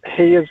day,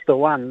 he is the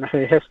one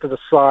who has to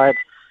decide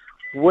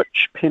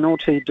which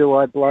penalty do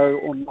I blow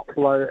or not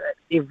blow at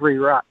every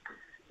ruck,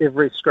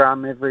 every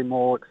scrum, every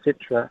maul,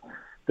 etc.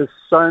 There's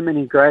so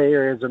many grey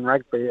areas in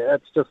rugby.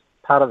 It's just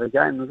part of the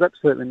game. There's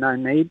absolutely no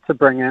need to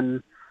bring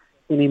in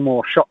any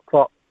more shot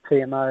clock,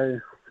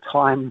 TMO,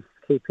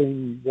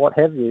 timekeeping, what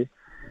have you.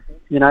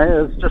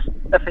 It's just,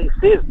 if he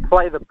says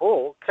play the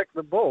ball, kick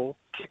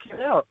it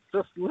out.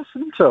 Just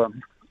listen to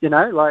him.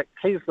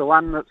 He's the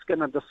one that's going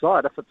to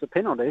decide if it's a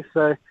penalty.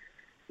 So,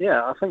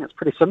 yeah, I think it's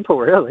pretty simple,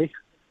 really.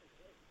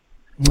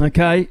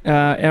 Okay,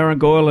 Aaron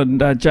Goyle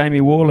and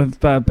Jamie Wall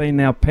have been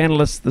our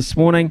panellists this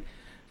morning.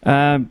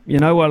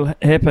 What'll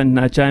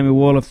happen, Jamie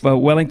Wall, if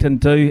Wellington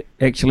do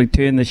actually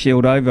turn the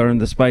Shield over in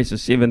the space of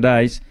 7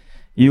 days,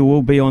 you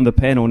will be on the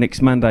panel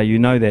next Monday. You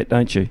know that,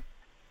 don't you?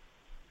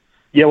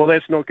 Yeah, well,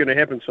 that's not going to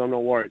happen, so I'm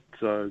not worried.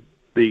 So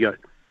there you go.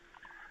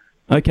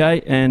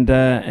 Okay, and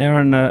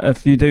Aaron,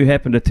 if you do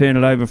happen to turn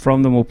it over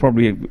from them, we'll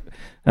probably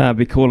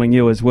be calling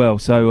you as well.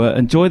 So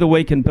enjoy the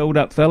week and build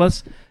up,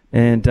 fellas,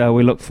 and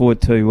we look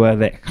forward to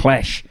that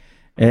clash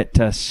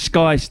at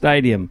Sky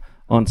Stadium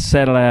on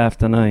Saturday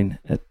afternoon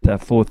at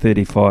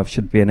 4:35.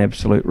 Should be an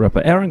absolute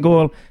ripper. Aaron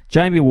Goyle,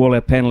 Jamie Wall,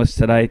 our panellists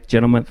today.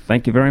 Gentlemen,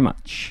 thank you very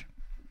much.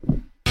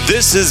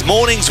 This is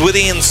Mornings with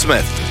Ian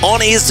Smith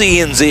on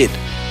SENZ.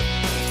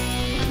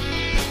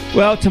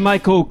 Well, to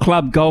make all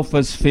club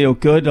golfers feel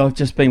good, I've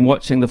just been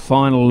watching the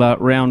final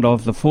round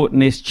of the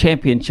Fortiness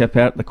Championship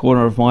out the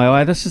corner of my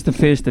eye. This is the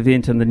first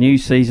event in the new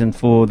season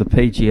for the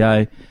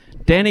PGA.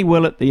 Danny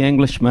Willett, the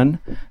Englishman,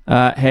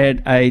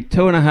 had a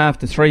 2.5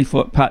 to 3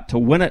 foot putt to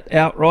win it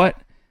outright.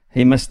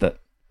 He missed it.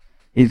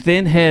 He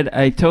then had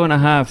a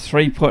 2.5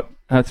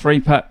 or 3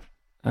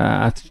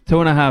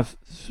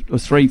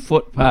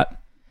 foot putt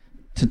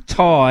to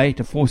tie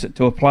to force it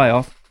to a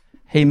playoff.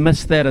 He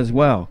missed that as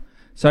well.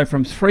 So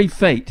from 3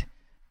 feet,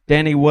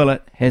 Danny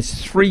Willett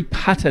has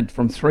putted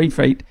from 3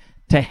 feet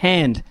to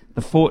hand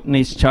the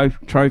Fortiness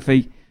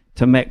trophy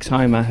to Max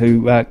Homer,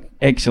 who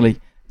actually,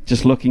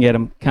 just looking at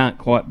him, can't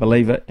quite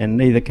believe it, and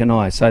neither can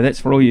I. So that's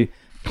for all you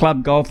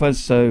club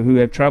golfers who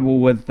have trouble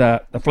with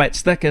the flat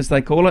stick, as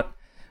they call it.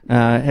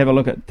 Have a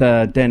look at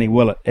Danny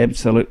Willett,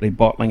 absolutely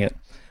bottling it.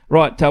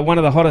 Right, one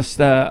of the hottest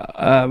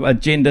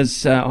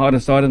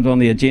hottest items on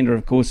the agenda,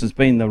 of course, has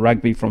been the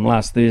rugby from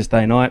last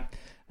Thursday night.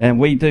 And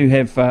we do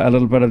have a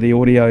little bit of the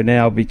audio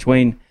now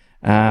between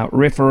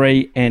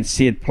referee and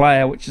said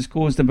player, which has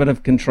caused a bit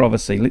of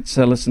controversy. Let's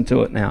listen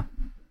to it now.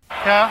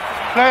 Yeah,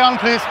 play on,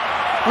 please.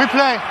 We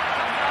play.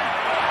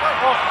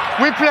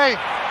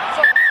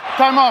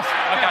 Time off.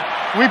 Okay.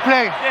 We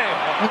play.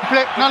 Yeah. We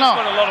play. No.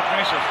 Got a lot of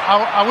permission.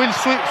 I will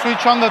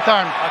switch on the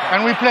time, okay.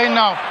 And we play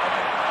now.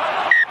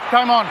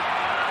 Time on.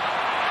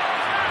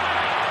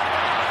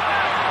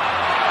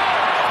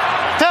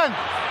 10.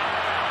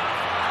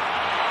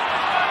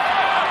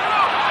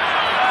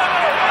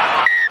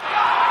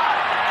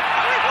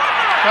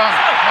 Come.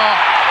 Oh.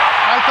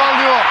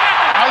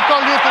 I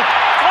told you to.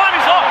 Time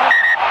is off.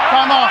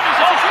 Time off.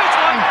 Time is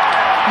off.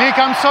 Nick,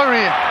 I'm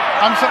sorry.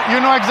 You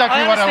know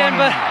exactly what I want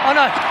to do. I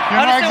know. You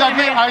know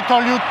exactly. I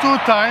told you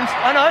 2 times.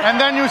 I know. And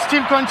then you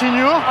still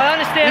continue. I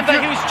understand, but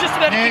he was just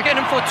about to kick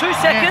in for 2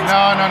 seconds.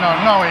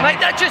 No.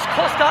 Mate, that just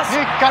cost us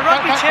Nick, the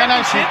rugby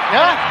championship.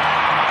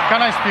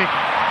 Can I speak?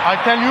 I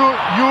tell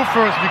you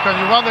first because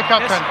you are the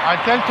captain. Yes. I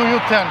tell to you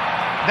 10.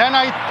 Then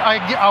I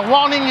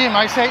warning him.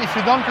 I say, if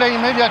you don't play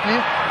immediately,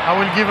 I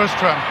will give a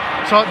scrum.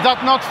 So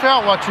that's not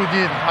fair what you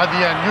did at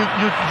the end.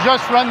 You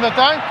just run the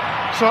time.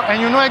 So,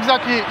 and you know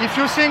exactly, if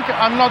you think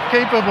I'm not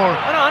capable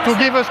to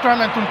give a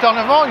scrum and to turn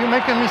over, you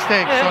make a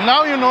mistake. Yeah. So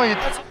now you know it.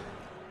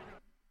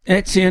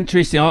 That's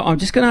interesting. I'm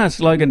just going to ask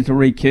Logan to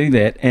re-cue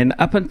that. And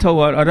up until,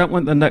 I don't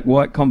want the Nick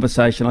White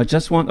conversation. I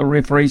just want the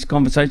referee's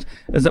conversation.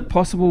 Is it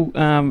possible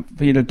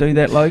for you to do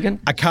that, Logan?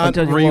 I can't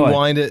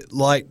rewind it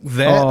like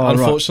that,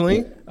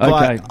 unfortunately.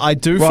 Right. But I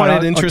do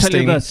find it interesting.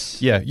 I'll tell you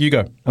this. Yeah, you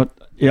go.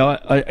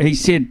 He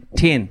said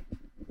 10,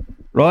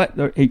 right?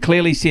 He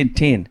clearly said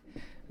 10.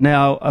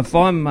 Now, if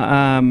I'm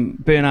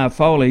Bernard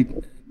Foley,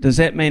 does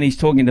that mean he's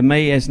talking to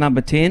me as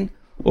number 10,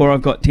 or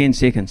I've got 10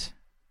 seconds?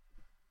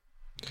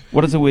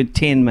 What does the word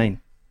 10 mean?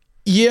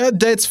 Yeah,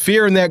 that's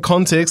fair in that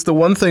context. The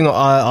one thing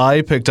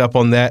I picked up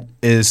on that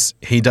is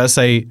he does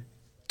say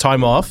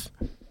time off,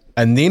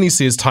 and then he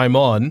says time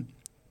on,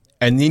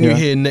 and then you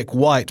hear Nick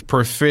White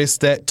profess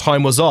that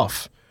time was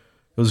off.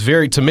 It was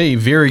to me,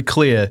 very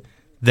clear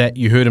that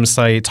you heard him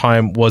say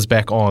time was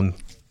back on.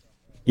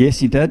 Yes,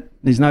 he did.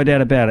 There's no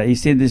doubt about it. He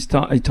said there's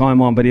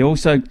time on, but he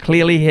also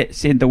clearly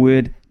said the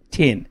word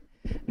 10.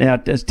 Now,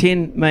 does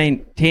 10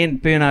 mean 10,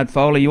 Bernard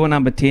Foley, you're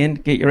number 10,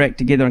 get your act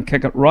together and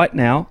kick it right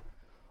now?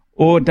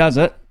 Or does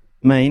it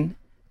mean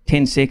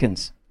 10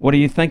 seconds? What are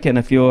you thinking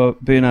if you're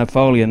Bernard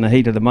Foley in the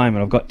heat of the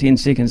moment? I've got 10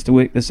 seconds to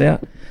work this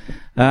out.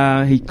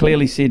 He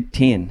clearly said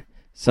 10.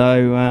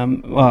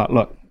 So,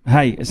 look,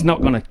 hey, it's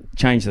not going to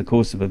change the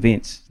course of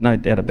events, no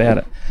doubt about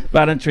it.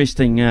 But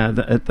interesting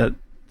that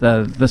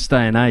this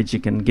day and age you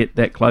can get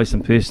that close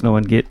and personal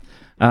and get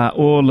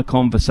all the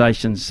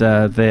conversations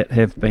that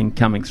have been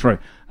coming through.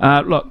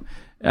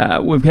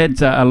 We've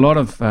had a lot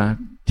of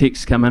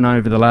texts come in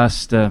over the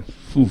last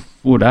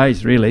 4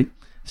 days, really.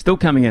 Still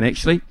coming in,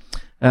 actually.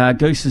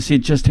 Goose has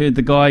said, just heard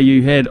the guy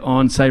you had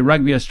on say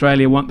Rugby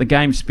Australia want the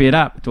game sped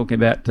up, talking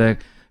about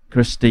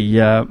Christy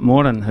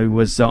Morton, who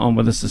was on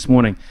with us this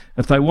morning.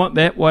 If they want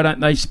that, why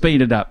don't they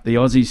speed it up? The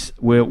Aussies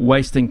were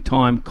wasting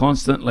time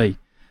constantly.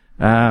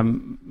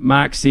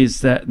 Mark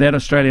says that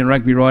Australian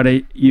rugby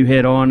writer you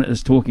had on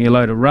is talking a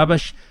load of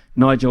rubbish.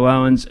 Nigel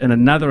Owens in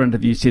another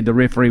interview said the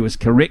referee was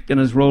correct in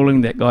his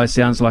ruling. That guy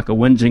sounds like a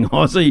whinging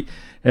Aussie.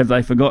 Have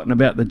they forgotten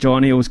about the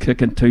John Eales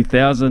kick in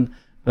 2000?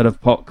 Bit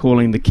of pot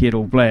calling the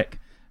kettle black.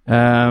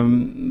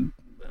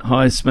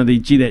 Hi Smithy,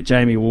 gee, that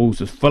Jamie Walls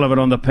was full of it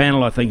on the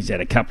panel. I think he's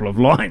had a couple of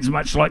lines,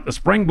 much like the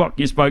Springbok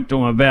you spoke to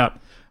him about.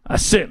 I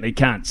certainly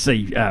can't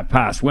see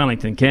past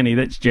Wellington, can he?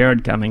 That's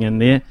Jared coming in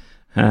there.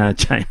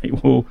 Jamie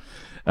Wall.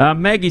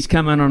 Maggie's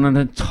come in on an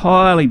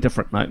entirely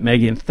different note,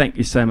 Maggie, and thank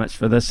you so much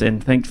for this,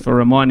 and thanks for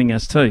reminding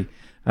us too.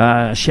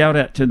 Shout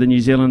out to the New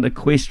Zealand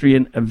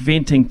Equestrian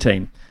Eventing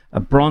Team, a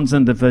bronze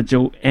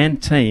individual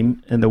and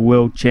team in the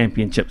World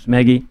Championships.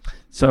 Maggie,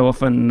 so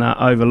often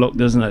overlooked,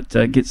 isn't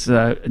it? Gets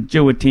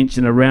due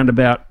attention around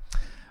about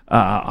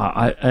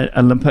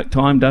Olympic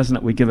time, doesn't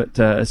it? We give it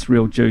its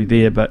real due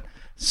there, but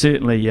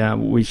certainly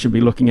we should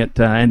be looking at,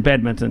 and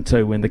badminton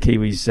too, when the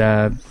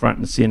Kiwis front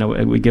and centre,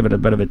 we give it a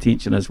bit of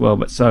attention as well,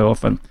 but so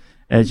often,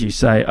 as you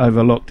say,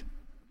 overlooked.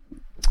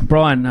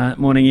 Brian,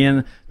 morning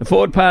Ian. The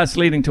forward pass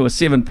leading to a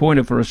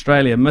 7-pointer for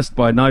Australia, missed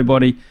by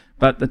nobody,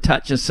 but the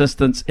touch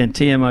assistance and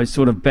TMO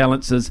sort of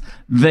balances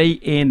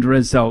the end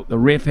result. The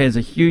ref has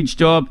a huge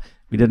job.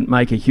 We didn't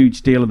make a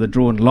huge deal of the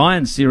Drawn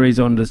Lions series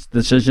on this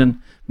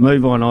decision.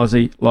 Move on,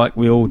 Aussie, like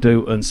we all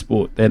do in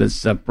sport. That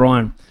is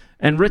Brian.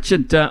 And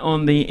Richard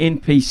on the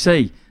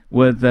NPC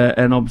with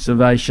an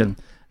observation.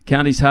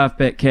 Counties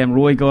halfback Cam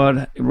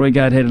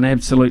Roigard had an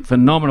absolute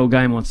phenomenal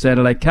game on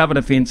Saturday. Cover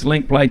defence,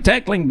 link play,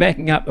 tackling,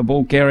 backing up the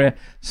ball carrier,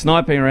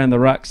 sniping around the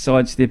ruck,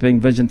 sidestepping,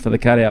 vision for the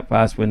cutout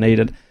pass when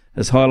needed.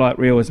 His highlight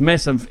reel is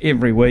massive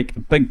every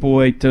week. Big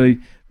boy too,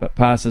 but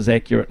passes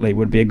accurately.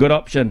 Would be a good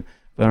option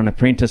for an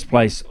apprentice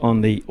place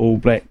on the All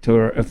Black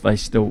Tour if they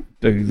still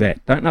do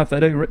that. Don't know if they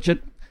do,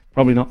 Richard.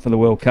 Probably not for the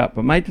World Cup,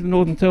 but maybe the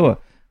Northern Tour.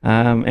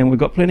 And we've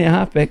got plenty of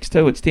halfbacks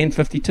too. It's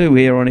 10:52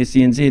 here on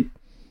SENZ.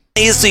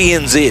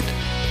 SENZ.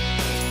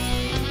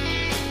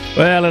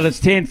 Well, it is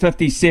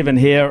 10:57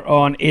 here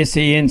on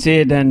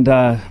SENZ, and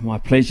my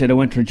pleasure to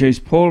introduce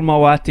Paul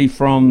Moati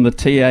from the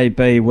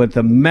TAB with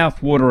the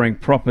mouth-watering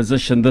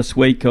proposition this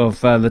week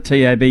of the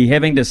TAB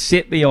having to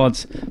set the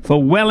odds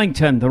for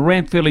Wellington, the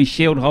Ranfurly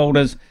Shield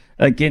holders,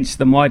 against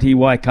the mighty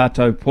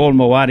Waikato. Paul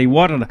Moati,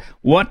 what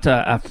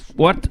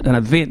an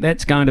event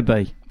that's going to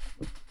be.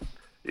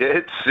 Yeah,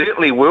 it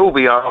certainly will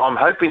be. I'm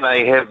hoping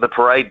they have the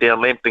parade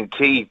down Lambton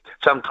Quay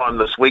sometime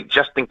this week,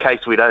 just in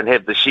case we don't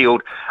have the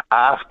Shield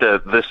after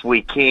this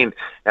weekend.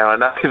 Now, I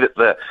know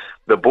that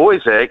the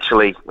boys are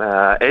actually,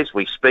 as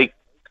we speak,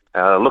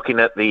 looking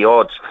at the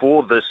odds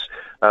for this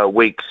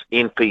week's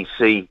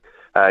NPC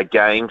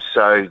games,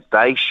 so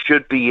they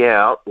should be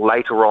out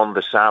later on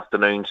this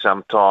afternoon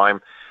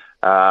sometime,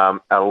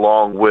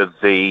 along with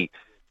the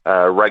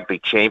Rugby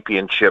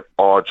Championship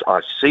odds.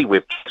 I see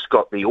we've just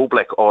got the All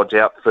Black odds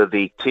out for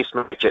the Test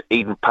match at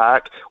Eden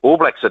Park. All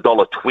Blacks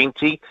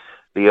 $1.20,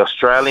 the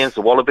Australians,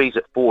 the Wallabies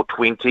at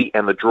 $4.20,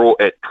 and the draw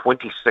at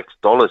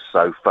 $26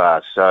 so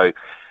far. So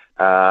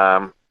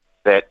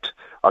that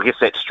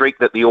streak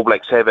that the All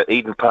Blacks have at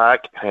Eden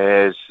Park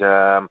has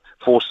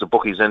forced the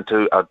bookies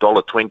into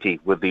 $1.20,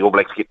 with the All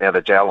Blacks getting out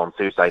of jail on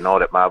Thursday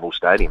night at Marvel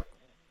Stadium.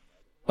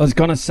 I was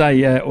going to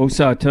say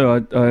also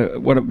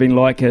too, what it been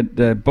like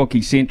at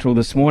Bookie Central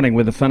this morning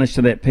with the finish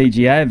to that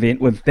PGA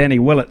event with Danny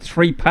Willett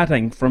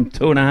 3-putting from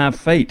 2.5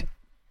 feet.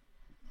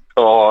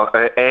 Oh,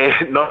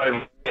 and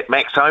no,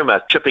 Max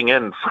Homer chipping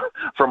in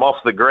from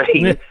off the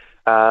green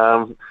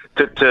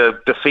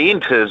to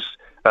defend his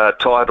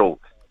title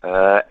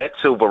at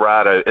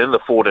Silverado in the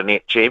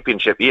Fortinet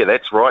Championship. Yeah,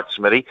 that's right,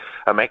 Smitty.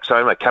 Max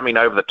Homer coming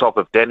over the top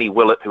of Danny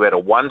Willett, who had a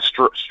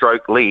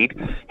one-stroke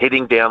lead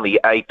heading down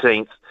the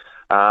 18th.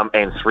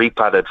 And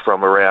 3-putted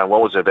from around,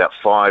 about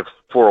 4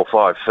 or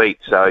 5 feet.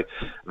 So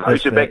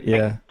those are back,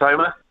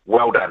 Homer,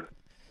 well done.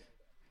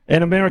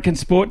 And American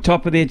sport,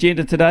 top of the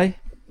agenda today?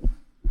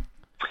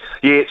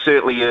 Yeah, it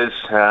certainly is.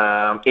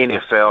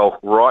 NFL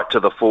right to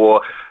the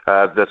fore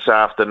this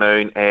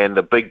afternoon, and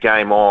the big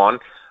game on.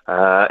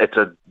 It's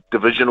a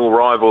divisional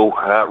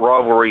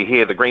rivalry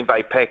here. The Green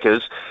Bay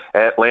Packers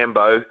at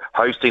Lambeau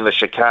hosting the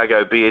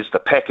Chicago Bears. The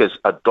Packers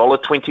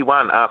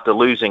 $1.21 after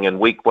losing in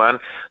week 1.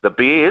 The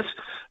Bears,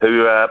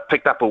 who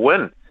picked up a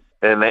win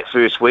in that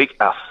first week,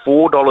 are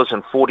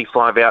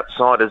 $4.45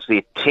 outsiders.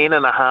 They're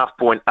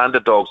 10.5-point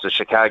underdogs, the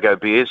Chicago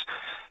Bears,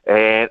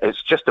 and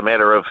it's just a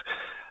matter of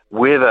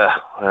whether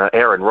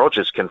Aaron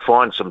Rodgers can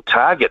find some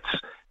targets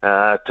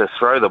to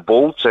throw the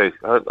ball to.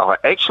 I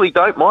actually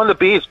don't mind the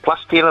Bears plus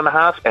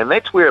 10.5, and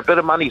that's where a bit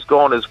of money's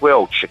gone as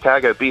well.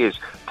 Chicago Bears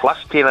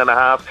plus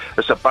 10.5.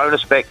 It's a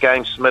bonus back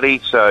game,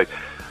 Smitty, so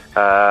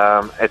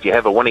if you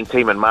have a winning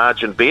team and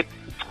margin bet,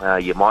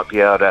 you might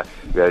be able to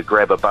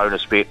grab a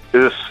bonus bet.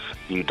 If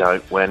you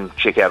don't win,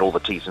 check out all the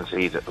T's and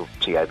C's at the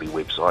TAB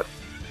website.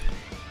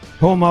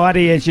 Paul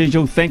Moati, as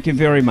usual, thank you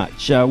very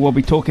much. We'll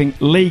be talking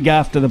league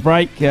after the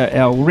break,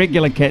 our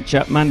regular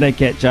catch-up, Monday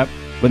catch-up,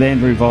 with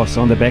Andrew Voss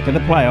on the back of the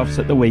playoffs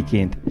at the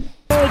weekend.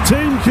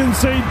 Team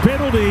concede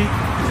penalty.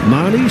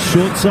 Marnie,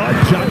 short side,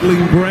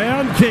 juggling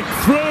Brown, kick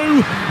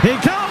through.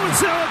 Here comes,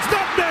 it's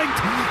not banked.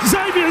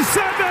 Xavier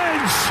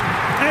Savage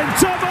and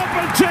Tom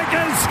Opacek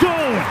has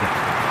scored.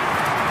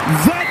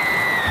 That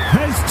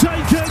has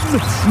taken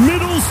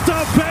middle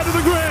stuff out of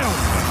the ground.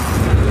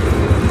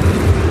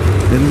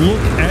 And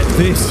look at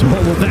this.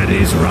 Oh, that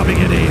is rubbing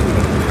it in.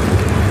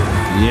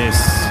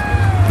 Yes,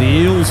 the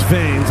Eels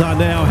fans are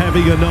now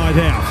having a night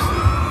out.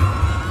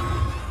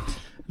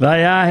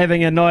 They are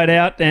having a night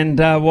out, and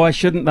why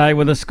shouldn't they,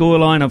 with a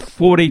scoreline of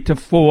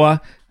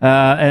 40-4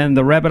 and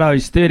the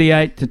Rabbitohs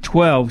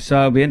 38-12. So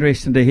it'll be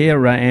interesting to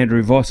hear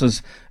Andrew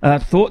Voss's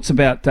thoughts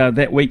about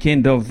that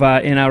weekend of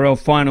NRL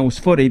finals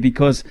footy,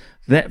 because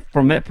that,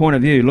 from that point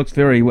of view, looks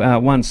very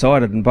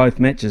one-sided in both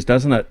matches,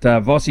 doesn't it?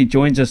 Vossi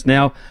joins us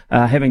now,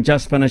 having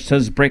just finished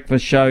his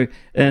breakfast show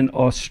in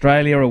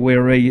Australia,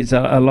 where he's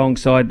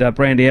alongside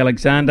Brandy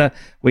Alexander.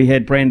 We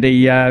had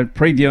Brandy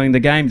previewing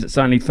the games. It's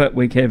only fit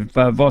we have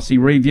Vossi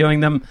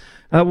reviewing them.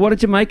 What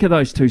did you make of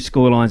those two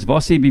scorelines,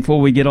 Vossi, before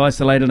we get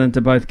isolated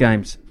into both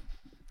games?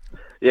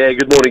 Yeah,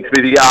 good morning,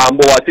 Smithy.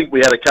 Well, I think we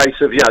had a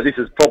case of, this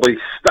is probably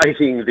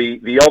stating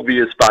the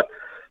obvious, but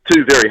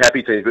two very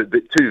happy teams, but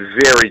two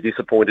very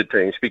disappointed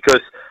teams,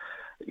 because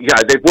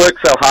they've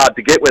worked so hard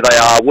to get where they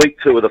are, week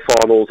 2 of the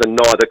finals, and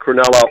neither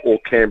Cronulla or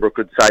Canberra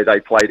could say they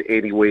played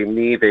anywhere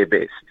near their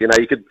best. You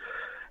could,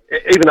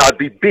 even though it'd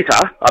be a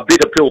bitter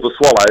pill to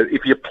swallow,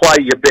 if you play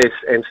your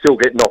best and still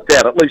get knocked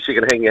out, at least you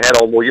can hang your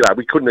hat on, well,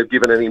 we couldn't have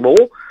given any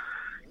more.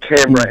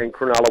 Canberra and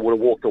Cronulla would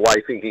have walked away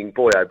thinking,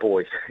 boy, oh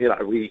boy,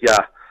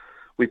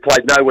 we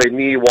played nowhere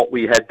near what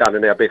we had done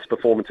in our best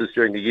performances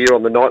during the year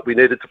on the night we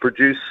needed to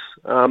produce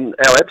our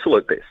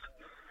absolute best.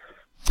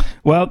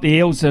 Well, the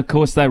Eels, of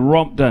course, they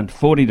romped in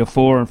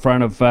 40-4 in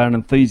front of an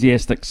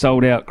enthusiastic,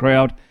 sold-out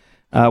crowd.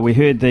 We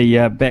heard the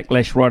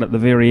backlash right at the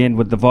very end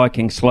with the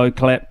Vikings slow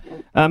clap.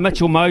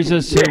 Mitchell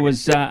Moses, who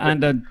was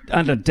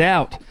under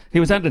doubt.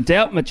 He was under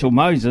doubt, Mitchell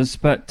Moses,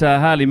 but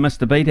hardly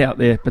missed a beat out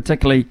there,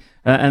 particularly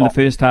in the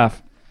first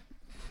half.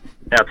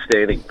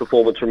 Outstanding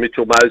performance from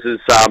Mitchell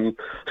Moses.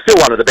 Still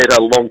one of the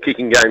better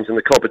long-kicking games in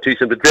the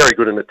competition, but very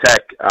good in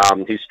attack.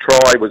 His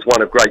try was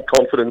one of great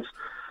confidence.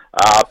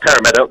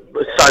 Parramatta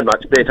was so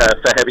much better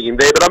for having him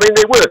there. But,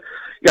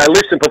 there were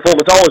lifts in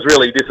performance. I was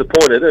really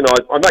disappointed, and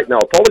I make no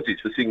apologies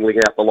for singling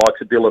out the likes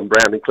of Dylan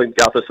Brown and Clint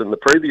Gutherson the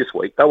previous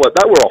week. They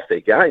were off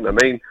their game.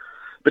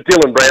 But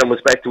Dylan Brown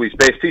was back to his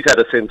best. He's had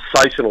a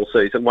sensational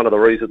season. One of the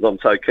reasons I'm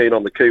so keen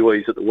on the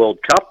Kiwis at the World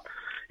Cup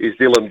is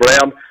Dylan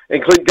Brown,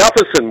 and Clint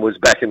Gutherson was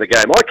back in the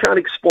game. I can't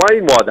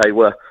explain why they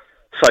were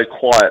so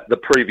quiet the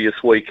previous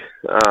week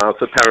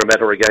for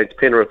Parramatta against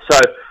Penrith. So,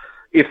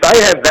 if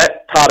they have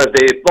that part of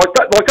their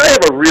like they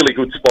have a really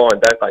good spine,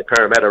 don't they,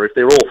 Parramatta? If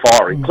they're all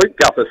firing, Clint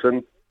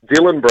Gutherson,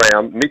 Dylan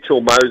Brown,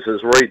 Mitchell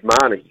Moses, Reed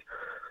Marnie,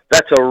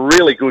 that's a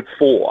really good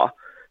four,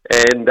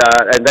 and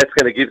that's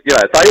going to give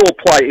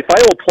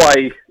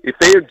if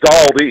they're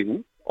dialed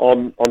in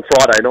on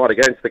Friday night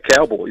against the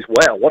Cowboys.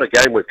 Wow, what a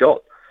game we've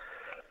got.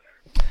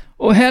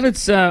 Well, how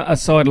does a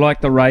side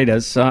like the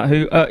Raiders,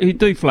 who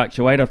do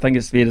fluctuate, I think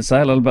it's fair to say,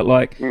 a little bit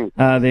like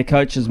their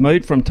coach's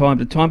mood from time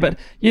to time, but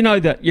you know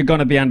that you're going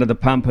to be under the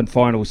pump in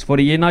finals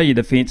footy. You know your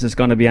defence is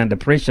going to be under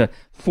pressure.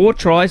 4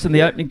 tries in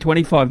the opening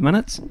 25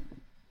 minutes?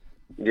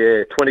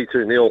 Yeah,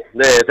 22-0.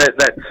 Yeah,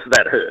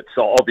 that hurts,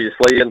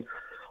 obviously. And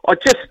I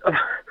just...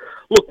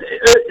 look,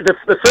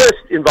 the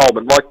first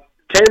involvement, like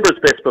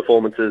Canberra's best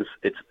performances,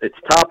 it's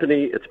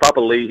Tarpany, it's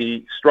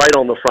Papali'i, straight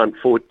on the front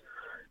foot.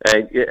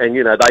 And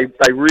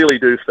they really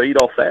do feed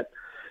off that.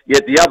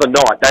 Yet the other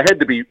night they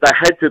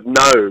had to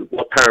know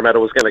what Parramatta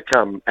was going to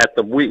come at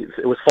them with.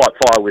 It was fight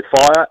fire with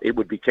fire. It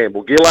would be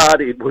Campbell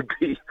Gillard. It would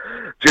be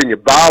Junior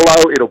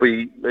Barlow. It'll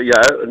be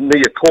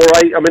Nia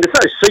Corey. I mean,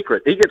 it's no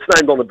secret. He gets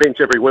named on the bench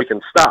every week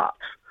and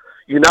starts.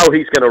 You know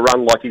he's going to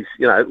run like his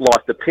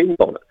life depends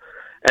on it.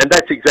 And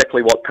that's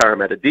exactly what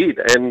Parramatta did.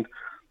 And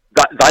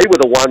they were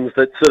the ones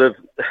that sort of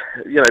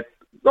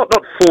not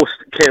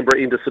forced Canberra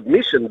into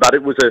submission, but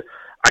it was a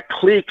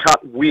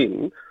clear-cut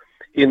win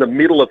in the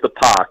middle of the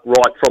park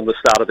right from the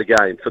start of the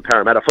game for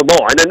Parramatta, for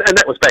mine, and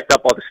that was backed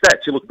up by the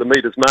stats. You look at the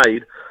metres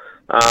made,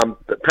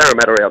 but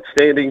Parramatta are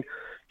outstanding.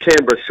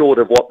 Canberra short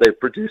of what they've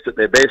produced at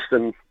their best,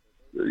 and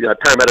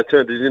Parramatta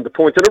turned it into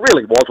points, and it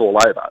really was all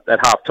over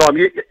at half-time.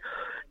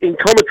 In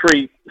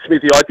commentary,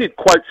 Smithy, I did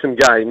quote some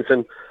games,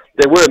 and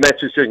there were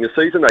matches during the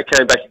season. They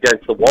came back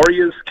against the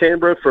Warriors,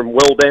 Canberra, from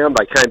well down.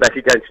 They came back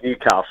against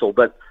Newcastle,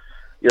 but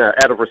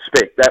out of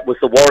respect, that was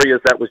the Warriors,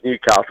 that was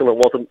Newcastle. It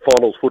wasn't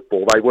finals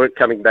football. They weren't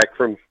coming back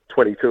from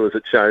 22, as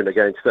it's shown,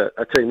 against a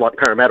team like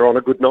Parramatta on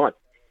a good night.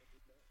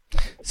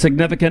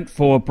 Significant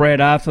for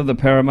Brad Arthur, the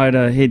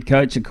Parramatta head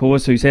coach, of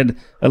course, who's had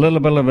a little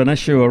bit of an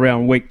issue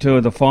around week 2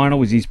 of the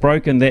finals. He's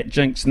broken that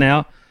jinx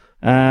now,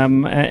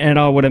 and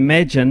I would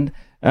imagine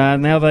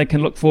now they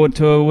can look forward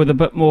to it with a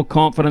bit more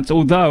confidence,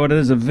 although it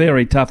is a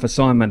very tough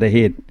assignment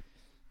ahead.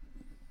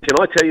 Can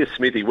I tell you,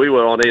 Smithy, we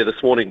were on air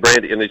this morning,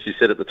 Brandy, and as you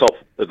said at the top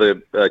of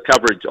the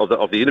coverage of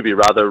the interview,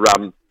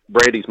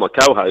 Brandy's my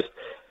co-host.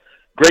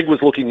 Greg was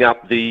looking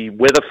up the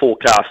weather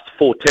forecast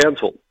for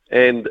Townsville,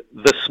 and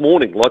this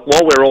morning, like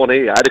while we're on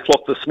air, 8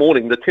 o'clock this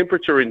morning, the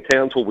temperature in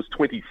Townsville was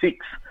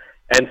 26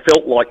 and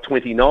felt like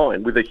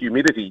 29 with the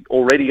humidity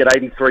already at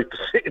 83%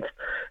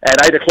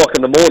 at 8 o'clock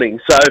in the morning.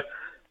 So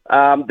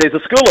there's a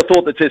school of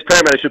thought that says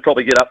Parramatta should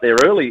probably get up there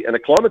early and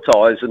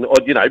acclimatise and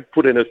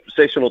put in a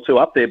session or two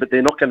up there, but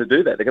they're not going to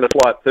do that. They're going to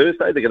fly up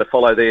Thursday. They're going to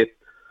follow their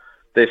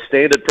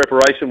standard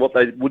preparation, what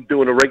they would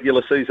do in a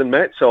regular season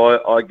match.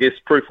 So I guess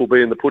proof will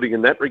be in the pudding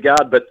in that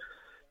regard. But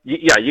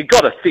you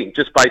got to think,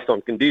 just based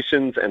on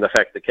conditions and the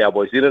fact the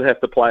Cowboys didn't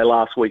have to play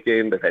last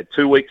weekend, they've had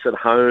 2 weeks at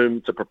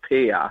home to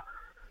prepare.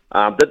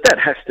 That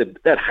has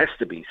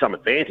to be some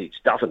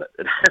advantage, doesn't it?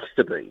 It has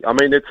to be. I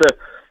mean, it's a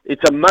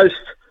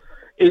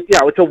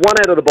one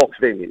out-of-the-box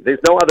venue. There's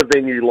no other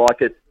venue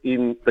like it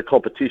in the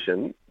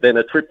competition than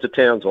a trip to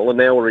Townsville, and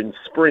now we're in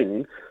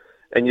spring,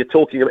 and you're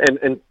talking...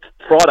 And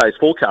Friday's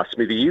forecast,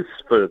 Smithy, is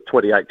for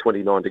 28,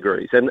 29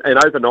 degrees, and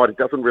overnight it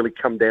doesn't really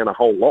come down a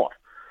whole lot.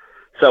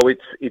 So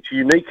it's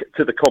unique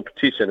to the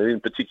competition, and in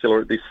particular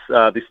at this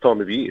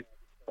time of year.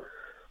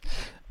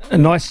 A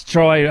nice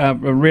try, a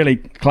really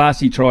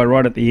classy try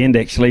right at the end,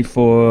 actually,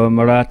 for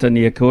Marata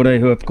Niukore,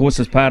 who, of course,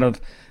 is part of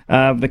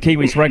the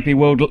Kiwis Rugby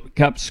World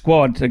Cup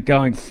squad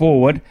going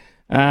forward.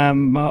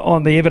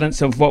 On the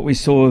evidence of what we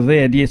saw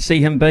there, do you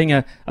see him being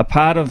a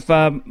part of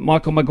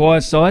Michael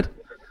Maguire's side?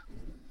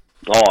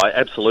 Oh,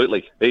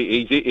 absolutely.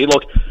 He's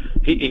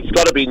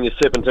got to be in your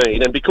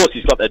 17, and because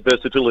he's got that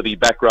versatility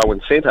back row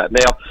and centre.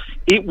 Now,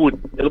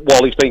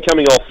 while he's been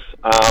coming off,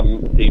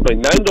 he's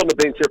been named on the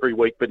bench every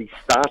week, but he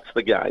starts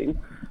the game.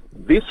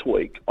 This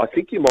week, I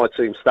think you might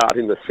see him start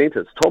in the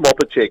centres. Tom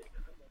Opacek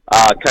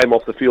came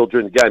off the field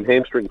during the game,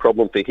 hamstring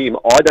problem for him.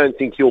 I don't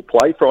think he'll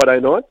play Friday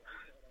night.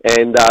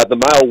 And the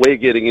mail we're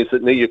getting is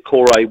that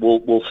Niukore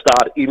will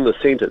start in the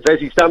centres, as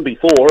he's done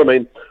before. I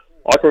mean,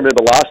 I can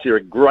remember last year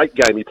a great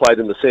game he played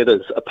in the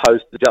centres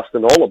opposed to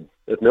Justin Olam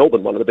of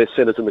Melbourne, one of the best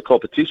centres in the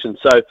competition.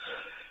 So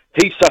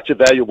he's such a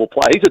valuable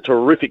player. He's a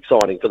terrific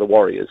signing for the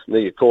Warriors,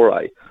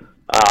 Niukore.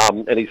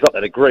 And he's got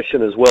that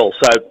aggression as well.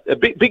 So a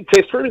big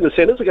test for him in the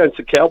centres against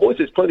the Cowboys.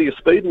 There's plenty of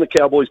speed in the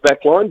Cowboys'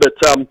 back line, but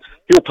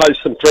he'll pose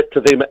some threat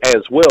to them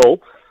as well.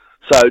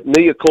 So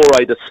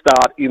Niukore to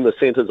start in the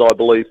centres, I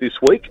believe,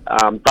 this week.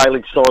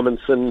 Bailey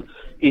Simonson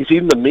is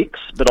in the mix,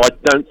 but I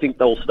don't think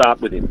they'll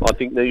start with him. I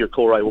think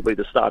Niukore will be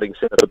the starting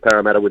centre for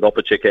Parramatta with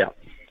Opacek out.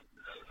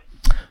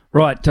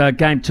 Right,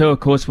 game 2,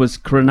 of course, was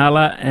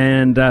Cronulla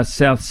and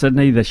South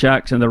Sydney, the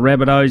Sharks and the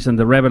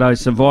Rabbitohs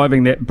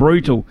surviving that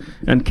brutal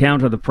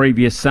encounter the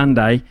previous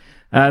Sunday.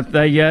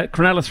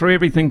 Cronulla threw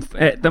everything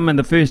at them in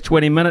the first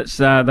 20 minutes.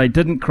 They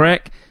didn't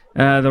crack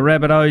the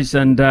Rabbitohs,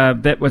 and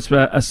that was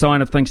a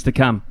sign of things to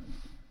come.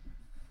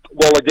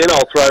 Well, again,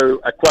 I'll throw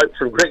a quote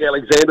from Greg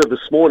Alexander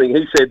this morning.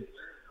 He said,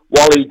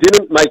 while he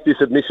didn't make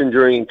this admission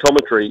during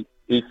commentary,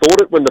 he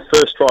thought it when the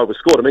first try was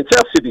scored. I mean,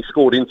 South Sydney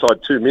scored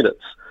inside 2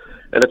 minutes,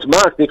 and it's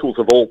Mark Nichols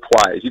of all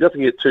players. He doesn't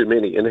get too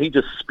many, and he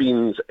just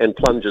spins and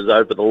plunges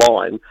over the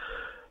line.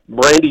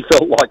 Brandy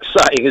felt like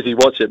saying as he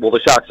watched it, well,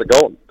 the Sharks are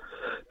gone.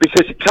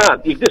 Because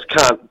you just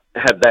can't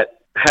have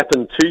that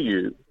happen to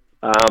you.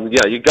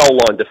 Your goal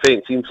line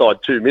defence inside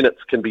 2 minutes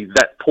can be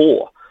that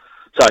poor.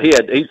 So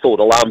he thought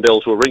alarm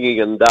bells were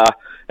ringing, and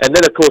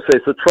then of course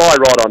there's the try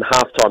right on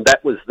halftime.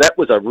 That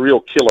was a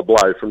real killer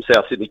blow from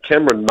South Sydney.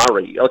 Cameron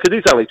Murray, because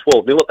he's only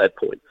 12-0 at that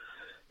point,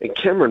 and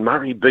Cameron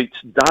Murray beats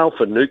Dale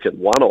Finucane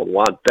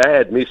 1-on-1.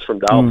 Bad miss from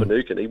Dale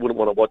Finucane. He wouldn't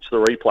want to watch the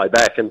replay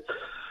back. And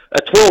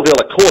at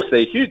 12-0, of course,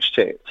 they're a huge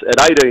chance. At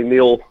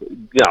 18-0,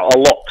 a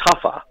lot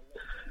tougher.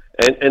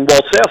 And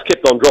while South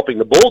kept on dropping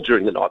the ball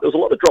during the night, there was a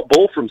lot of drop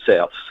ball from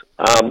South.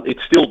 It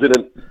still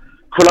didn't.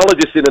 Cronulla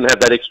just didn't have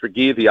that extra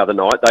gear the other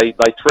night. They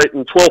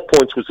threatened. 12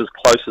 points was as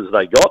close as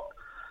they got.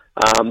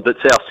 But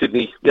South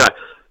Sydney,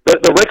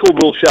 the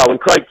record will show, and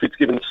Craig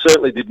Fitzgibbon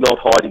certainly did not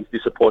hide his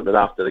disappointment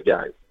after the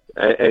game.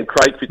 And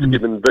Craig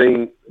Fitzgibbon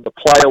being the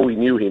player we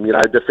knew him,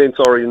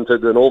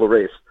 defence-oriented and all the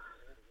rest,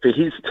 for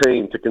his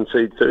team to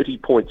concede 30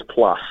 points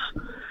plus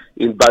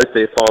in both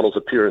their finals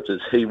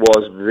appearances, he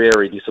was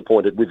very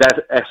disappointed with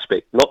that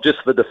aspect, not just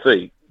the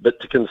defeat, but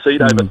to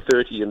concede over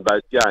 30 in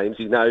both games.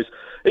 He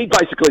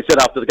basically said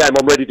after the game,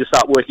 I'm ready to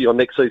start working on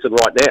next season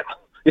right now.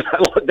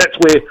 That's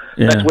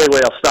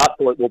where our start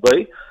point will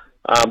be.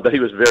 But he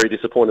was very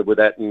disappointed with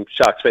that, and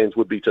Sharks fans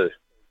would be too.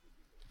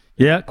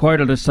 Yeah,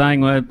 quoted as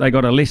saying they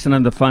got a lesson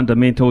in the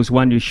fundamentals,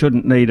 one you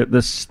shouldn't need at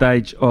this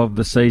stage of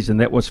the season.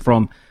 That was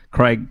from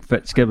Craig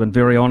Fitzgibbon,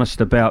 very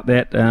honest about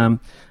that.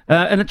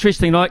 An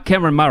interesting night.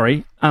 Cameron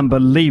Murray,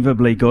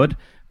 unbelievably good.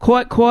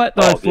 Quite quiet,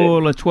 though,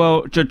 for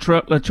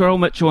Latrell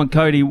Mitchell and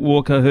Cody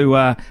Walker, who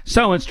are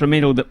so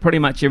instrumental that pretty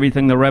much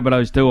everything the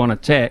Rabbitohs do on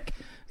attack,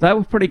 they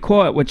were pretty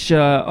quiet, which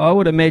I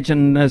would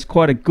imagine is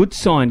quite a good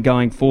sign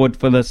going forward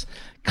for this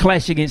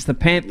clash against the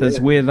Panthers,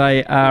 where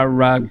they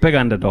are big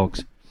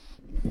underdogs.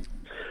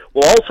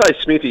 Well, I'll say,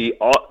 Smithy,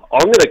 I'm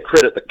going to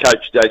credit the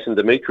coach, Jason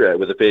Demetrio,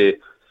 with a fair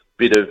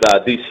bit of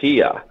this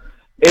here.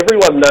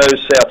 Everyone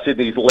knows South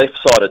Sydney's left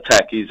side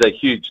attack is a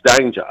huge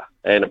danger,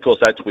 and of course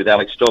that's with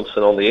Alex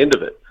Johnson on the end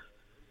of it.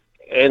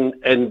 And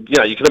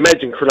you can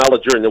imagine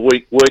Cronulla during the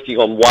week working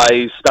on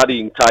ways,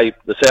 studying tape.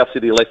 The South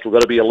Sydney left have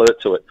got to be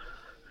alert to it.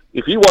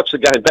 If you watch the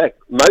game back,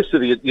 most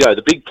of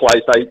the big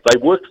plays they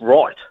worked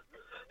right.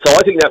 So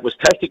I think that was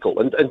tactical,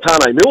 and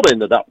Tane Milne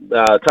ended up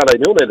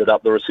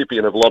the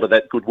recipient of a lot of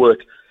that good work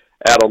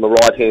out on the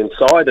right hand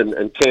side,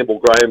 and Campbell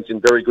Graham's in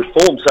very good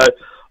form. So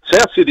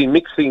South Sydney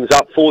mixed things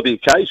up for the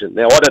occasion.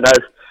 Now, I don't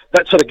know,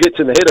 that sort of gets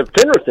in the head of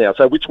Penrith now,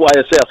 so which way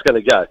is South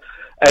going to go?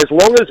 As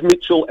long as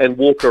Mitchell and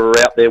Walker are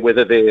out there,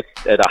 whether they're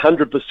at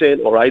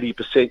 100% or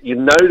 80%, you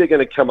know they're going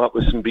to come up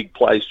with some big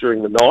plays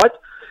during the night.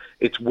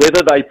 It's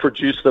whether they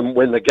produce them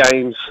when the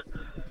game's,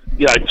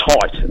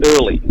 tight,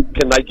 early.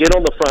 Can they get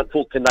on the front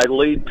foot? Can they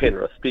lead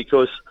Penrith?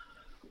 Because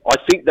I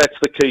think that's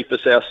the key for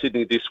South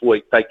Sydney this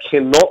week. They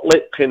cannot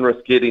let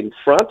Penrith get in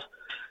front,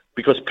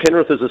 because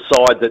Penrith is a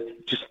side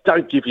that just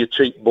don't give you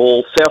cheap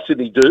balls. South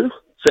Sydney do.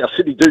 South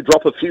Sydney do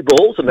drop a few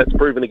balls, and that's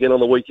proven again on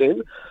the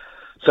weekend.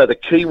 So the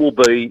key will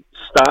be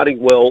starting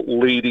well,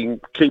 leading,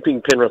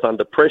 keeping Penrith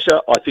under pressure.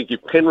 I think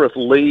if Penrith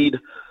lead,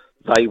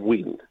 they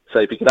win. So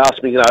if you could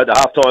ask me, at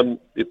halftime,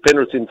 if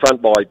Penrith's in front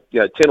by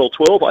 10 or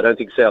 12, I don't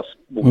think South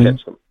will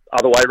catch them.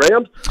 Other way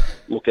round,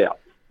 look out.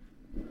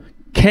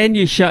 Can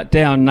you shut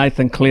down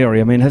Nathan Cleary?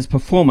 I mean, his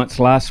performance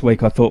last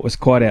week I thought was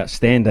quite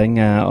outstanding.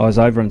 I was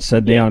over in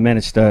Sydney. I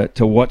managed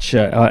to watch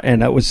it,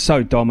 and it was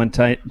so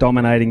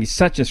dominating. He's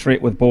such a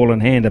threat with ball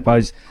in hand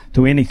opposed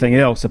to anything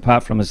else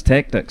apart from his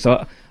tactics.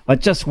 I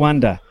just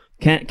wonder,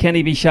 can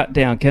he be shut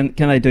down? Can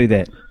they do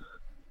that?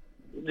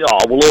 Oh,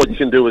 well, all you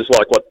can do is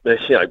like what,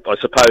 I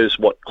suppose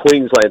what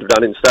Queensland have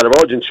done in State of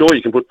Origin. Sure,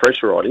 you can put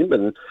pressure on him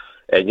and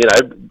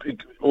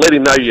let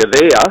him know you're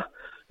there.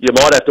 You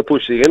might have to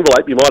push the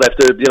envelope. You might have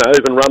to,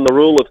 even run the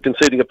rule of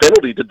conceding a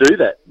penalty to do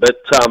that. But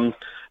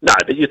no,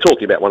 but you're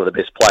talking about one of the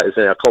best players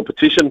in our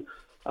competition.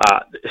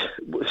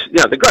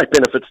 The great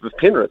benefits of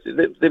Penrith,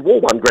 they've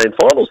all won grand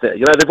finals now.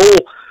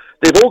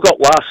 They've all got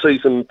last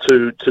season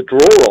to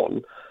draw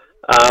on,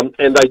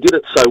 and they did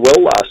it so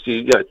well last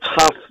year.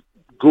 Tough,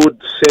 good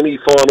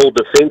semi-final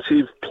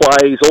defensive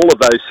plays, all of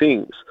those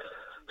things.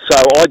 So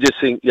I just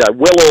think,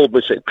 well-oiled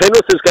machine.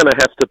 Penrith is going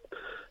to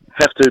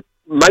have to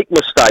make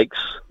mistakes,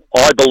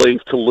 I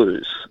believe, to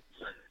lose.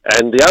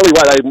 And the only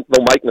way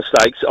they'll make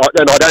mistakes,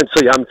 and I don't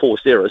see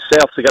unforced errors,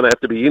 Souths are going to have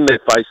to be in their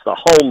face the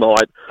whole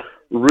night,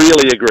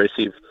 really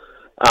aggressive.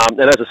 And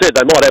as I said,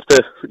 they might have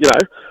to,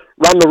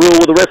 run the rule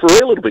with the referee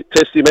a little bit,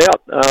 test him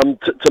out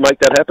to make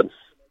that happen.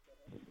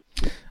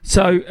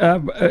 So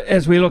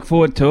as we look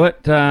forward to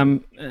it,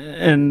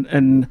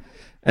 in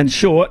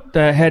short,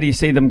 how do you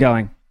see them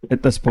going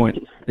at this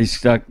point, these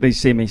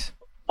semis?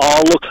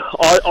 Oh, look,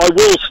 I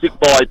will stick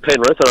by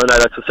Penrith, and I know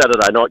that's a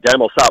Saturday night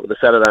game. I'll start with the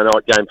Saturday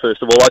night game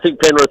first of all. I think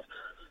Penrith,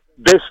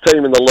 best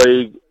team in the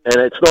league, and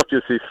it's not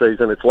just this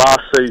season, it's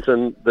last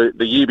season,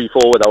 the year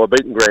before where they were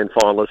beaten grand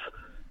finalists.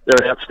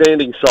 They're an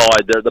outstanding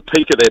side. They're at the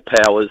peak of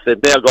their powers.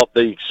 They've now got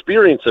the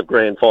experience of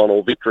grand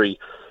final victory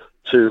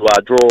to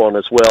draw on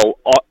as well.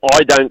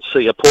 I don't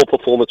see a poor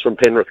performance from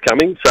Penrith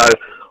coming, so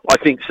I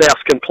think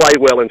South can play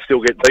well and still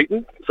get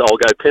beaten. So I'll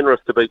go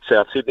Penrith to beat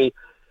South Sydney.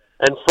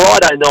 And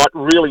Friday night,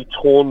 really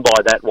torn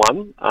by that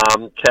one,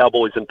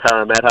 Cowboys and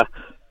Parramatta.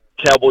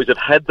 Cowboys have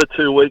had the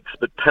 2 weeks,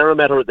 but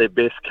Parramatta at their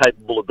best,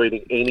 capable of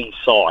beating any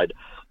side.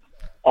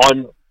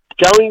 I'm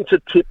going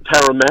to tip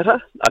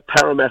Parramatta, a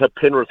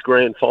Parramatta-Penrith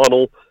grand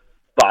final,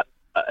 but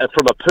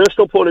from a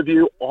personal point of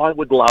view, I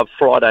would love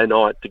Friday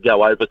night to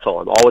go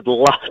overtime. I would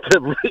love to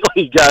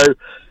really go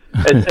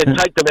and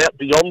take them out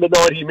beyond the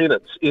 90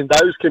 minutes. In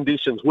those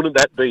conditions, wouldn't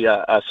that be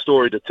a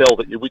story to tell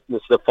that you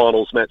witnessed a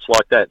finals match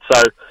like that?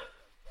 So,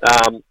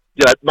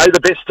 may the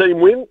best team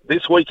win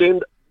this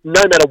weekend.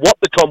 No matter what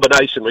the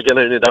combination, we're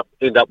going to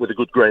end up with a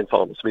good grand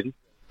final, Smithy.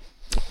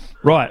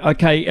 Right,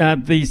 okay.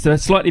 There's a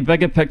slightly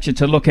bigger picture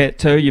to look at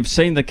too. You've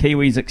seen the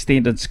Kiwis'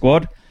 extended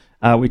squad.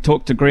 We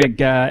talked to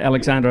Greg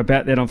Alexander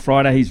about that on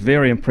Friday. He's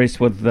very impressed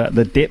with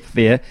the depth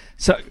there.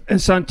 So in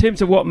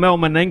terms of what Mal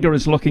Meninga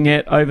is looking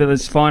at over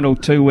this final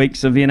 2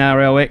 weeks of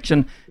NRL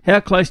action,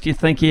 how close do you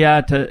think he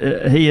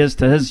is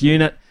to his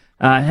unit?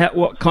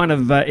 What kind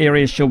of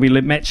areas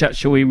matchups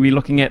shall we be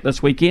looking at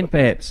this weekend,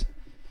 perhaps?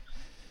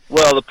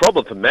 Well, the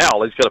problem for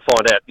Mal is got to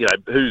find out,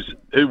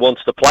 who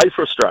wants to play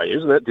for Australia.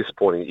 Isn't that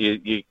disappointing?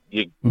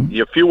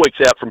 You're a few weeks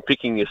out from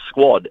picking your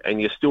squad,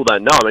 and you still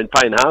don't know. I mean,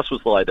 Payne Haas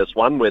was the latest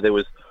one where there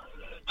was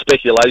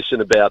speculation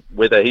about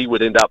whether he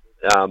would end up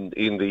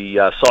in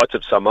the sights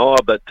of Samoa.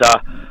 But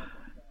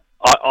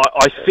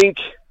I think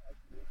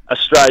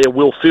Australia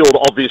will field,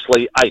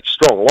 obviously, a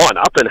strong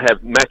lineup and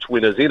have match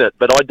winners in it.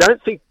 But I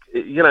don't think,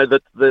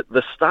 that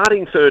the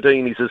starting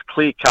 13 is as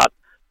clear-cut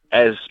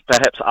as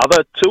perhaps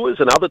other tours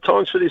and other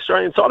times for the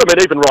Australian side. I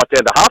mean, even right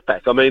down to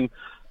halfback. I mean,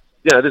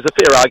 there's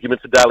a fair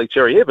argument for Daly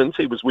Cherry Evans.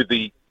 He was with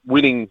the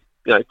winning,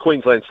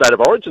 Queensland State of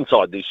Origin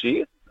side this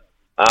year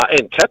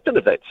and captain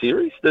of that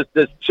series.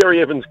 Does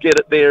Cherry Evans get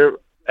it there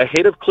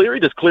ahead of Cleary?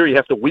 Does Cleary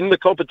have to win the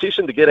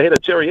competition to get ahead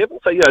of Cherry Evans?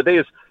 So,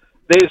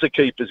 there's a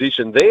key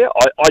position there.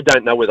 I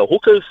don't know whether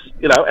Hooker's,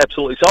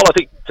 absolutely solid. I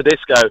think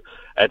Tedesco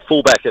at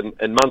fullback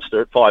and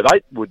Munster at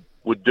 5'8"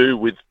 would do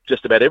with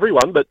just about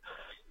everyone, but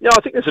I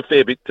think there's a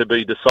fair bit to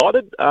be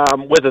decided.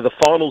 Whether the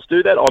finals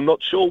do that, I'm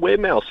not sure where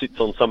Mal sits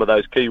on some of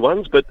those key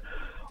ones, but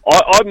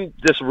I'm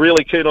just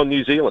really keen on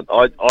New Zealand.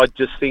 I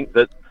just think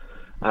that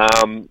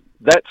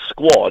that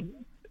squad,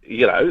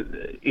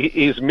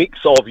 is mix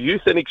of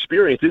youth and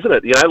experience, isn't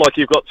it? Like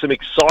you've got some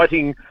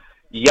exciting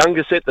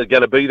younger set that are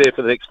going to be there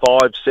for the next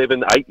 5,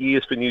 7, 8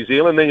 years for New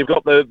Zealand. Then you've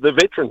got the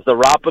veterans, the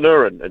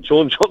Rapana and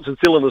Sean Johnson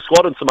still in the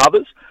squad and some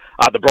others,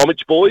 the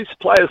Bromwich boys,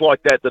 players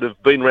like that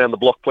have been around the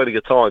block plenty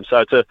of times. So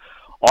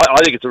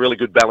I think it's a really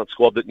good balanced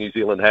squad that New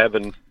Zealand have,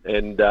 and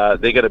they're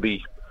going to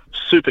be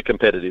super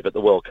competitive at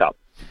the World Cup.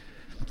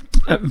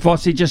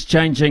 Vossi, just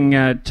changing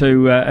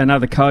to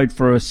another code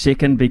for a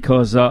second,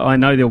 because I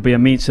know there'll be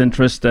immense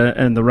interest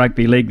in the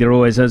rugby league. There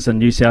always is in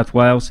New South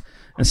Wales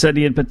and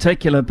Sydney in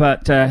particular.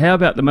 But how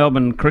about the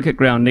Melbourne Cricket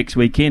Ground next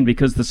weekend?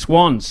 Because the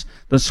Swans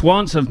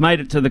have made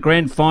it to the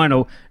grand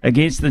final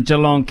against the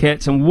Geelong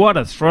Cats, and what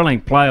a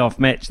thrilling playoff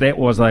match that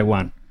was. They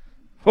won.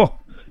 Oh.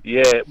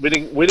 Yeah,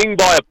 winning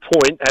by a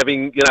point,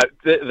 having,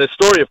 the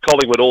story of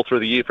Collingwood all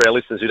through the year for our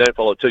listeners who don't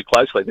follow it too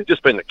closely, they've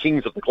just been the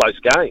kings of the close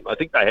game. I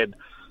think they had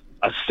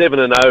a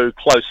 7-0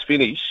 close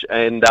finish,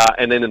 and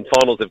then in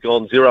finals they've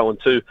gone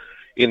 0-2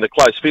 in the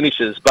close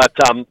finishes. But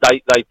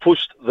they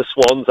pushed the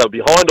Swans, they were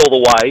behind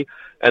all the way,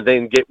 and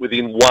then get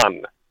within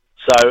one.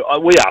 So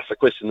we asked the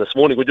question this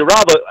morning, would you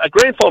rather, a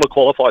grand final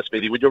qualifier,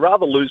 Smithy, would you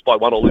rather lose by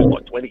 1 or lose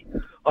by 20?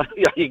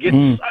 You get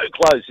so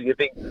close, and you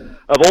think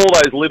of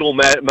all those little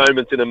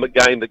moments in a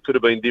game that could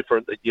have been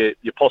different that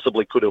you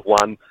possibly could have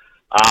won.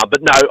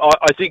 But no,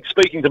 I think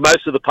speaking to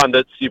most of the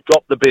pundits, you've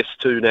got the best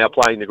two now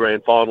playing the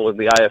grand final in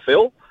the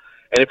AFL.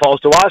 And if I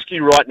was to ask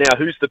you right now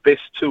who's the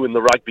best two in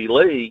the rugby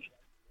league,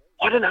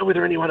 I don't know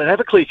whether anyone would have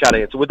a clear-cut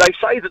answer. Would they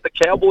say that the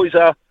Cowboys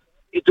are...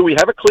 Do we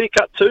have a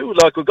clear-cut two?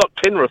 Like, we've got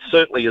Penrith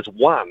certainly as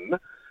one,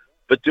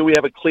 but do we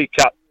have a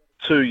clear-cut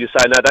two? You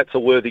say, no, that's a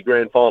worthy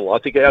grand final. I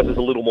think ours is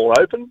a little more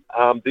open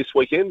this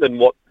weekend than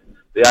what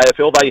the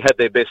AFL, they had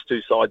their best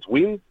two sides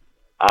win.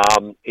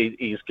 It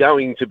is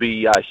going to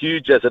be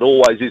huge, as it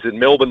always is in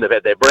Melbourne. They've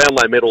had their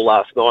Brownlow medal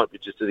last night,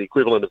 which is the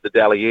equivalent of the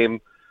Dally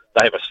M.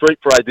 They have a street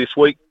parade this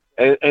week.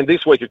 And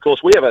this week, of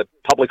course, we have a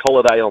public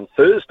holiday on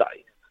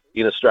Thursday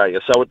in Australia.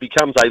 So it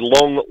becomes a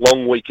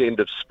long weekend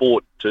of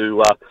sport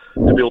to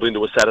build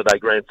into a Saturday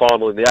grand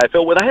final in the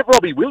AFL, where they have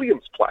Robbie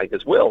Williams playing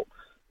as well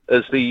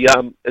as the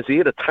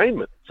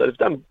entertainment. So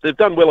they've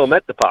done well on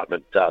that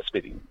department,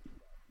 Smithy.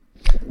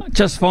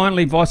 Just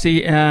finally,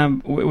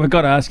 Vossi, we've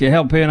got to ask you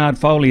how Bernard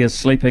Foley is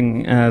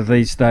sleeping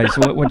these days.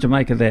 What do you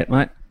make of that,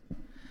 mate?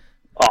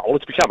 Oh, well,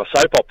 it's become a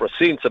soap opera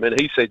since. I mean,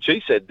 he said,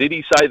 she said. Did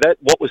he say that?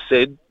 What was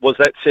said? Was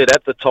that said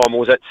at the time, or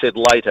was that said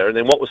later? And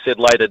then what was said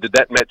later, did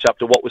that match up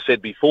to what was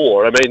said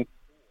before? I mean,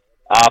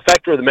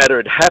 Fact of the matter,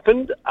 it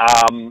happened.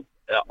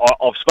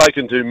 I've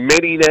spoken to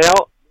many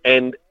now,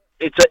 and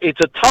it's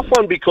a tough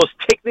one because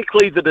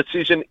technically the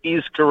decision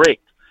is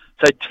correct.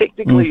 So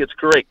technically it's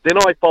correct. Then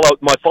my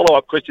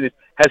follow-up question is,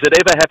 has it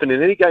ever happened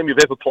in any game you've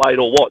ever played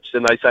or watched?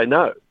 And they say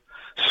no.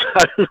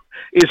 So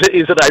is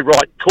it a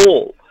right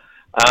call?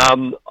 I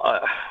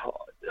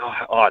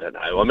don't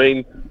know. I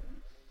mean,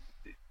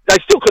 they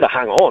still could have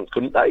hung on,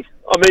 couldn't they?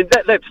 I mean,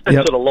 that's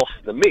sort of lost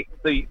in the mix.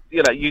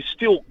 You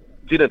still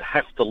didn't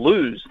have to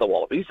lose the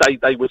Wallabies.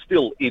 They were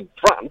still in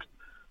front,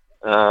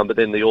 but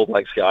then the All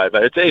Blacks go over.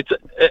 I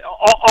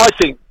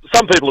think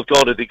some people have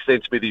gone to the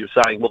extent, Smithy, of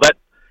saying, well, that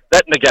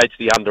negates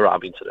the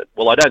underarm incident.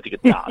 Well, I don't think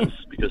it does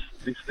because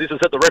this is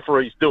what the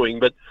referee's doing,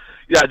 but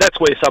that's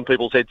where some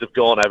people's heads have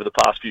gone over the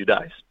past few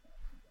days.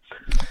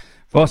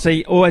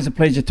 Vossi, always a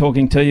pleasure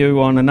talking to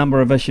you on a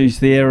number of issues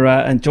there.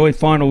 Enjoy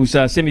finals,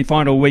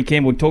 semi-final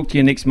weekend. We'll talk to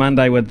you next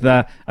Monday with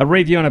a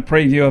review and a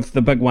preview of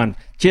the big one.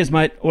 Cheers,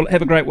 mate.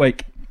 Have a great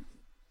week.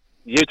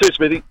 You too,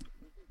 Smithy.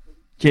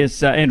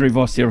 Cheers. Andrew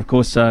Voss here, of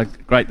course.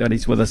 Great that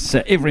he's with us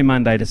every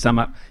Monday to sum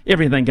up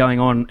everything going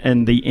on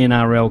in the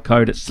NRL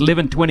code. It's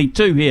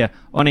 11:22 here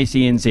on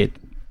SENZ.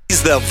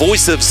 He's the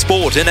voice of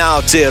sport in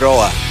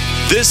Aotearoa.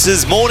 This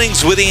is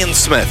Mornings with Ian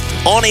Smith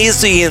on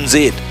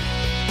SENZ.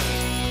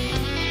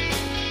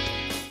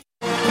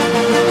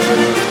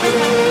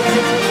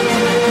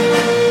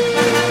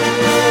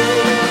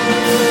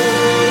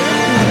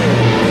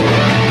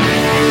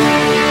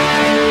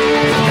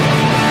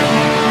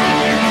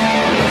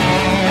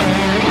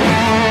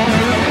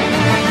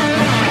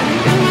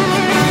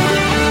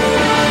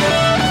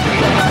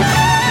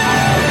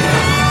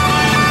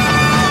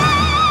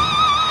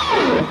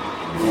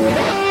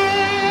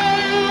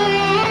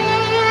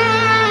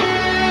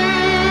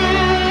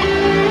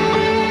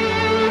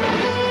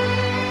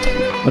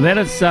 Well, that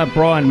is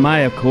Brian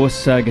May, of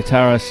course,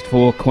 guitarist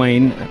for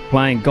Queen,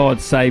 playing God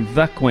Save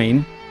the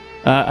Queen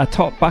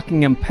atop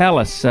Buckingham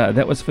Palace.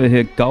 That was for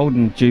her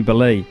Golden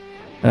Jubilee,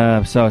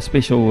 so a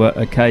special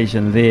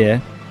occasion there.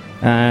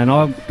 And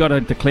I've got to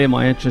declare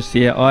my interest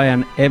here. I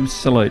am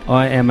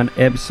an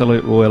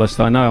absolute royalist.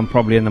 I know I'm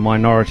probably in the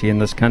minority in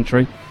this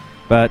country,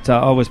 but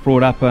I was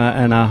brought up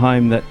in a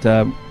home that,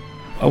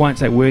 I won't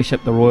say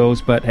worshipped the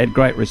royals, but had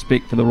great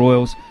respect for the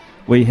royals.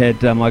 We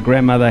had, my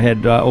grandmother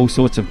had all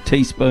sorts of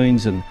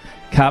teaspoons and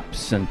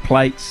cups and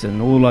plates and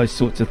all those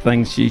sorts of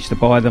things. She used to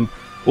buy them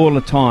all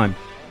the time.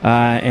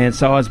 And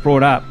so I was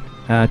brought up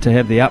to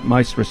have the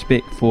utmost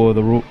respect for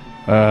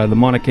the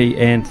monarchy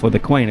and for the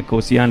Queen. Of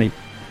course, the only,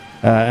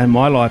 in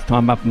my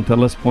lifetime up until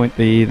this point,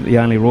 the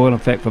only royal. In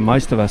fact, for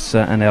most of us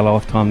in our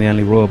lifetime, the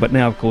only royal. But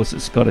now, of course,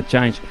 it's got to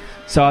change.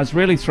 So I was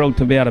really thrilled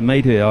to be able to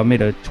meet her. I met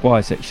her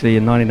twice, actually.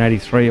 In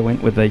 1983, I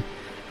went with the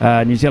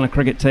New Zealand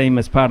cricket team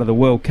as part of the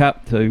World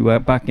Cup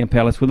to Buckingham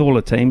Palace with all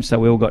the teams, so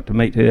we all got to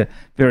meet her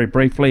very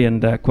briefly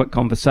and a quick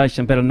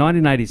conversation. But in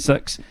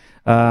 1986,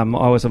 I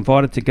was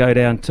invited to go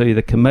down to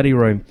the committee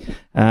room,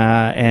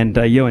 and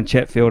Ewan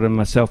Chatfield and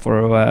myself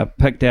were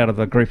picked out of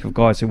a group of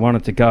guys who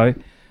wanted to go,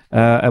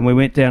 and we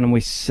went down and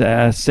we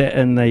sat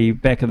in the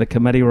back of the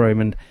committee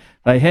room, and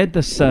they had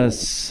this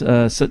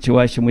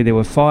situation where there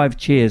were 5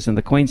 chairs, and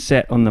the Queen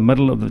sat on the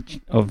middle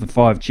of the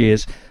 5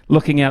 chairs,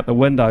 looking out the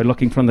window,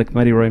 looking from the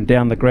committee room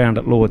down the ground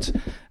at Lord's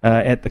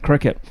at the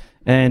cricket.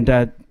 And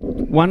 2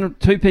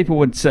 people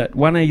would sit,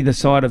 one either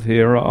side of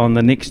her on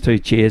the next 2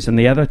 chairs, and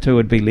the other 2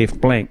 would be left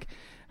blank.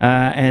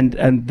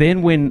 And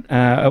then when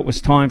it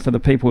was time for the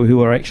people who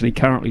were actually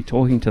currently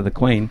talking to the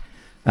Queen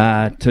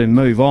to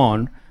move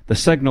on, the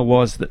signal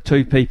was that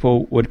 2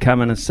 people would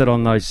come in and sit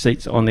on those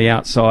seats on the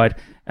outside,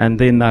 and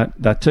then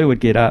the 2 would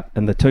get up,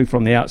 and the 2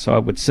 from the outside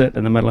would sit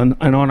in the middle,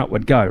 and on it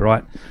would go,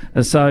 right?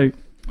 And so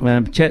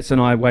Chats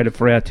and I waited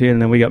for our turn,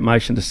 and then we got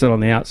motion to sit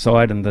on the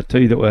outside, and the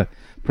 2 that were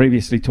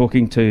previously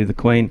talking to the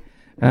Queen,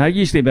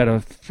 usually about a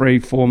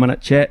 3-4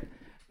 minute chat,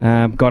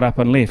 got up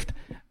and left.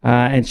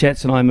 And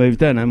Chats and I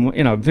moved in,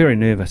 and, very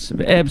nervous,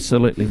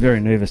 absolutely very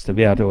nervous to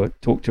be able to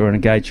talk to her and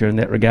engage her in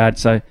that regard.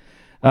 So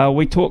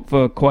we talked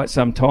for quite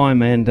some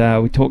time, and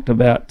we talked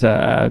about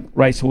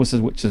racehorses,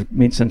 which is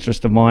immense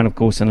interest of mine, of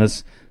course, and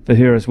is for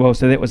her as well.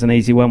 So that was an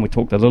easy one. We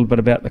talked a little bit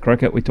about the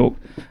cricket. We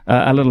talked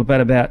a little bit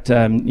about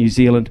New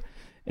Zealand.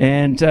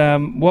 And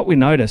what we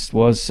noticed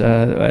was,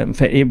 in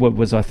fact, Edward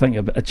was, I think,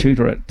 a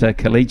tutor at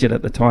Collegiate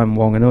at the time,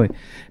 Wanganui.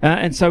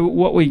 And so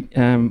what we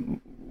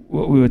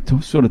were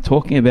sort of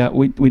talking about,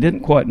 we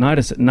didn't quite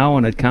notice that no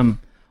one had come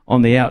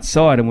on the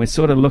outside, and we're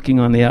sort of looking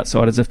on the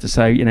outside as if to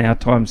say, our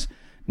time's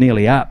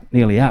nearly up.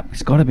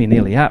 It's got to be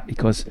nearly up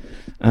because,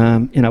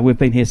 we've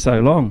been here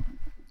so long.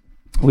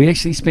 We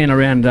actually spent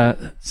around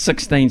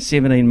 16,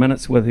 17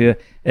 minutes with her,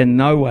 and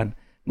no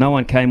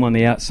one came on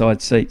the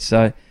outside seat.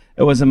 So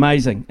it was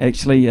amazing.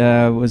 Actually,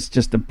 it was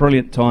just a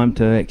brilliant time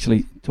to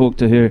actually talk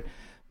to her,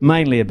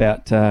 mainly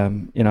about,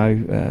 things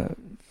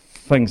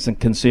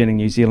concerning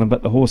New Zealand,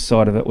 but the horse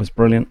side of it was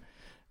brilliant.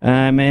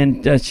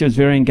 And she was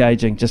very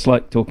engaging, just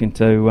like talking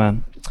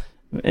to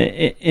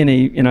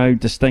any,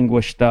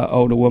 distinguished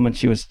older woman.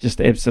 She was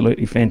just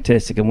absolutely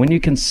fantastic. And when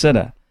you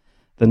consider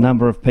the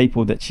number of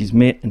people that she's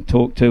met and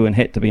talked to and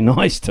had to be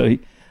nice to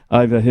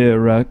over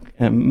her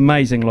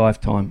amazing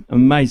lifetime.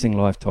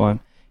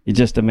 You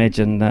just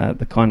imagine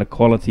the kind of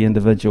quality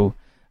individual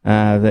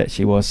that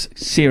she was.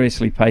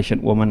 Seriously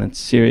patient woman, and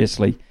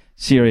seriously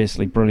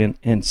brilliant,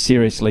 and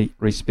seriously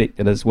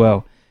respected as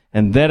well.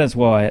 And that is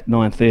why at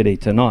 9:30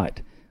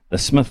 tonight, the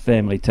Smith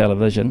Family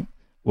Television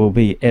will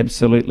be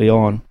absolutely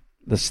on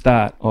the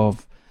start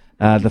of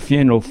the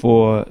funeral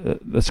for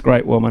this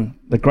great woman,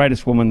 the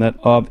greatest woman that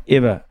I've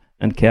ever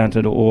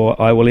encountered or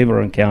I will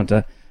ever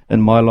encounter in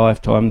my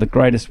lifetime, the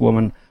greatest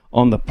woman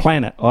on the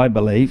planet, I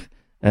believe,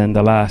 in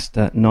the last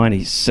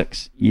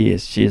 96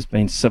 years. She has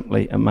been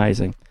simply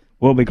amazing.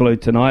 We'll be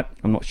glued tonight.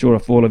 I'm not sure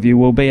if all of you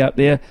will be up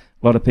there.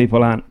 A lot of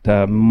people aren't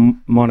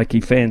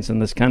monarchy fans in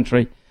this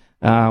country.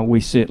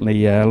 We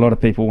certainly, a lot of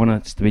people want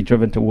us to be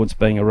driven towards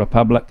being a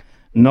republic.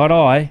 Not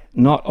I.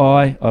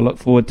 I look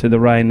forward to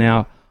the reign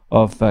now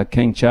of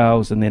King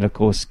Charles, and then, of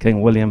course,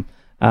 King William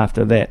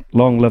after that.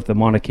 Long live the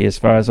monarchy as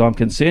far as I'm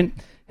concerned.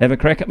 Have a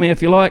crack at me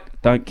if you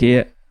like. Don't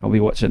care. I'll be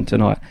watching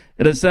tonight.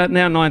 It is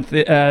now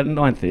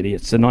 9:30.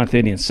 It's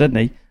 9:30 in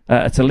Sydney.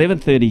 It's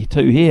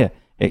 11:32 here,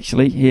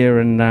 actually,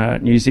 here in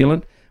New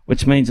Zealand,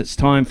 which means it's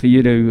time for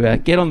you to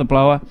get on the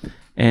blower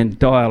and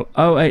dial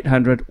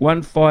 0800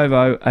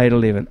 150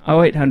 811.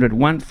 0800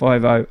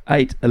 150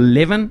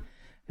 811.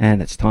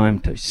 And it's time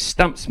to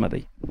stump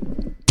Smithy.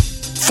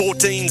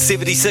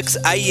 1476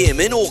 AM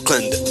in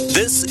Auckland.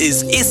 This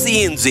is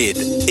SENZ.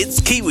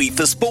 It's Kiwi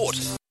for Sport.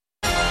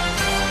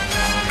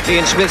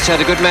 Ian Smith's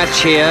had a good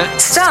match here.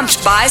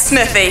 Stumped by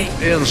Smithy.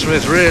 Ian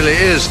Smith really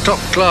is top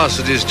class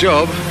at his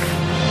job.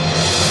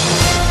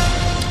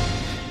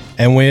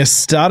 And we're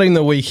starting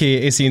the week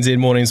here, SENZ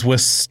Mornings,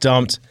 with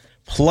Stumped,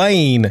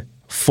 playing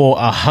for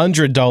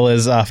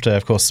 $100 after,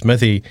 of course,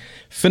 Smithy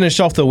finished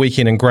off the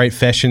weekend in great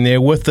fashion there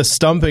with the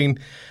stumping.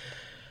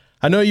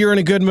 I know you're in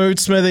a good mood,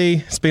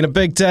 Smithy. It's been a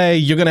big day.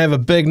 You're going to have a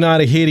big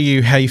night ahead of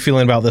you. How are you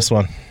feeling about this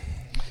one?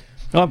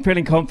 I'm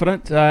feeling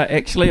confident.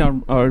 Actually,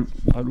 I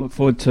look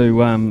forward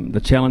to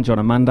the challenge on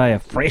a Monday,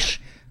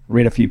 afresh.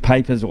 Read a few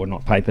papers, or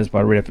not papers, but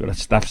I read a bit of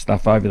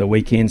stuff over the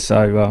weekend,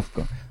 so I've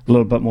got a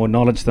little bit more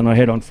knowledge than I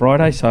had on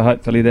Friday, so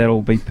hopefully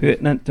that'll be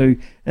pertinent to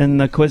in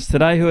the quiz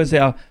today. Who is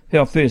our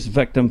first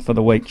victim for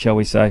the week, shall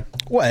we say?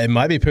 Well, it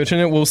might be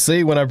pertinent. We'll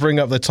see when I bring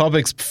up the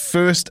topics.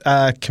 First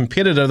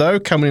competitor, though,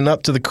 coming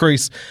up to the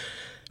crease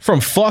from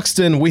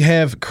Foxton, we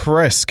have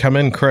Chris. Come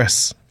in,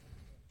 Chris.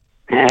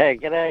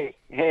 G'day.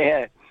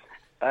 Yeah,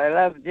 I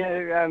loved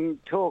your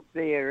talk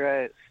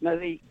there,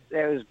 Smithy.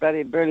 That was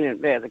bloody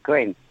brilliant about the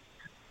Queen.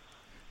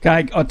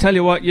 Okay, I'll tell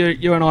you what,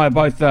 you and I are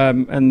both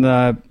in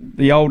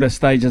the older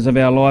stages of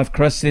our life,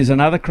 Chris. There's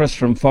another Chris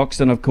from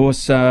Foxton, of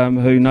course,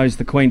 who knows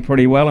the Queen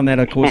pretty well, and that,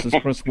 of course, is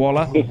Chris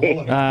Waller,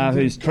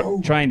 who's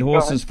trained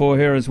horses for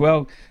her as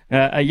well.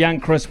 A young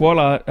Chris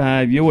Waller,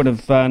 you would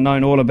have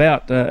known all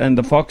about in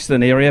the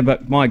Foxton area,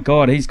 but my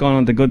God, he's gone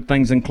on to good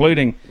things,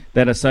 including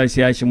that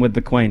association with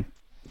the Queen.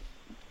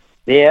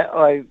 Yeah,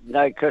 I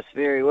know Chris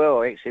very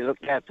well. I actually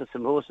looked after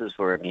some horses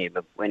for him here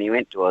when he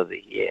went to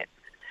Aussie,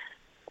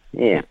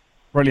 yeah.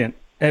 Brilliant,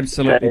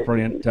 absolutely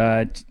brilliant.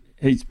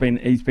 He's been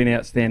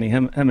outstanding.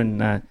 Him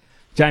and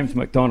James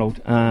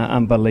McDonald,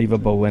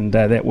 unbelievable, and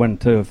that win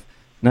too of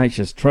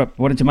Nature's Trip.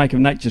 What did you make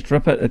of Nature's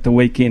Trip at the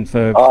weekend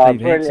for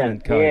Steve Hansen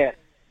and co? Yeah,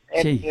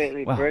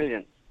 absolutely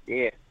brilliant.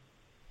 Yeah,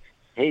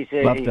 he's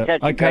such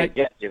a great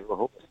judge of a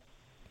horse.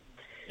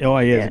 Oh,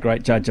 he is a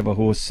great judge of a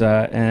horse.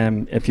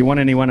 If you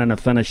want anyone in a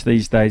finish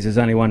these days, there's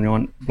only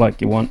one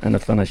bloke you want in a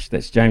finish.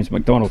 That's James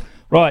McDonald.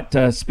 Right,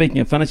 speaking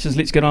of finishes,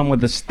 let's get on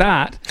with the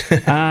start.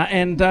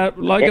 And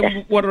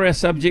Logan, what are our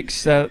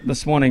subjects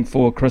this morning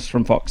for Chris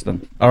from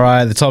Foxton? All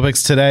right, the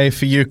topics today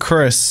for you,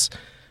 Chris,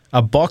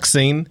 are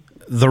boxing,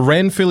 the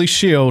Ranfurly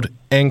Shield,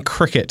 and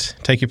cricket.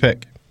 Take your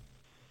pick.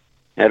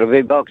 It'll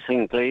be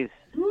boxing, please.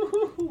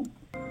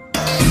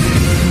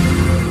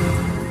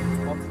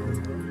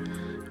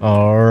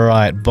 All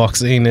right,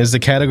 boxing is the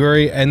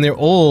category, and they're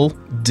all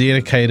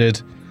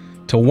dedicated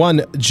to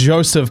one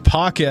Joseph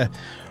Parker.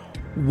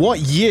 What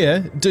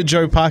year did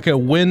Joe Parker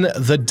win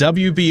the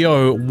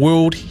WBO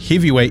World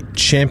Heavyweight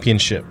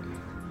Championship?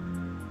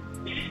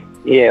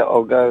 Yeah,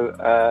 I'll go,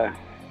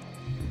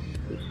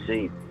 let's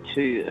see,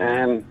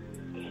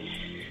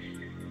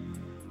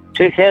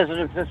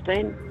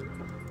 2015.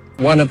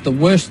 One of the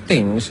worst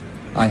things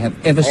I have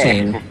ever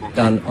seen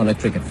done on a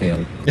cricket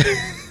field.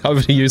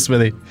 Over to you,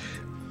 Smithy.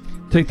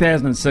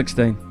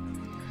 2016.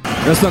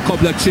 Just a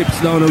couple of chips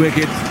down the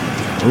wicket,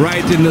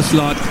 right in the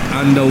slot,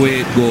 and away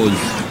it goes.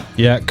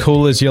 Yeah,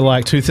 cool as you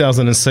like.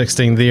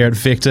 2016 there at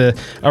Vector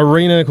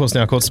Arena, of course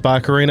now called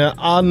Spark Arena.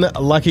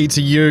 Unlucky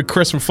to you.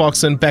 Chris from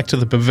Foxton back to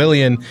the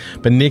pavilion.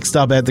 But next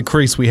up at the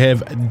crease we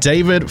have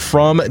David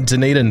from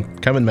Dunedin.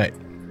 Come in, mate.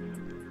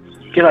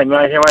 G'day,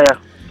 mate. How are you?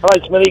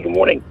 Hello, Smithy. Good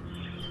morning.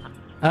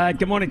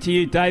 Good morning to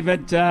you,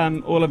 David.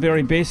 All the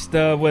very best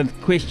with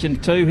question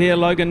 2 here.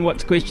 Logan,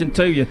 what's question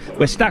 2?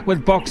 We're stuck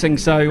with boxing,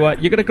 so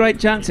you got a great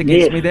chance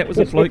against me. That was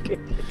a fluke.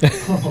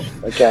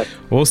 Okay.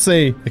 We'll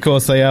see. Of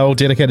course, they are all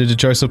dedicated to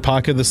Joseph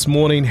Parker this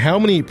morning. How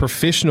many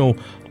professional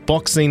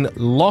boxing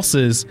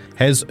losses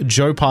has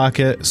Joe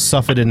Parker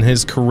suffered in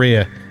his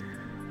career?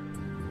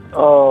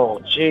 Oh,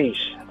 geez.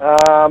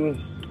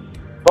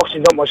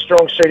 Boxing's not my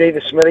strong suit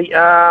either, Smithy.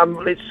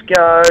 Let's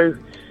go.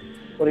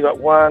 What do you got?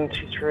 1,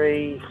 2,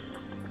 3,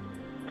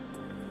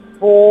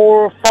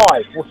 4,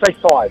 5. We'll say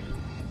 5.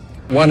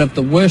 One of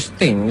the worst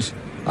things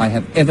I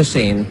have ever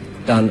seen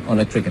done on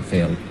a cricket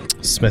field.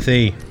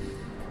 Smithy.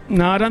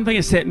 No, I don't think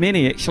it's that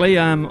many, actually.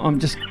 I'm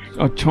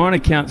trying to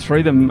count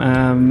through them,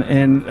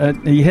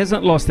 and he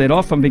hasn't lost that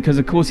often because,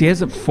 of course, he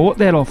hasn't fought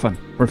that often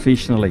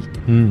professionally,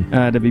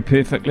 to be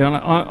perfectly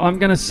honest. I'm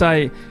going to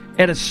say,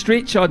 at a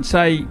stretch, I'd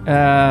say 3,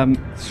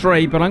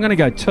 but I'm going to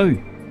go 2.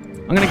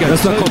 I'm going to go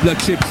That's 2. a couple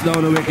of chips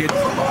down the wicket,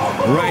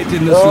 right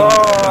in the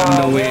slot,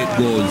 and away it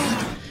goes.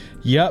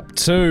 Yep,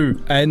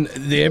 2. And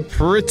they're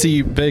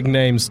pretty big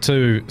names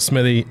too,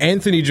 Smithy.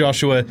 Anthony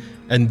Joshua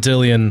and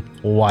Dillian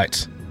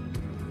White.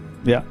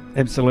 Yeah,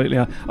 absolutely.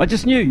 I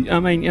just knew, I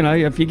mean, you know,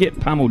 if you get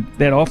pummeled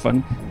that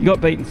often, you got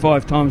beaten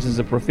 5 times as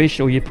a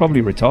professional, you'd probably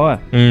retire.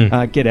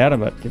 Get out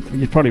of it.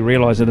 You'd probably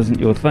realise it isn't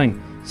your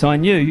thing. So I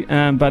knew,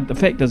 but the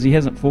fact is he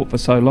hasn't fought for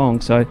so long,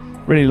 so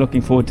really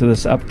looking forward to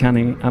this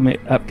upcoming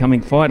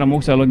fight. I'm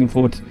also looking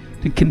forward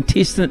to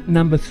contestant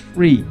number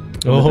 3.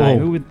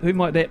 Who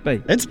might that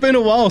be? It's been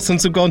a while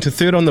since we've gone to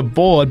 3rd on the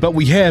board, but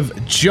we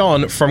have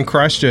John from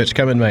Christchurch.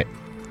 Come in, mate.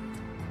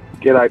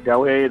 G'day, pal.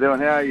 How are you doing?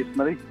 How are you,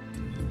 Smithy?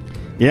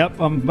 Yep,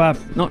 I'm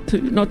not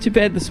too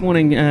bad this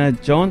morning,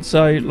 John.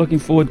 So looking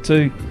forward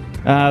to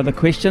the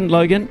question.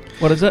 Logan,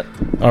 what is it?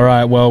 All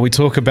right, well, we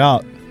talk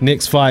about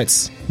next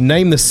fights.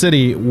 Name the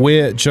city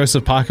where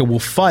Joseph Parker will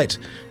fight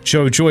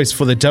Joe Joyce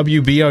for the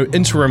WBO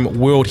Interim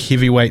World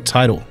Heavyweight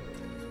title.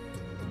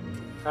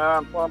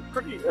 Well,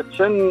 it's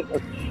in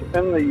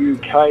the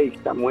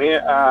UK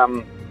somewhere.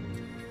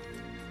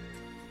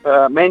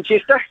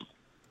 Manchester.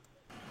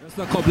 Just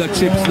a couple of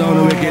chips down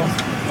the wicket,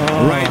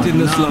 right in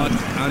the slot,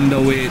 and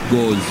away it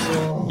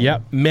goes.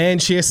 Yep,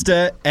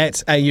 Manchester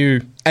at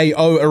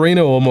AO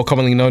Arena, or more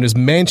commonly known as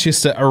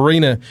Manchester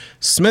Arena.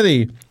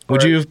 Smithy,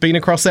 would you have been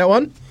across that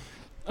one?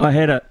 I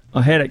had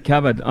it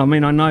covered. I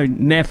mean, I know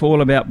naff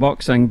all about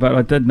boxing, but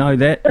I did know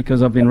that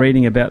because I've been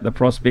reading about the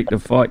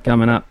prospective fight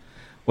coming up.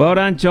 Well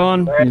done,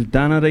 John. You've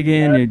done it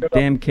again, you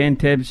damn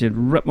Cantabs. You'd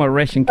rip my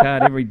ration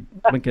card every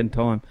blinking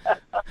time.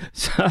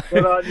 So,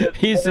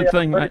 here's the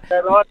thing, mate. I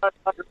don't know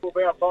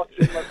about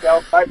boxing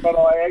myself, mate, but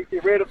I actually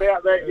read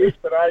about that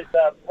yesterday,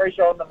 so fresh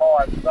on the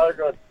mind. So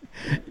good.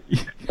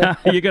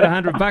 You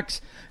got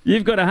 $100.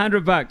 You've got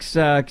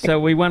 $100. So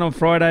we won on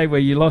Friday, where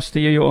you lost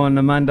to you on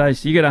the Monday.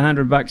 So you got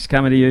 $100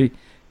 coming to you,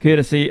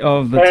 courtesy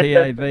of the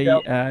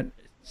TAB.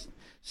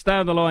 Stay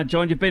on the line,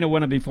 John. You've been a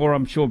winner before.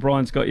 I'm sure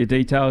Brian's got your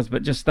details,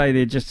 but just stay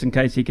there just in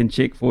case he can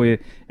check for you.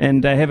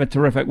 And have a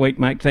terrific week,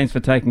 mate. Thanks for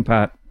taking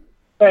part.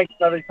 Thanks,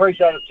 Smithy.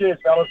 Appreciate it. Cheers,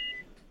 fellas.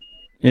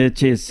 Yeah,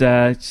 cheers.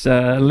 It's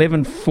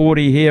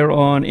 11:40 here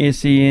on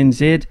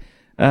SENZ.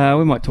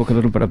 We might talk a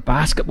little bit of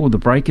basketball. The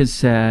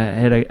Breakers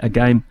had a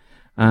game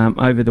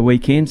over the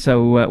weekend,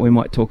 so we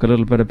might talk a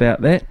little bit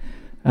about that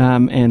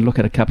and look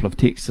at a couple of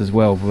texts as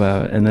well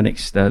in the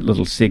next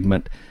little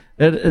segment.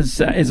 It is,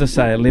 as I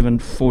say,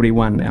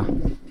 11:41 now.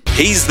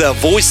 He's the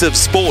voice of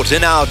sport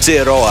in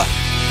Aotearoa.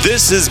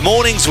 This is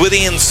Mornings with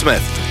Ian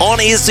Smith on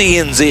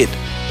SENZ.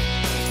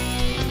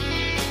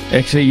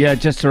 Actually,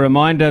 just a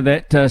reminder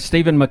that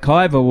Stephen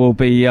McIver will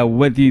be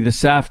with you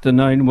this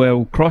afternoon.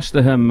 We'll cross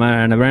to him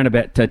in around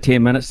about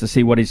 10 minutes to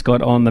see what he's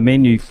got on the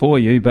menu for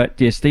you. But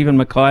yeah, Stephen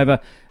McIver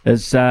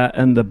is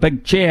in the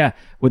big chair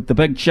with the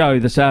big show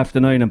this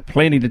afternoon, and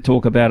plenty to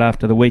talk about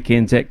after the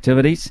weekend's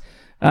activities.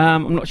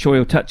 I'm not sure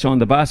he'll touch on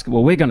the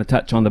basketball. We're going to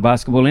touch on the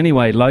basketball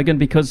anyway, Logan,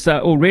 because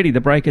already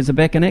the Breakers are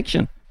back in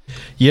action.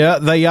 Yeah,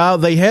 they are.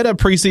 They had a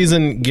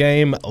preseason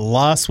game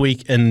last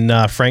week in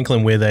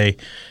Franklin where they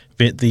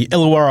bet the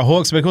Illawarra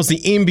Hawks, because the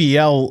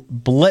NBL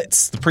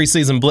Blitz, the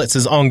preseason Blitz,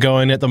 is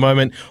ongoing at the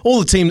moment. All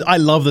the teams, I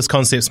love this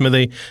concept,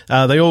 Smithy.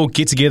 They all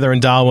get together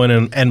in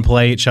Darwin and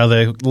play each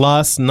other.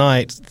 Last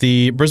night,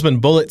 the Brisbane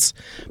Bullets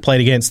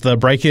played against the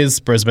Breakers.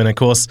 Brisbane, of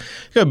course,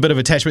 got a bit of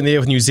attachment there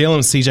with New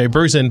Zealand, CJ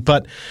Bruton,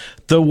 but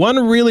the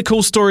one really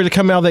cool story to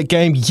come out of that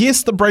game,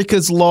 yes, the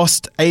Breakers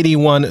lost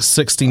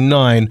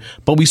 81-69,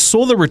 but we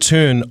saw the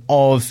return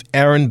of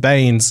Aaron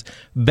Baines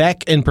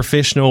back in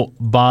professional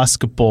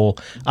basketball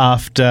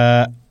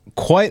after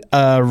quite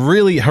a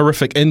really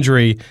horrific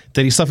injury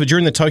that he suffered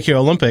during the Tokyo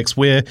Olympics,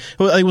 where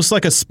it was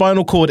like a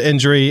spinal cord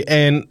injury,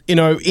 and, you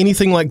know,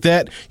 anything like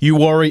that, you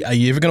worry, are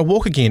you ever going to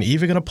walk again? Are you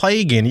ever going to play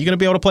again? Are you going to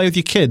be able to play with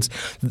your kids?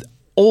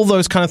 All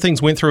those kind of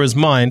things went through his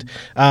mind.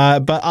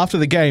 But after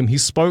the game, he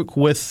spoke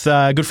with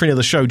a good friend of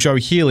the show, Joe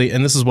Healy,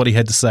 and this is what he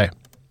had to say.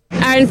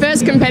 Aaron,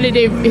 first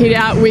competitive hit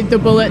out with the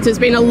Bullets. It's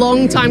been a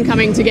long time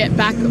coming to get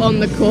back on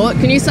the court.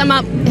 Can you sum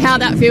up how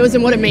that feels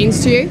and what it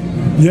means to you?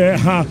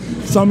 Yeah,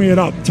 summing it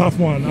up, tough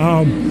one.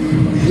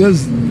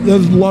 There's a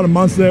lot of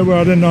months there where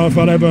I didn't know if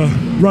I'd ever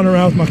run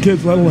around with my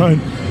kids, let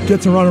alone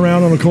get to run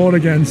around on the court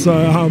again. So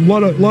a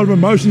lot of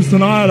emotions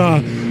tonight.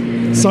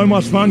 so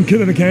much fun.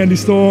 Kid in a candy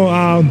store.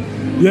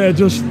 Yeah,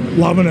 just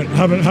loving it.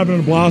 Having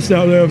a blast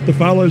out there with the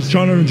fellas,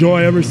 trying to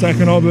enjoy every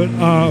second of it.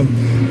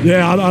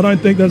 Yeah, I don't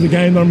think there's a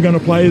game that I'm going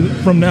to play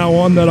from now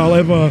on that I'll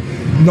ever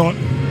not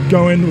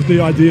go in with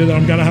the idea that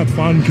I'm going to have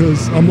fun,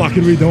 because I'm lucky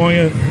to be doing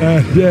it.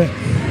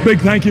 Yeah, big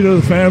thank you to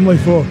the family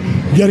for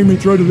getting me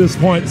through to this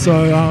point.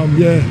 So,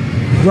 yeah,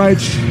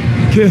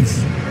 Rach,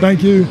 kids,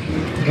 thank you.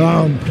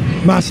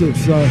 Massive.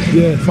 So,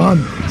 yeah,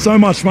 fun. So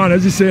much fun.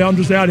 As you see, I'm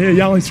just out here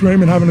yelling,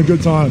 screaming, having a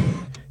good time.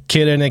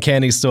 Kid in a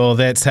candy store.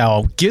 That's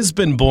how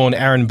Gisborne-born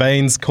Aaron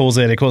Baines calls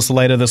it. Of course,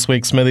 later this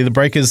week, Smithy, the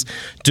Breakers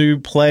do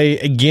play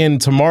again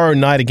tomorrow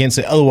night against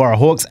the Illawarra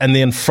Hawks, and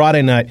then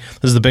Friday night,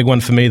 this is the big one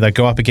for me, they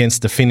go up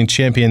against defending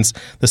champions,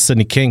 the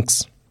Sydney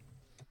Kings.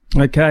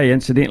 Okay,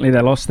 incidentally,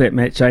 they lost that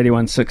match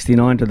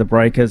 81-69 to the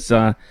Breakers.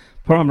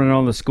 Prominent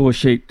on the score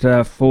sheet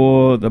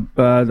for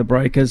the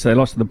Breakers. They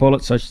lost to the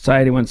Bullets, I should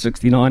say,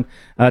 81-69.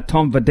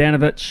 Tom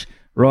Vodanovic,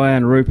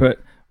 Ryan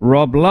Rupert,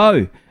 Rob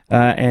Lowe,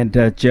 and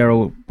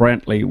Gerald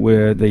Brantley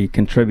were the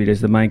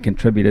contributors, the main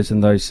contributors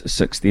in those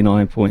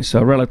 69 points. So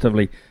a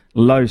relatively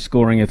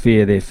low-scoring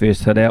affair, their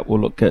first hit out.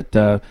 We'll look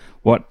at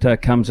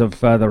what comes of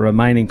the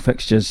remaining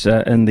fixtures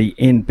in the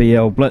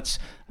NBL Blitz.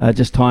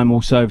 Just time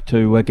also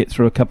to get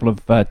through a couple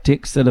of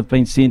texts that have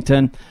been sent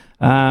in.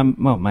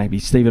 Well, maybe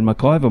Stephen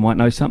McIver might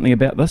know something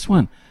about this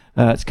one.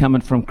 It's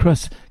coming from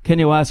Chris. Can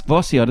you ask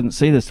Vossi? I didn't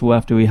see this till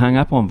after we hung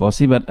up on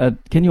Vossi, but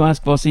can you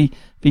ask Vossi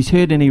if he's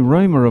heard any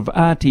rumour of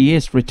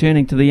RTS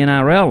returning to the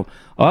NRL?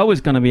 I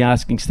was going to be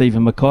asking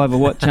Stephen McIver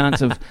what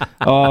chance of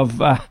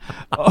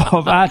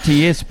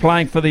RTS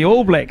playing for the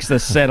All Blacks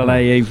this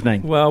Saturday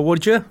evening. Well,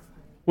 would you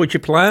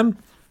play him?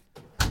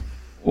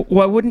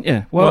 Why wouldn't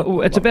you?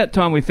 Well, it's about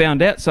time we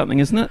found out something,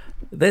 isn't it?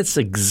 That's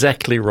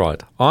exactly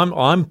right.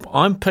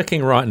 I'm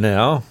picking right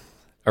now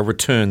a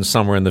return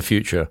somewhere in the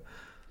future.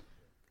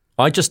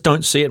 I just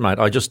don't see it, mate.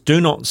 I just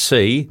do not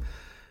see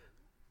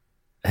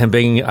him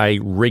being a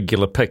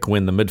regular pick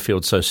when the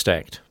midfield's so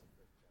stacked.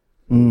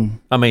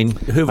 I mean,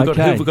 who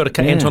have we got?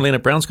 Anton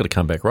Leonard-Brown's got to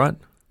come back, right?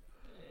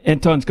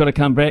 Anton's got to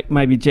come back.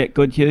 Maybe Jack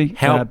Goodhue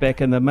back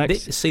in the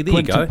mix. There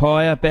you go.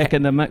 Paya back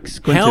in the mix.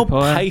 How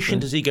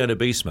patient is he going to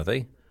be,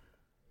 Smithy?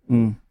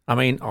 I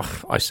mean,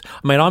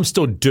 I'm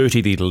still dirty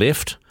that he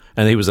left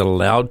and he was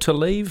allowed to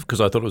leave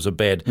because I thought it was a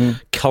bad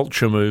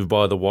culture move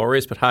by the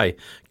Warriors. But hey,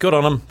 good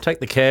on him. Take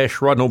the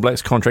cash, write an All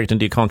Blacks contract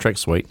into your contract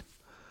suite.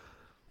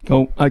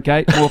 Cool.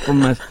 Okay.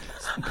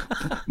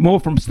 More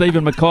from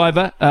Stephen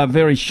McIver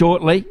very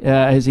shortly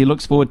as he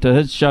looks forward to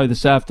his show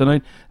this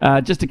afternoon.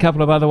 Just a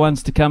couple of other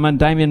ones to come in.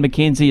 Damien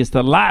McKenzie is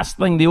the last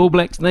thing the All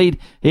Blacks need.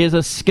 Here's a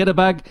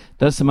skitterbug,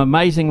 does some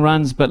amazing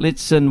runs, but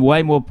lets in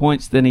way more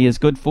points than he is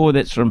good for.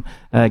 That's from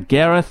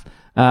Gareth.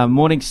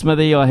 Morning,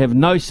 Smithy. I have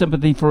no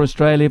sympathy for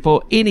Australia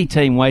for any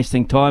team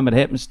wasting time. It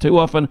happens too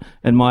often,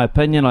 in my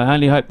opinion. I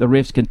only hope the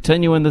refs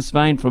continue in this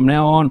vein from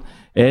now on.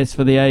 As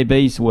for the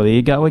ABs, well, there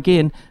you go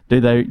again.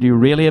 Do you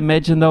really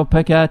imagine they'll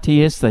pick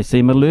RTS? They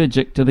seem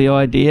allergic to the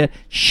idea.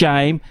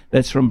 Shame.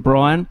 That's from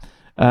Brian.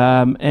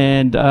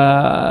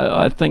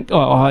 I think,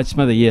 hi,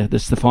 Smithy, yeah,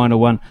 this is the final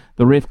one.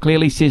 The ref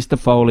clearly says to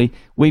Foley,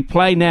 we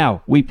play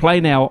now. I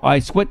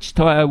will switch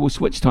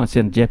time.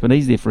 Sounded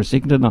Japanese there for a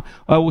second, didn't I?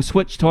 I will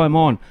switch time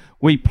on.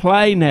 We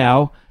play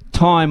now,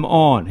 time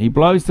on. He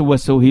blows the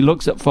whistle. He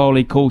looks at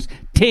Foley, calls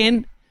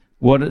 10,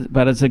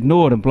 but it's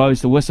ignored and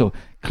blows the whistle.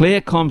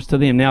 Clear comms to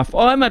them. Now, if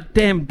I'm a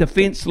damn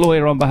defence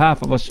lawyer on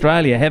behalf of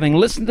Australia, having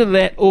listened to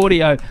that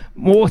audio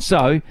more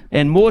so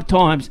and more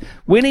times,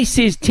 when he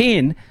says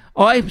 10,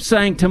 I'm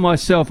saying to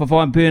myself, if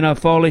I'm Bernard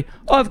Foley,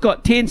 I've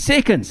got 10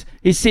 seconds.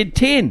 He said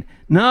 10.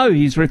 No,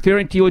 he's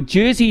referring to your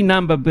jersey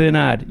number,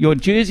 Bernard. Your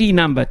jersey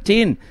number,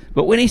 10.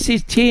 But when he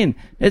says 10,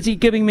 is he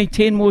giving me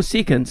 10 more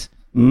seconds?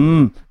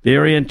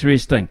 Very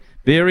interesting.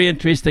 Very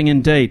interesting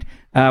indeed.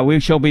 We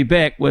shall be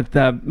back with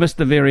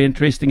Mr. Very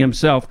Interesting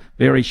himself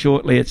very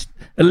shortly. It's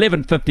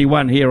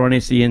 11:51 here on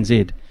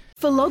SENZ.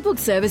 For logbook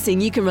servicing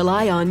you can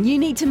rely on, you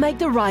need to make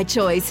the right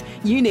choice.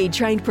 You need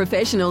trained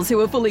professionals who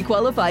are fully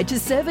qualified to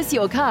service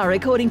your car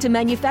according to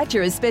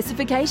manufacturer's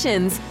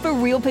specifications. For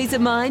real peace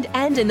of mind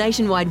and a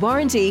nationwide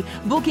warranty,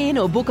 book in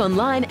or book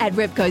online at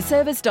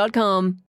repcoservice.com.